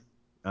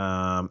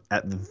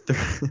 at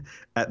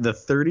the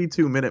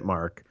 32-minute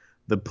mark,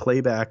 the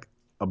playback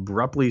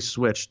abruptly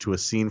switched to a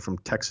scene from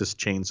Texas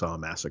Chainsaw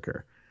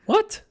Massacre.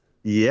 What?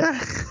 Yeah.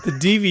 The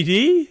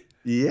DVD?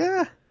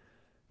 Yeah.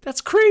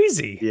 That's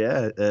crazy.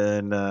 Yeah,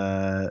 and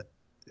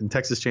in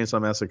Texas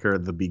Chainsaw Massacre,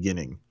 the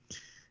beginning.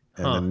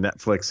 And then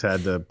Netflix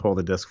had to pull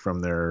the disc from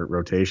their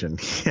rotation.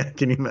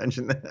 Can you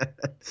imagine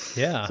that?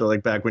 Yeah. So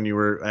like back when you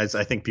were, I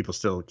think people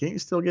still, can you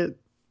still get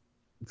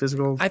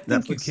physical I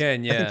think Netflix? you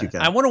can, yeah. I think you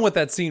can. I wonder what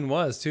that scene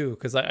was too,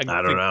 because I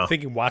don't know.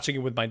 Thinking watching it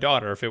with my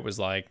daughter, if it was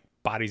like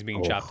bodies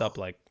being chopped up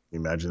like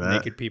Imagine that.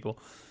 naked people.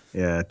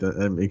 Yeah,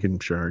 you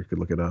could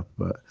look it up,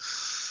 but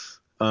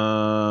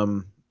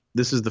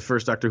this is the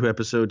first Doctor Who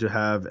episode to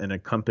have an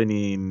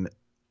accompanying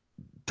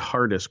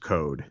TARDIS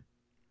code.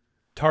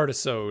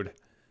 TARDISode.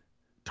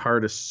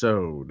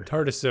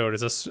 TARDISode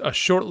is a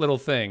short little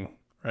thing,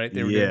 right?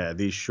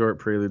 These short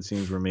prelude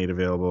scenes were made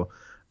available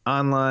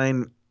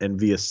online and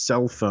via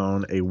cell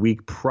phone a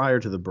week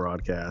prior to the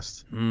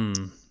broadcast.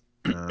 In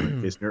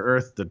case near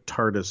Earth, the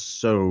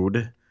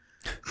TARDISode.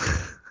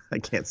 I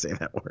can't say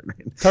that word.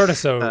 Right?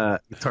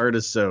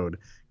 TARDISode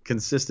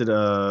consisted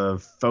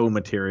of faux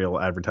material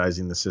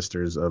advertising the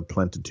Sisters of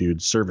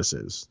Plentitude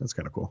services. That's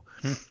kind of cool.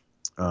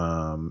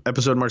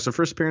 Episode marks the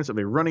first appearance of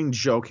a running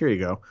joke. Here you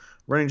go.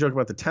 Running joke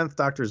about the 10th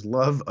Doctor's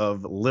love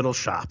of little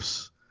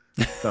shops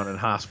found in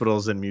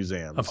hospitals and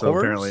museums. Of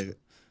horrors?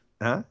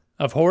 Apparently,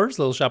 Of horrors?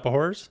 Little Shop of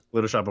Horrors?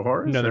 Little Shop of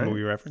Horrors. Another right?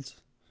 movie reference.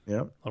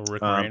 Yep. Little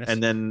Rick Moranis.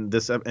 And then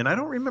and I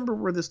don't remember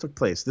where this took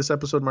place. This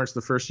episode marks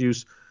the first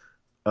use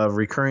of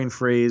recurring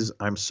phrase,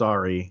 I'm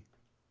sorry.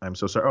 I'm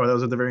so sorry. Oh, that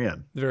was at the very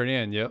end. The very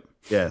end, yep.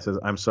 Yeah, it says,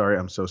 I'm sorry,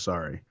 I'm so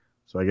sorry.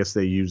 So I guess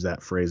they use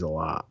that phrase a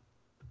lot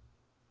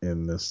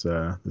in this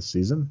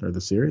season or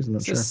the series. I'm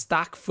not sure.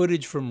 Stock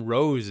footage from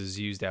Rose is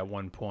used at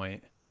one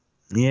point.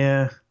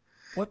 Yeah.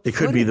 What it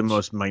could be the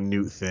most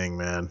minute thing,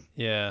 man.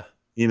 Yeah.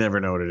 You never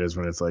know what it is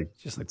when it's like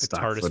just like the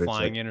stock TARDIS footage,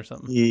 flying like, in or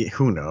something. Yeah,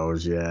 who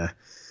knows? Yeah.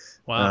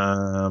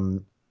 Wow.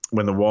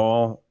 When the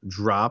wall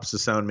drops, the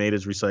sound made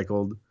is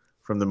recycled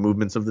from the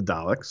movements of the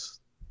Daleks.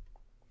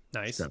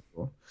 Nice. That's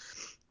cool.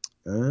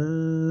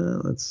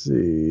 Let's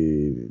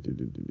see.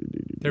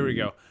 There we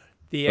go.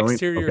 The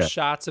exterior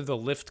shots of the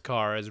lift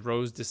car as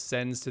Rose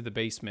descends to the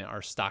basement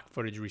are stock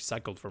footage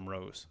recycled from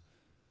Rose.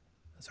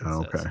 That's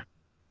what it says.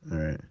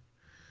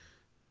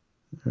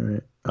 All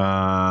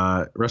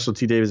right. Russell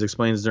T Davies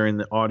explains during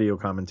the audio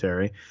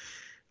commentary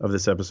of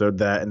this episode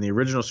that in the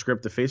original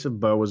script, the Face of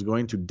Bow was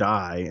going to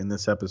die in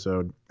this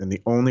episode, and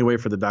the only way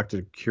for the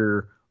Doctor to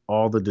cure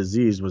all the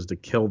disease was to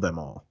kill them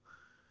all.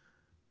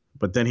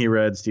 But then he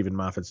read Stephen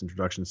Moffat's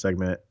introduction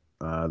segment,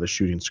 the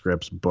Shooting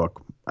Scripts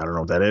book. I don't know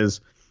what that is.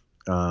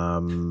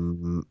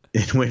 In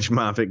which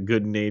Moffat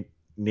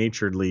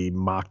good-naturedly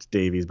mocked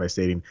Davies by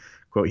stating,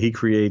 quote, he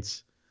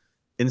creates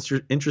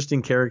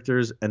interesting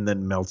characters and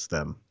then melts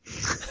them.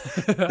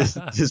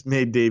 This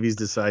made Davies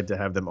decide to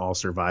have them all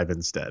survive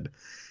instead.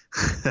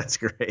 That's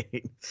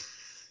great.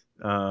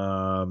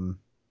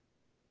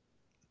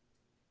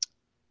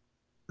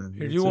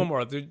 Here, do one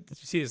more. Did you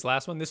see this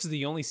last one? This is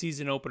the only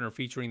season opener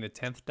featuring the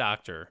 10th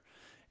Doctor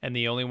and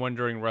the only one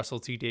during Russell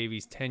T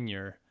Davies'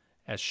 tenure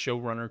as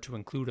showrunner to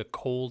include a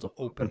cold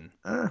open.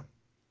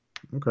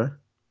 Okay.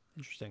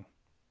 Interesting.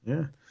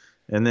 Yeah.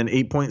 And then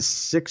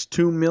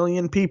 8.62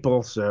 million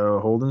people, so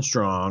holding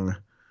strong.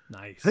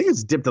 Nice. I think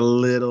it's dipped a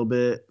little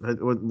bit.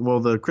 Well,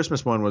 the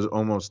Christmas one was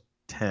almost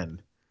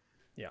 10.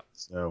 Yeah.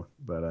 So,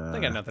 but I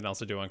got nothing else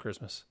to do on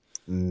Christmas.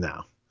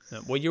 No.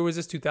 What year was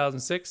this?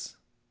 2006?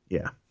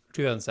 Yeah.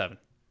 2007.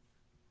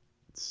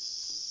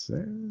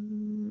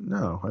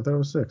 No, I thought it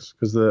was 6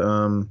 because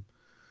the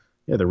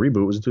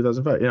reboot was in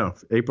 2005. Yeah,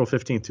 April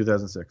 15th,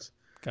 2006.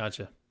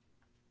 Gotcha.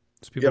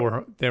 So people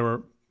were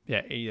there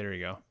you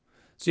go.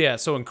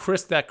 So in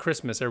that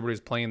Christmas, everybody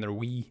was playing their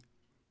Wii.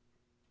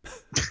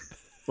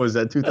 Was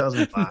that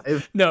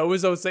 2005? No, it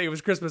was 06. It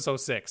was Christmas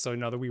 06. So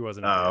no, the Wii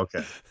wasn't. Oh,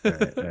 okay. All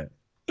right.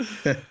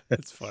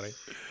 That's funny.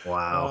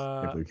 Wow.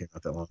 I can't believe it came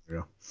out that long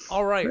ago.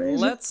 All right, Crazy.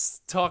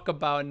 let's talk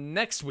about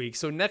next week.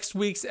 So next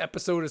week's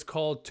episode is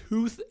called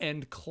Tooth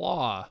and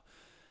Claw.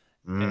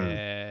 And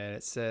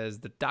it says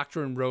the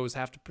Doctor and Rose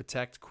have to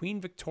protect Queen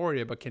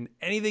Victoria, but can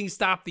anything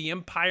stop the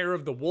Empire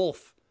of the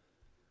Wolf?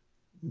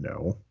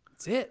 No.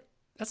 That's it.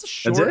 That's a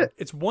short. That's it?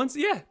 It's once.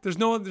 Yeah. There's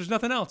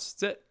nothing else.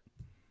 That's it.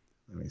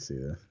 Let me see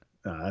this.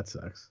 That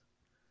sucks.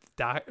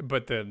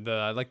 But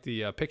I like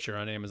the picture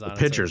on Amazon. The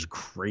picture's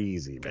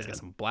crazy, man. Guy's got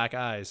some black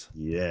eyes.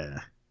 Yeah.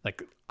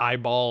 Like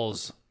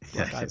eyeballs.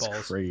 Yeah, Black it's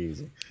eyeballs.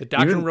 crazy. The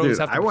Doctor and Rose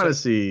have to I want to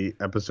see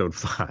episode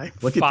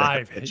 5. Look 5.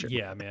 at that picture.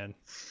 Yeah, man.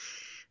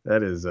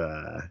 That is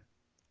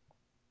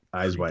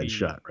eyes wide Creepy.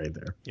 shut right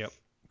there. Yep.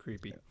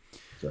 Creepy.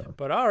 So.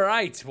 But all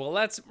right. Well,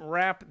 let's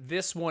wrap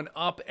this one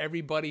up,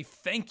 everybody.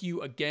 Thank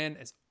you again,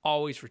 as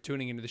always, for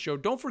tuning into the show.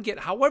 Don't forget,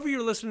 however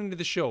you're listening to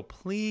the show,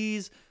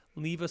 please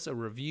leave us a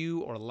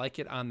review or like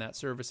it on that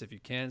service if you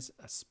can,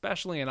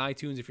 especially on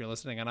iTunes. If you're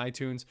listening on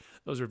iTunes,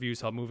 those reviews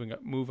help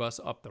move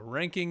us up the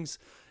rankings.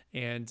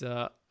 And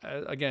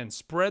again,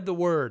 spread the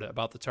word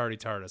about the Tardy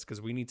TARDIS, because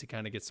we need to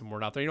kind of get some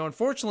word out there.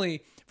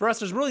 Unfortunately for us,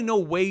 there's really no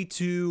way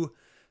to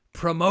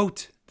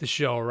promote the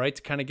show, right?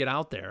 To kind of get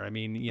out there. I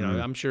mean,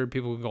 I'm sure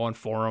people can go on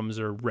forums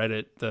or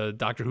Reddit, the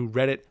Doctor Who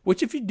Reddit,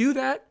 which if you do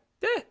that,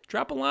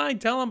 drop a line,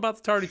 tell them about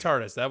the Tardy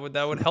TARDIS. That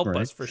would help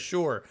us for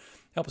sure.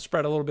 Help us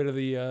spread a little bit of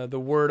the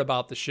word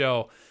about the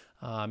show,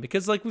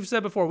 because like we've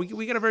said before,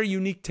 we got a very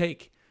unique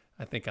take,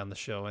 I think, on the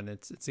show, and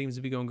it seems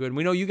to be going good. And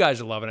we know you guys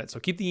are loving it, so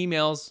keep the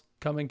emails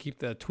coming, keep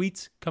the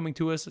tweets coming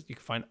to us. You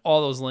can find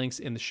all those links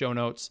in the show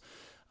notes.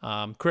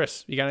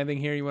 Chris, you got anything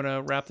here you want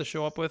to wrap the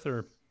show up with,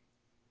 or?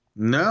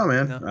 No,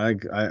 man. No?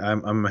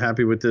 I'm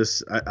happy with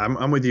this.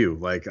 I'm with you.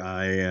 Like,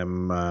 I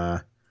am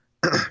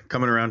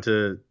coming around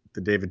to the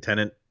David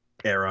Tennant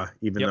era,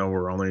 even though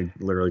we're only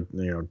literally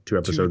 2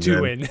 episodes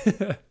in.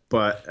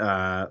 But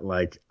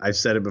like I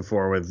said it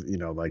before, with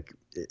like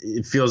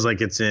it feels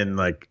like it's in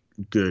like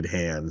good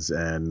hands,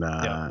 and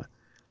I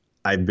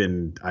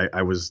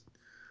was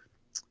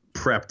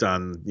prepped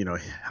on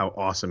how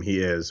awesome he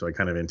is, so I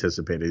kind of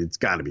anticipated it's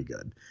got to be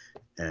good.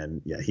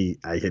 And yeah,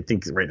 I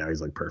think right now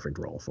he's like perfect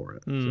role for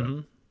it.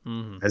 So.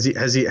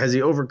 Has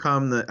he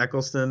overcome the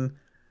Eccleston?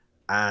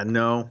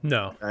 No.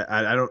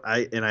 I don't.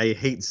 I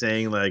hate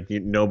saying like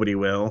nobody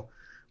will,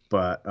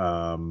 but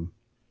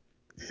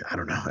I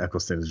don't know.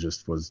 Eccleston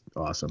was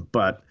awesome,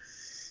 but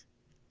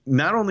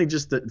not only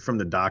just from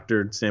the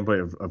Doctor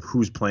standpoint of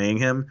who's playing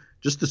him,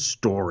 just the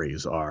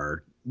stories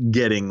are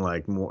getting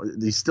like more.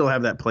 They still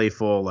have that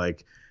playful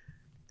like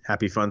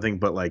happy fun thing,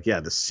 but like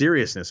the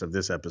seriousness of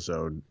this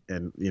episode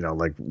and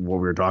like what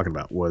we were talking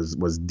about was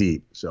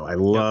deep. So I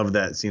love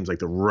that. It seems like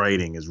the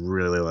writing is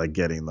really like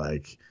getting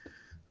like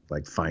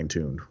fine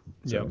tuned.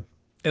 So.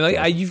 And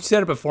like you've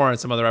said it before on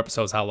some other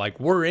episodes, how like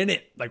we're in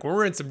it, like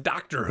we're in some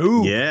Doctor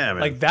Who. Yeah,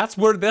 man. Like that's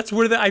where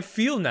I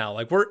feel now.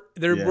 Like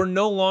we're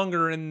no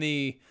longer in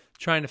the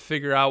trying to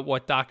figure out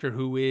what Doctor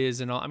Who is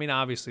and all. I mean,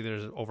 obviously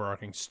there's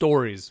overarching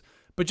stories,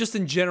 but just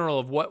in general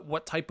of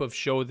what type of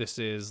show this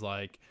is.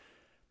 Like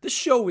this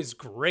show is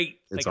great.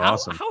 It's like,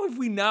 awesome. How have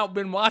we not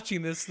been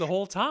watching this the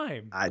whole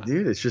time?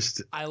 Dude, it's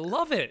just I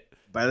love it.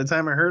 By the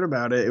time I heard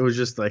about it, it was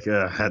just like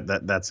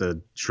that's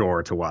a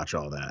chore to watch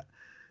all that.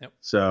 Yep.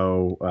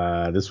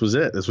 So this was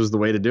it. This was the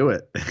way to do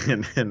it,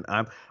 and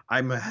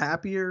I'm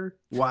happier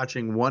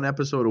watching one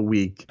episode a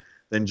week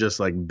than just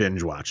like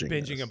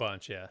binging a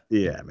bunch.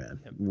 Yeah, man.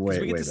 Yep.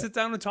 We get to sit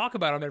down and talk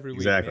about them every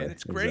week. Man.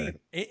 It's great.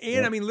 Exactly.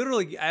 And I mean,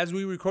 literally, as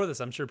we record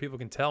this, I'm sure people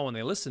can tell when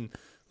they listen.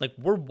 Like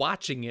we're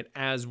watching it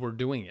as we're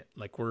doing it.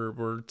 Like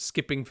we're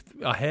skipping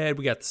ahead.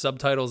 We got the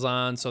subtitles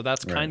on, so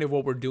that's kind of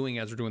what we're doing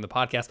as we're doing the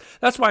podcast.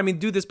 That's why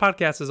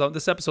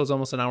this episode's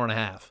almost an hour and a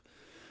half.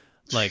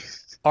 Like.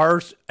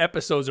 Our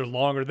episodes are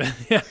longer than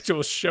the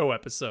actual show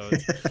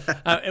episodes.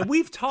 And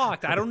we've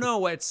talked, I don't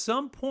know, at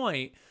some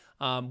point,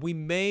 we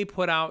may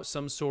put out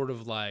some sort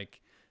of like,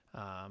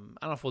 I don't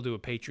know if we'll do a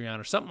Patreon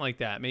or something like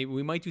that. Maybe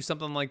we might do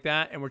something like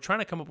that. And we're trying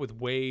to come up with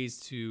ways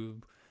to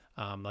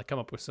like come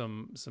up with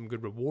some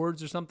good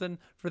rewards or something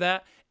for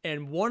that.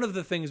 And one of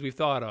the things we've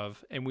thought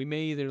of, and we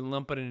may either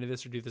lump it into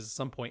this or do this at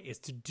some point, is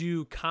to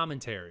do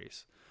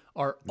commentaries,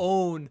 our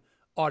own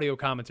audio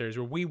commentaries,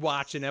 where we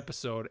watch an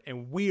episode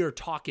and we are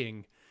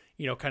talking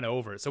kind of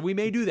over it. So we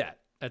may do that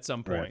at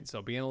some point. Right.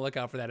 So be on the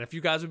lookout for that. If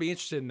you guys would be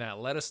interested in that,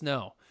 let us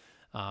know.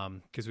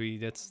 Because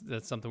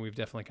that's something we've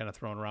definitely kind of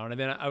thrown around. And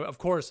then, of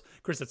course,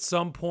 Chris, at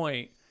some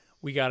point,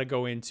 we got to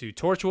go into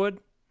Torchwood.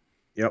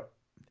 Yep.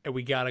 And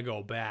we got to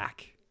go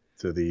back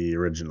to the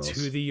originals.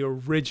 To the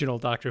original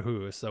Doctor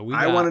Who. So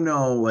I want to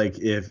know, like,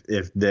 if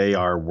they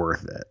are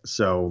worth it.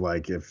 So,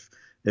 like, if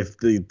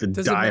the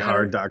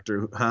diehard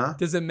Doctor Who, huh?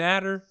 Does it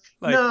matter?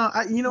 Like, no,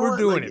 we're what?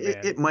 Doing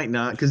like, it might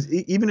not, because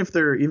even if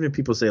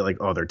people say like,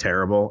 oh, they're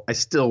terrible, I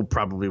still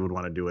probably would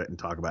want to do it and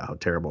talk about how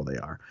terrible they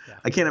are. Yeah.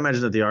 I can't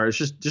imagine that they are. It's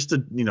just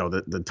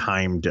the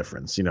time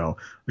difference. A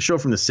show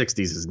from the 60s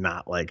is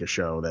not like a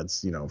show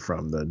that's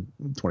from the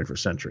 21st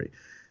century.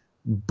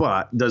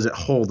 But does it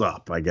hold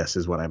up, I guess,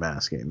 is what I'm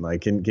asking.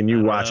 Like, can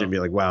you watch it and be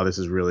like, wow, this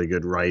is really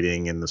good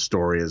writing and the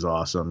story is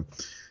awesome,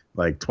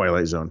 like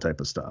Twilight Zone type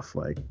of stuff.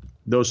 Like,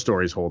 those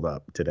stories hold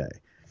up today.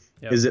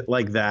 Yep. Is it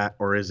like that,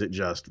 or is it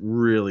just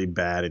really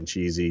bad and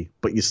cheesy,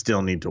 but you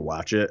still need to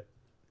watch it?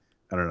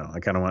 I don't know. I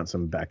kind of want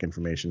some back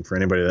information for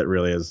anybody that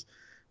really is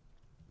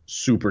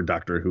super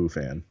Doctor Who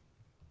fan.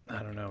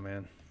 I don't know,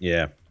 man.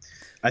 Yeah.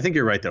 I think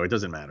you're right, though. It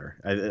doesn't matter.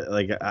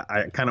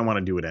 I kind of want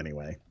to do it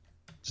anyway,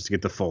 just to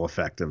get the full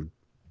effect of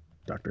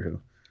Doctor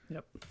Who.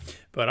 Yep.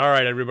 But all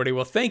right, everybody.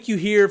 Well, thank you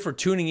here for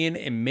tuning in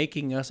and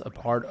making us a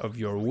part of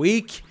your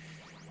week.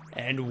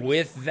 And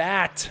with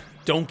that,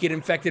 don't get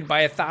infected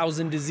by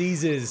 1,000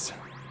 diseases,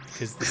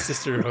 because the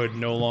sisterhood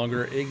no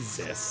longer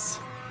exists.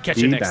 Catch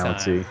you next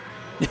time.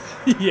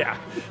 Yeah,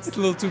 it's a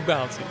little too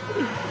bouncy.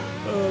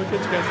 Catch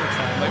you guys next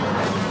time.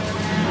 Bye.